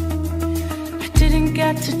 I didn't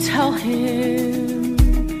get to tell him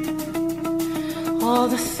all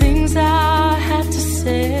the things I had to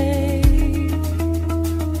say.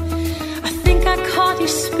 I think I caught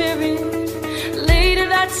his spirit later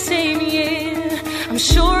that same year. I'm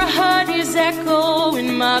sure I heard his echo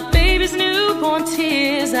in my baby's newborn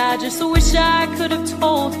tears. I just wish I could have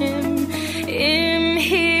told him in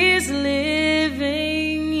his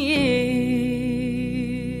living years.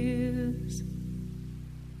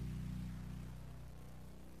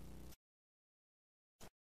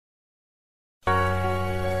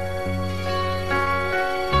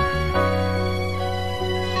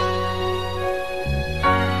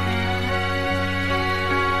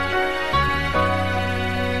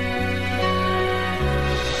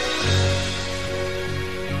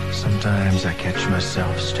 Sometimes I catch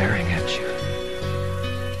myself staring at you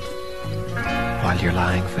while you're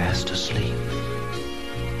lying fast asleep.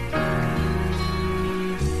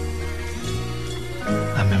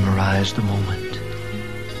 I memorize the moment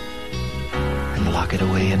and lock it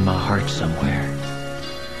away in my heart somewhere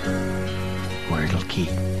where it'll keep.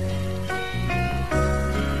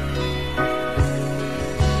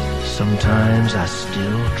 Sometimes I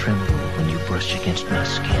still tremble when you brush against my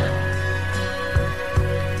skin,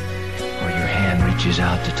 or your hand reaches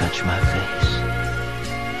out to touch my face.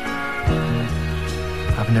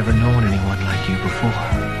 I've never known anyone like you before,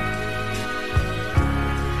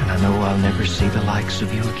 and I know I'll never see the likes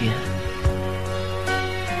of you again.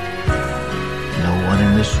 No one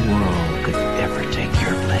in this world could ever take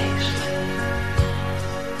your place.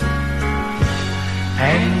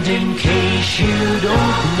 And in case you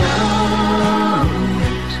don't know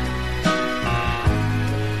it,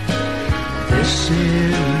 this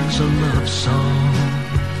is a love song.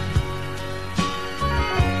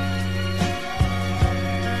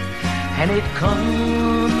 And it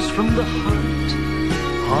comes from the heart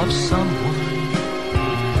of someone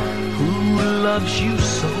who loves you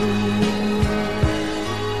so.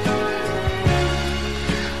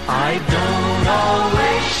 I don't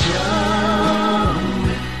always show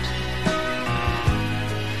it,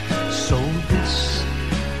 so this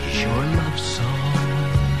is your love song.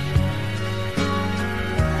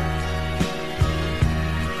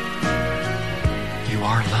 You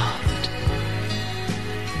are loved.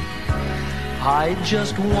 I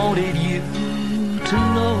just wanted you to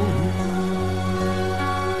know.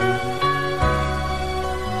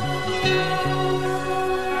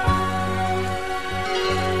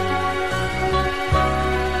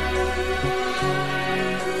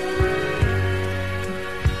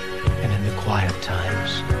 Quiet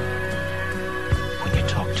times, when you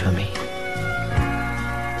talk to me,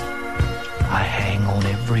 I hang on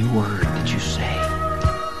every word that you say.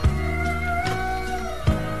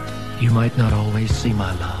 You might not always see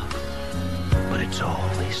my love, but it's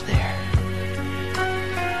always there.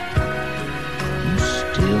 You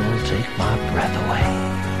still take my breath away.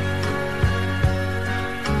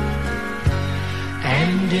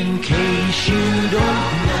 And in case you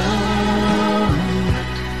don't know,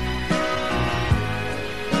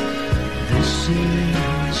 this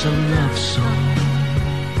is a love song.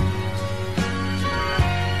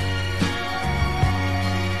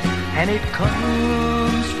 And it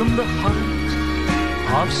comes from the heart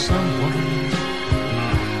of someone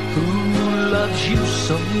who loves you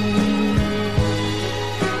so.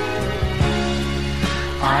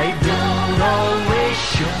 I don't always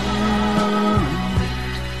show it,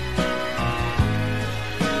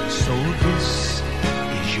 so this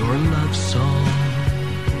is your love song.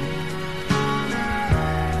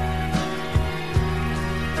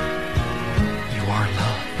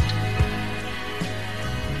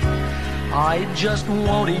 I just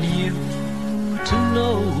wanted you to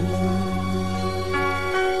know.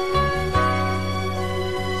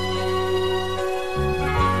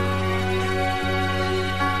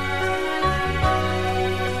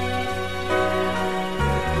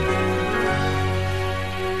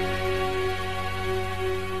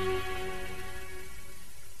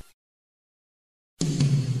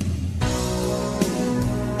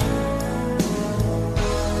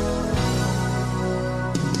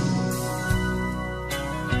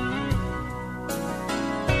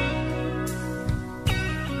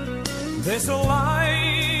 There's a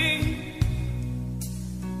light,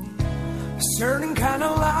 a certain kind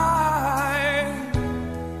of light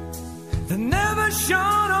that never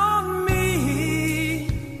shone on me.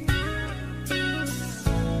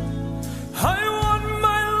 I want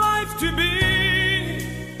my life to be,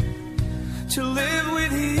 to live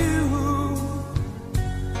with you,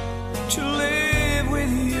 to live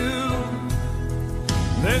with you.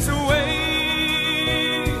 There's a way.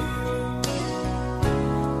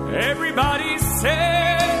 Everybody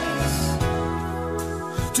says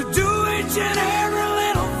to do each and every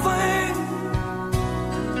little thing,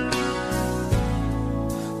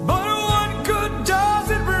 but what good does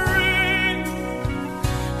it bring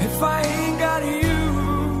if I ain't got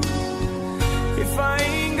you, if I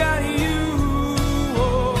ain't got you?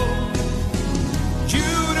 Oh,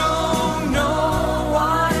 you don't know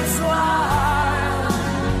what it's like,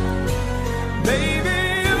 baby.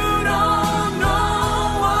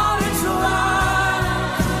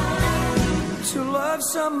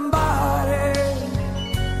 Somebody,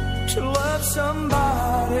 to love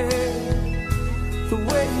somebody the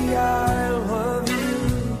way I love you.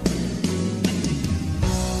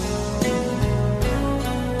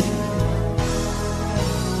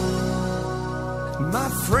 My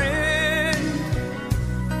friend,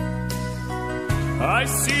 I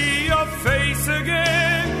see your face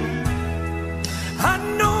again. I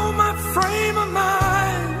know my frame of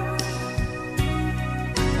mind.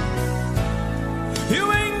 You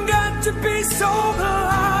ain't got to be so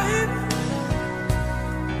blind,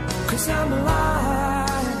 'cause I'm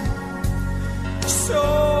blind,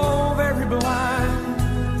 so very blind.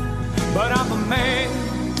 But I'm a man.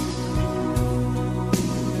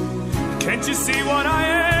 Can't you see what I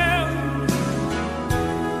am?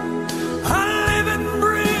 I live and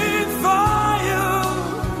breathe for you.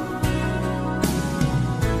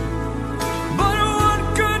 But what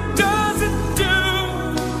good does it do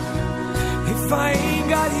if I ain't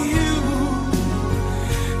got you,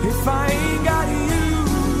 if I ain't got you?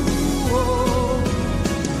 Oh,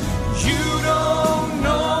 you don't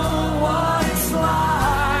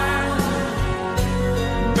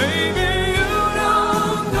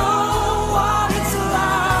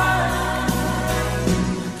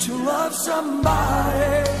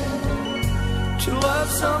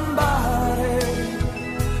somebody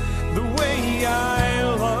the way I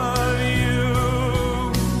love you.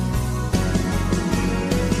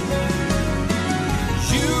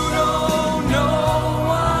 You don't know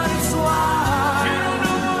what it's like.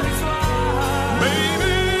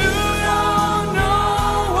 Baby, you don't know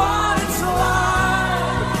what it's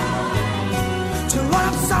like to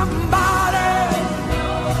love somebody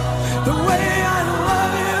the way I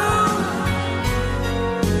love you.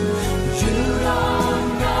 You don't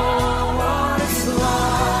know what it's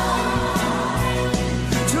like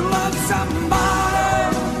to love somebody,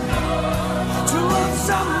 to love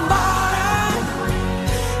somebody.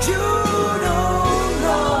 You don't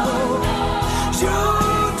know, you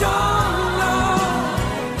don't know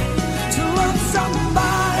to love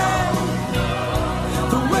somebody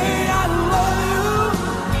the way I love you.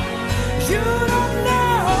 You don't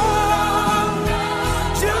know,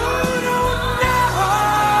 you don't know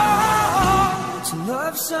to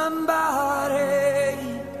love somebody,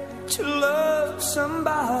 to love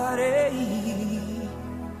somebody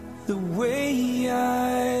the way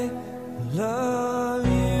I love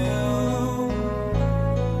you.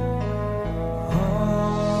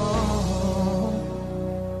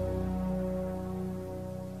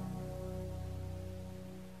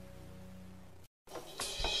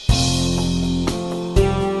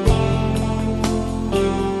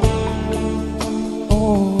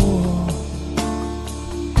 Oh.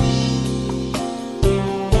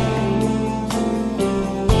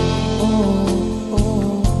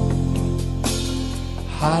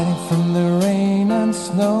 Hiding from the rain and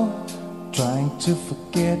snow, trying to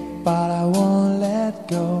forget but I won't let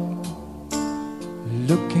go.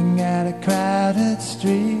 Looking at a crowded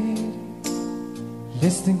street,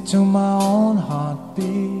 listening to my own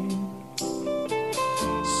heartbeat.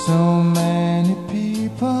 So many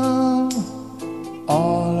people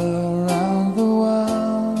all around the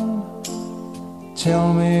world.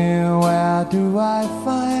 Tell me, where do I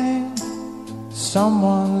find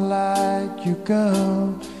someone like you,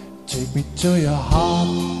 girl? Take me to your heart,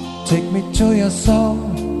 take me to your soul.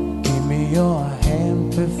 Give me your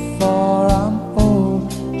hand before I'm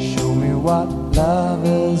old. Show me what love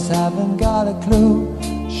is, haven't got a clue.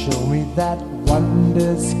 Show me that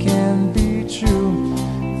wonders can be true.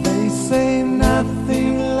 They say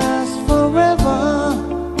nothing lasts forever.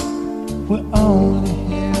 We're only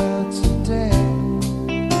here today.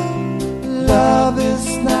 Love is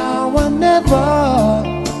now or never.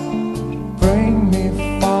 Bring me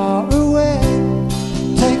far away.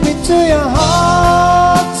 Take me to your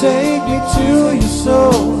heart, take me to your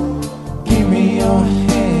soul. Give me your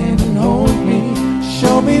hand and hold me.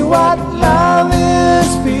 Show me what love is,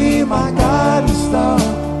 be my guiding star.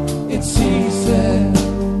 It's easy.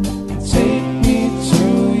 Take me to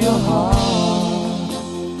your heart.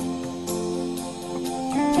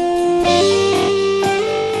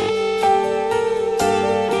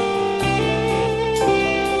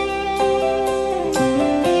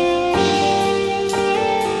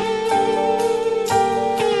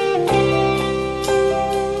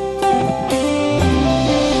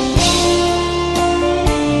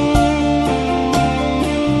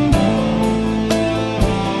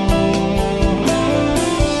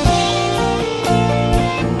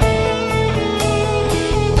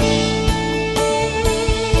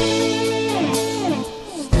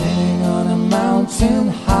 Mountain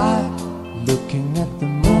high, looking at the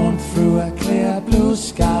moon through a clear blue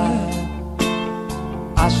sky.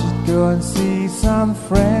 I should go and see some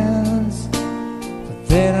friends, but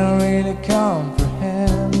they don't really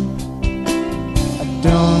comprehend. I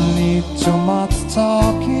don't need too much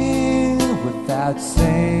talking without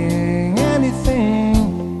saying anything.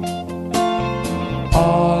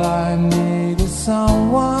 All I need is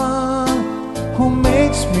someone who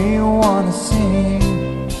makes me wanna sing.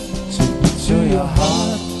 To your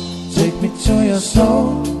heart, take me to your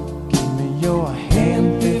soul. Give me your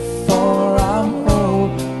hand before I'm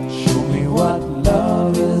old. Show me what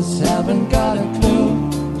love is, haven't got a clue.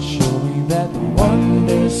 Show me that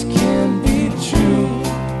wonders can be true.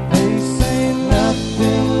 They say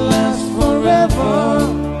nothing lasts forever.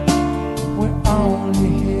 We're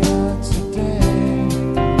only here today.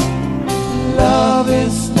 Love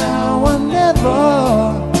is now or never.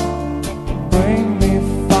 Bring me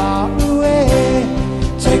far away.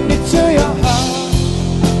 Take me to your heart.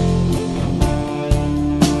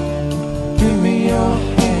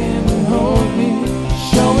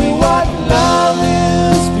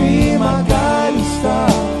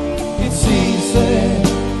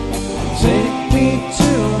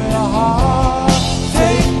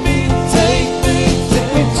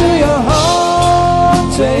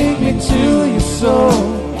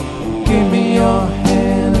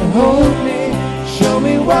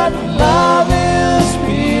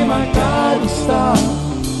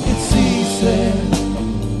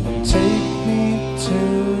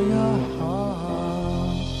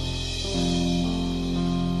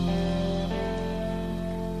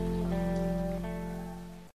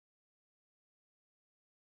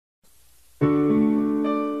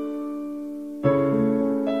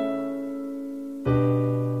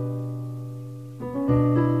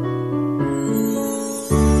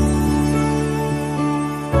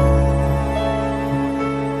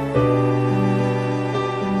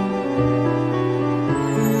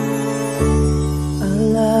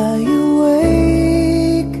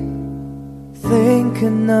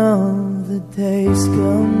 days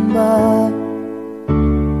gone by,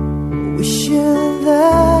 wishing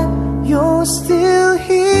that you're still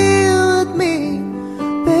here with me,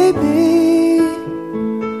 baby.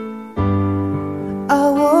 I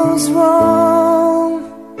was wrong,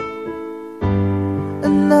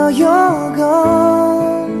 and now you're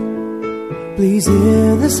gone. Please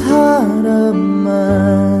hear this heart of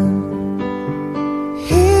mine,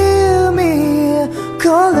 hear me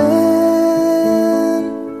calling.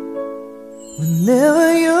 Whenever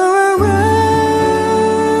you're around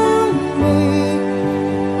me,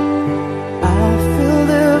 I feel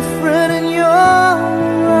different in your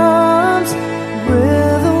arms.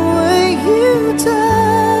 With the way you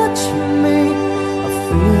touch me, I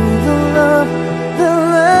feel the love that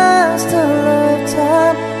lasts a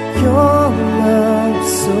lifetime. Your love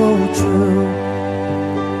so true,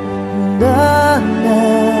 and I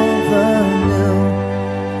never knew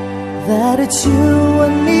that it's you I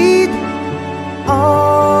need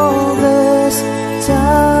all this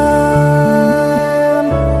time.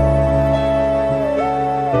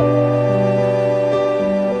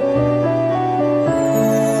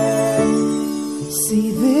 See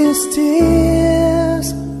these tears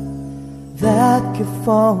that keep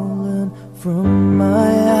falling from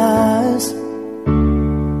my eyes,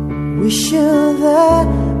 wishing that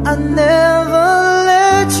I never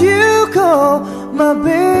let you go, my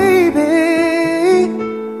baby.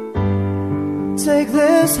 Take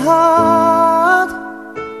this heart,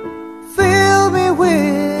 fill me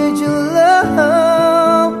with your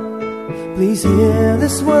love. Please hear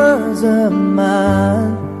these words of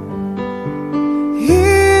mine,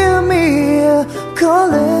 hear me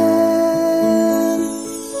calling.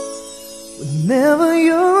 Whenever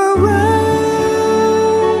you're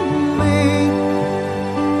around me,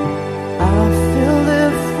 I feel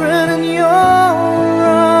different in your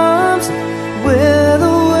arms. With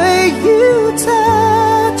the way you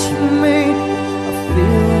touch me, I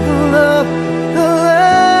feel the love that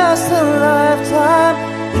lasts a lifetime.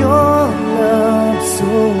 Your love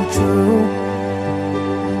so true,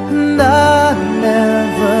 and I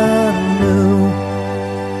never knew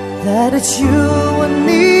that it's you I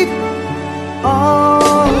need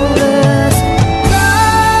all this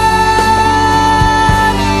time,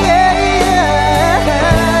 yeah,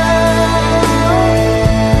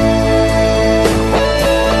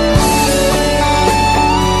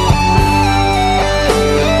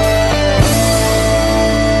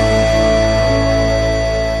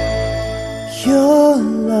 your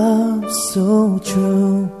love so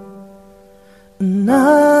true, and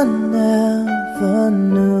I never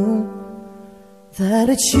knew that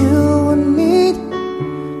it's you I need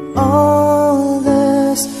all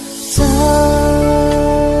this time,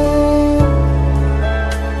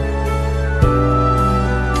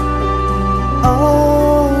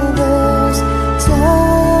 all this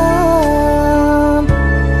time,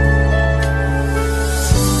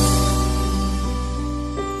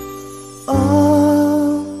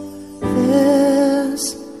 all this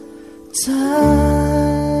time.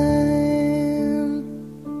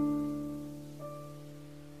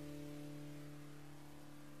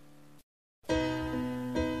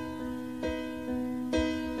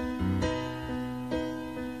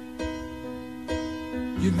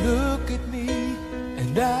 You look at me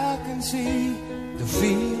and I can see the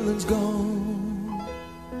feeling's gone.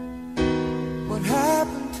 What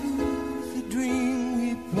happened to the dream we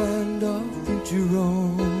planned our future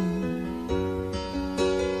on?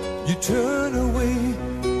 You turn away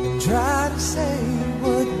and try to say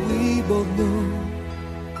what we both know,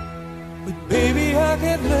 but baby I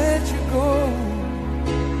can't let you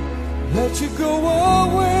go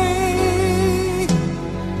away.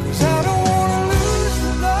 'Cause I don't wanna lose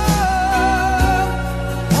your love.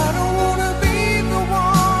 I don't wanna be the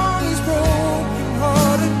one who's broken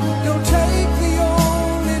hearted. Don't take the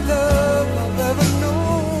only love I've ever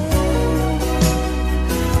known.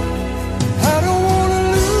 I don't wanna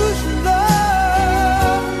lose your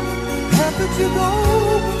love. How could you go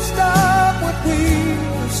and stop what we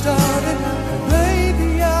have started? Baby,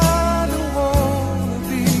 I don't wanna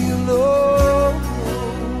be alone.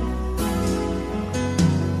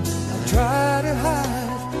 I try to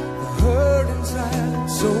hide the hurt inside,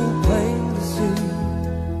 so plain to see.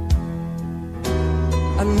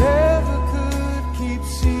 I never could keep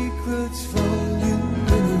secrets from you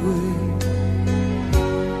anyway.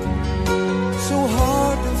 So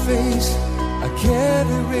hard to face, I can't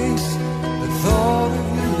erase the thought of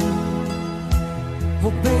you.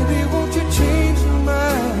 Oh baby, won't you change your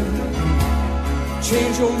mind?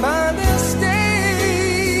 Change your mind and stay.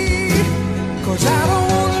 'Cause I don't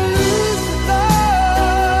wanna lose the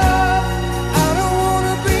love. I don't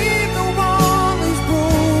wanna be the one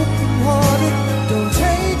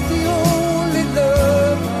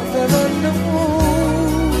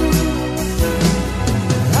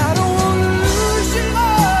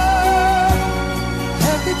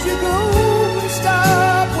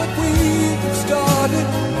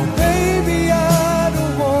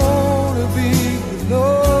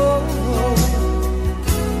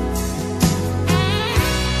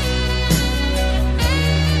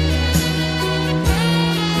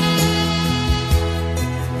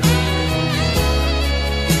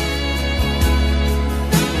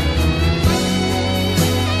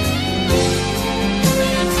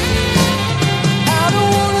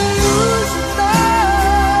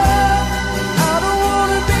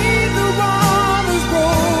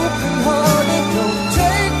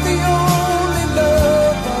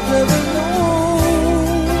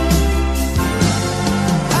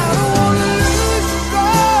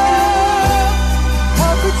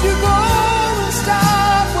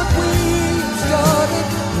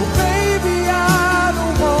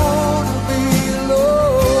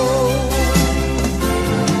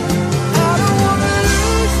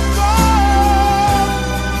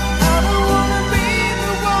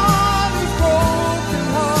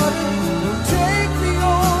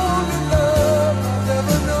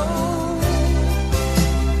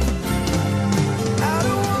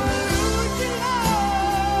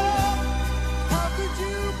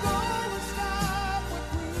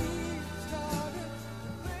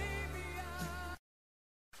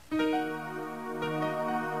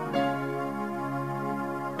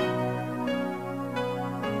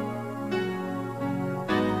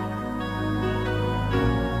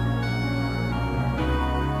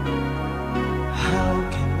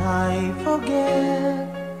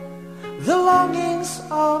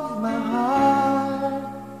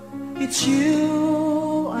It's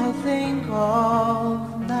you I think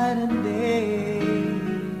of night and day.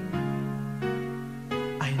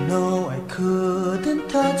 I know I couldn't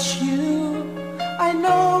touch you, I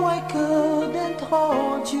know I couldn't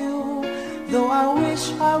hold you, though I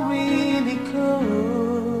wish I really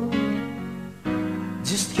could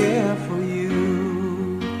just care for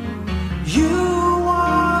you. You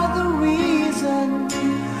are the reason,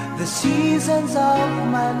 the seasons of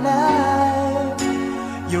my life.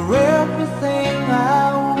 You're everything I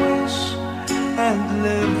wish and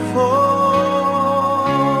live for.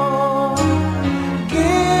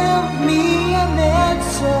 Give me an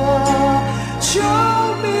answer,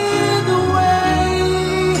 show me the way.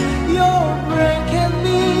 You're breaking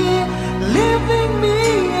me, leaving me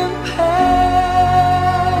in pain.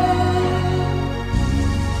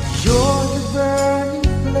 You're the burning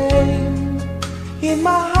flame in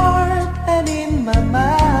my heart and in my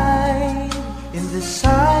mind. In the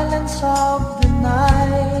silence of the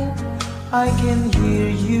night, I can hear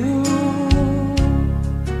you.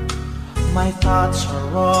 My thoughts are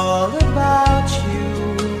all about you,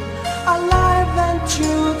 alive and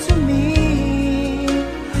true to me.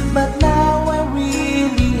 But now I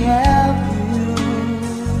really have you,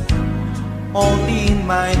 only in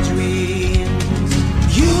my dreams.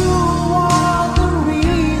 You are the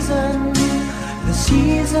reason, the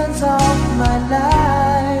seasons of my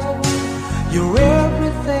life. You're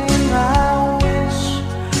everything I wish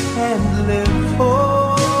and live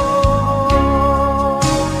for.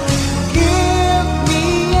 Give me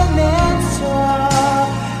an answer,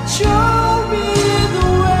 show me the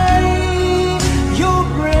way. You're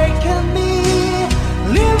breaking me,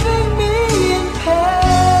 leaving me in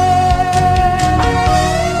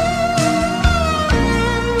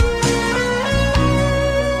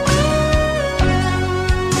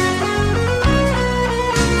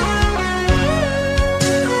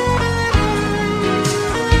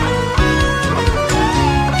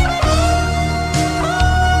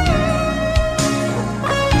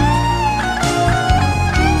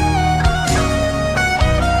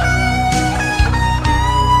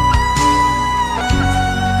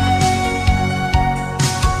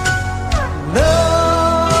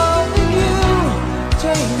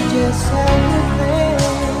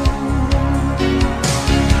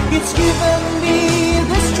it's given me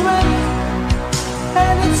the strength,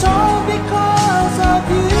 and it's all because of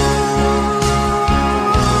you.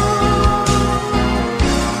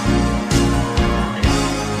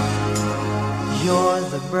 You're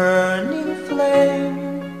the burning flame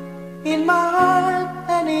in my heart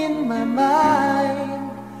and in my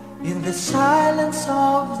mind. In the silence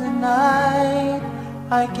of the night,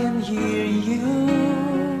 I can hear you.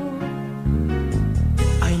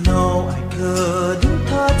 I know I couldn't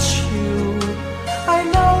touch you, I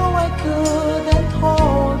know I couldn't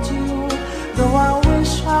hold you, though I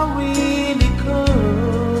wish I really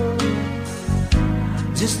could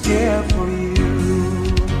just care for you.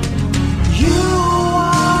 You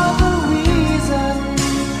are the reason,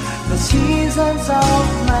 the seasons of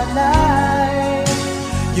my life.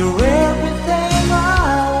 You're everything I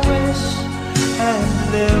wish and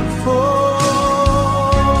live for.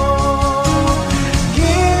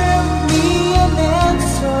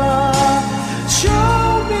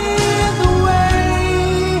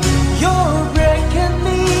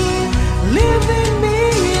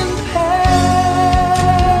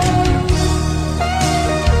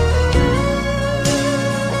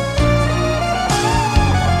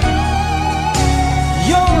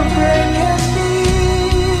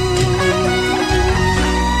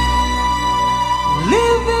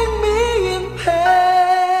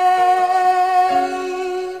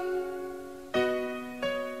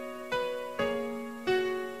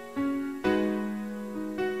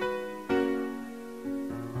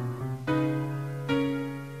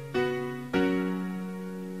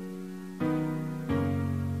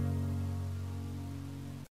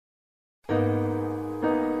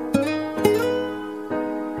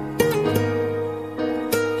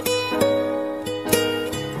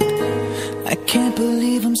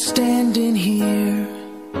 Standing here,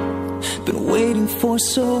 been waiting for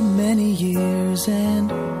so many years, and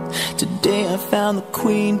today I found the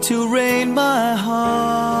queen to reign my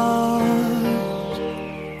heart.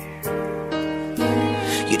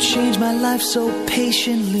 You changed my life so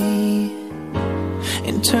patiently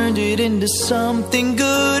and turned it into something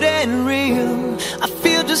good and real. I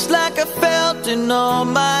feel just like I felt in all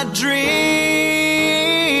my dreams.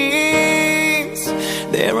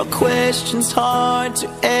 There are questions hard to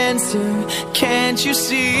answer, can't you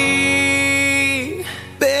see?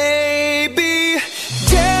 Baby,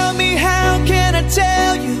 tell me, how can I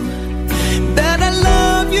tell you that I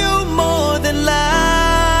love you more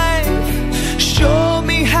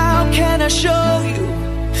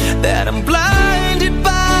that I'm blinded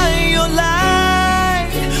by your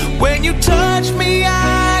light. When you touch me,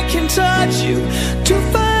 I can touch you to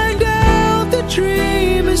find out the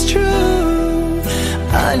dream is true.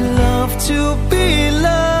 I love to be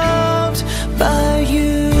loved by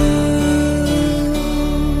you.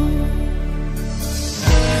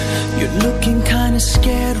 You're looking kinda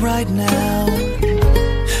scared right now.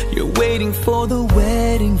 You're waiting for the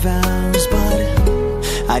wedding vows, but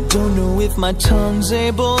I don't know if my tongue's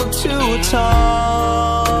able to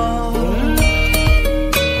talk.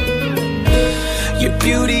 Your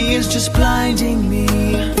beauty is just blinding me,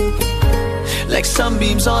 like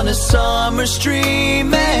sunbeams on a summer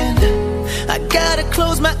stream, and I gotta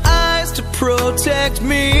close my eyes to protect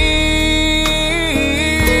me.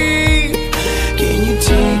 Can you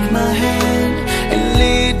take my hand and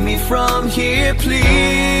lead me from here, please?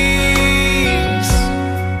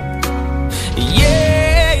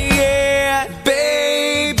 Yeah,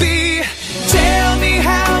 baby, tell me,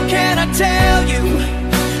 how can I tell you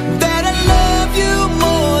that I love you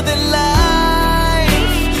more than life?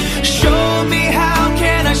 Show me, how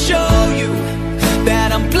can I show you that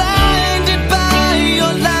I'm blinded by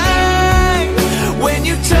your light? When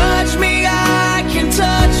you touch me, I can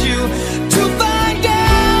touch you to find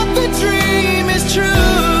out the dream is true.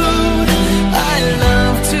 I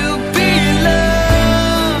love to be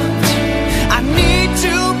loved. I need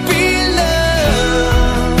to be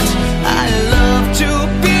loved. I love to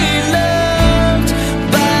be loved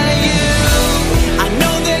by you. I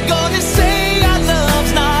know they're gonna say our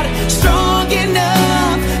love's not strong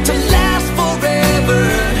enough to last forever,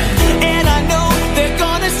 and I know they're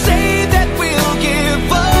gonna say that we'll give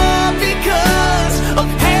up because of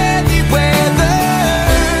heavy weather.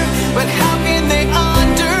 But how can they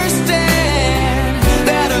understand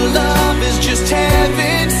that our love is just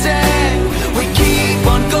heaven sent? We keep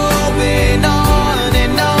on going on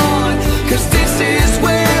and on, 'cause this is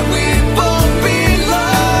where we both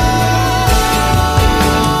belong.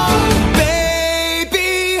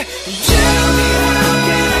 Baby, tell me, how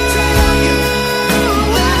can I tell you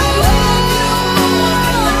that I love you more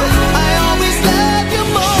than life? I always love you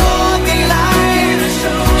more than life.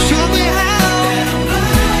 Show me how that I'm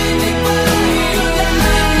blinded by your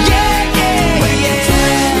light. Yeah, yeah, when you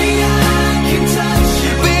touch me, I can touch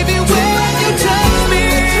you. Baby, when you touch me,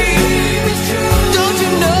 don't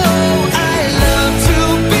you know I love to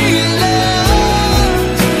be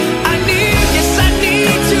loved? I need, yes, I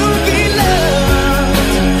need to be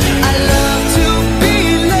loved. I love to be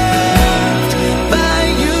loved by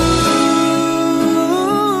you.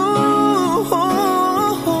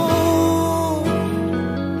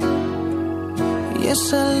 Yes,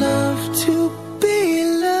 I love to be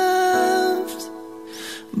loved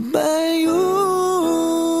by you.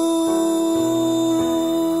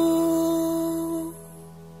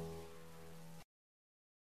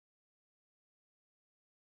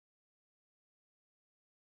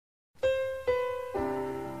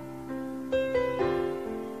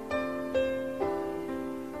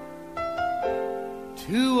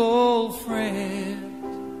 Two old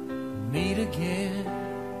friends meet again,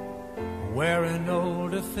 wearing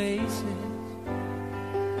older faces,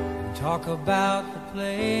 and talk about the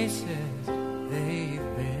places they've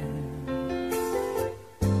been.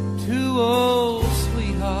 Two old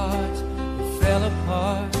sweethearts who fell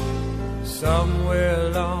apart somewhere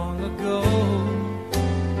long ago.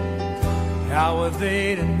 How were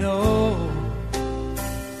they to know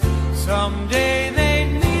someday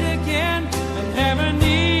they'd meet again and have a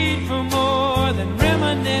need for more than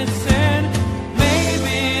reminiscing?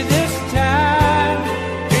 Maybe this time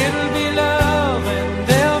it'll be love and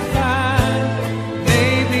they'll find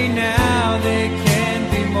maybe now they can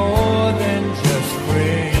be more than just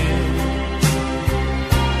friends.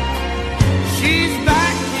 She's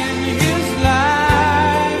back in his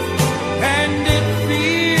life and it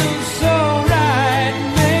feels so right.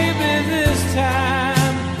 Maybe this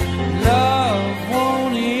time love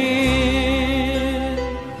won't end.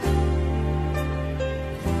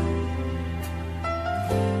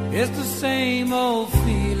 It's the same old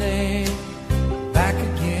feeling back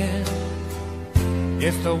again.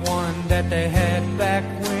 It's the one that they had back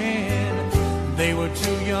when they were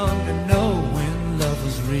too young to know when love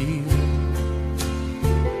was real.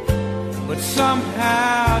 But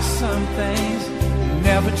somehow some things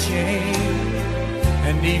never change,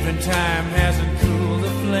 and even time hasn't cooled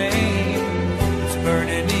the flame. It's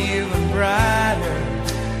burning even brighter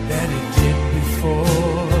than it did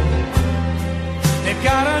before. They've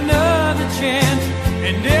got another chance,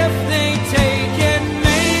 and if they take it,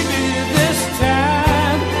 maybe this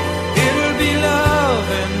time it'll be love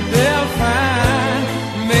and they'll find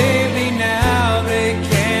maybe now they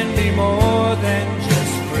can be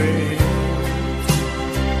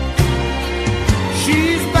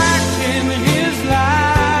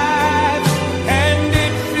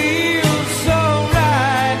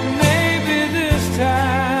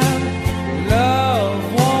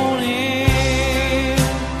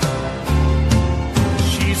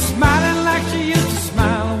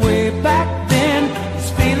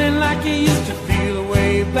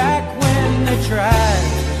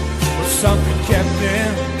something kept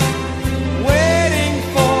him waiting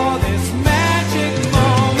for this magic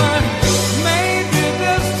moment. Maybe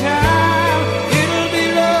this time it'll be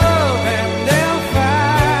love and they'll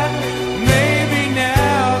find. Maybe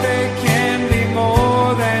now they can be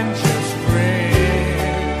more than just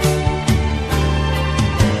friends.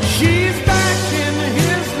 She's back in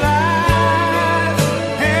his life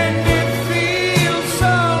and it feels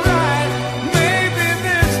so right. Maybe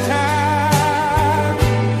this time,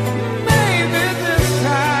 maybe this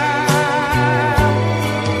time,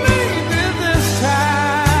 maybe this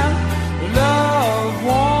time, love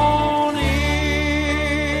won't end.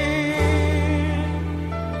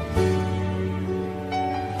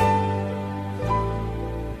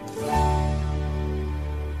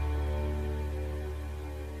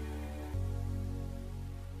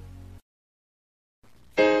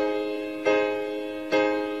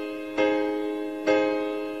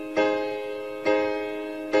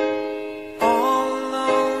 All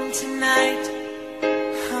alone tonight,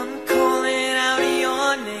 I'm calling out your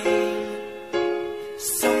name.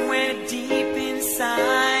 Somewhere deep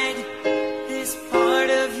inside, this part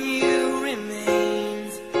of you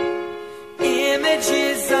remains.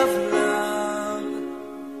 Images of love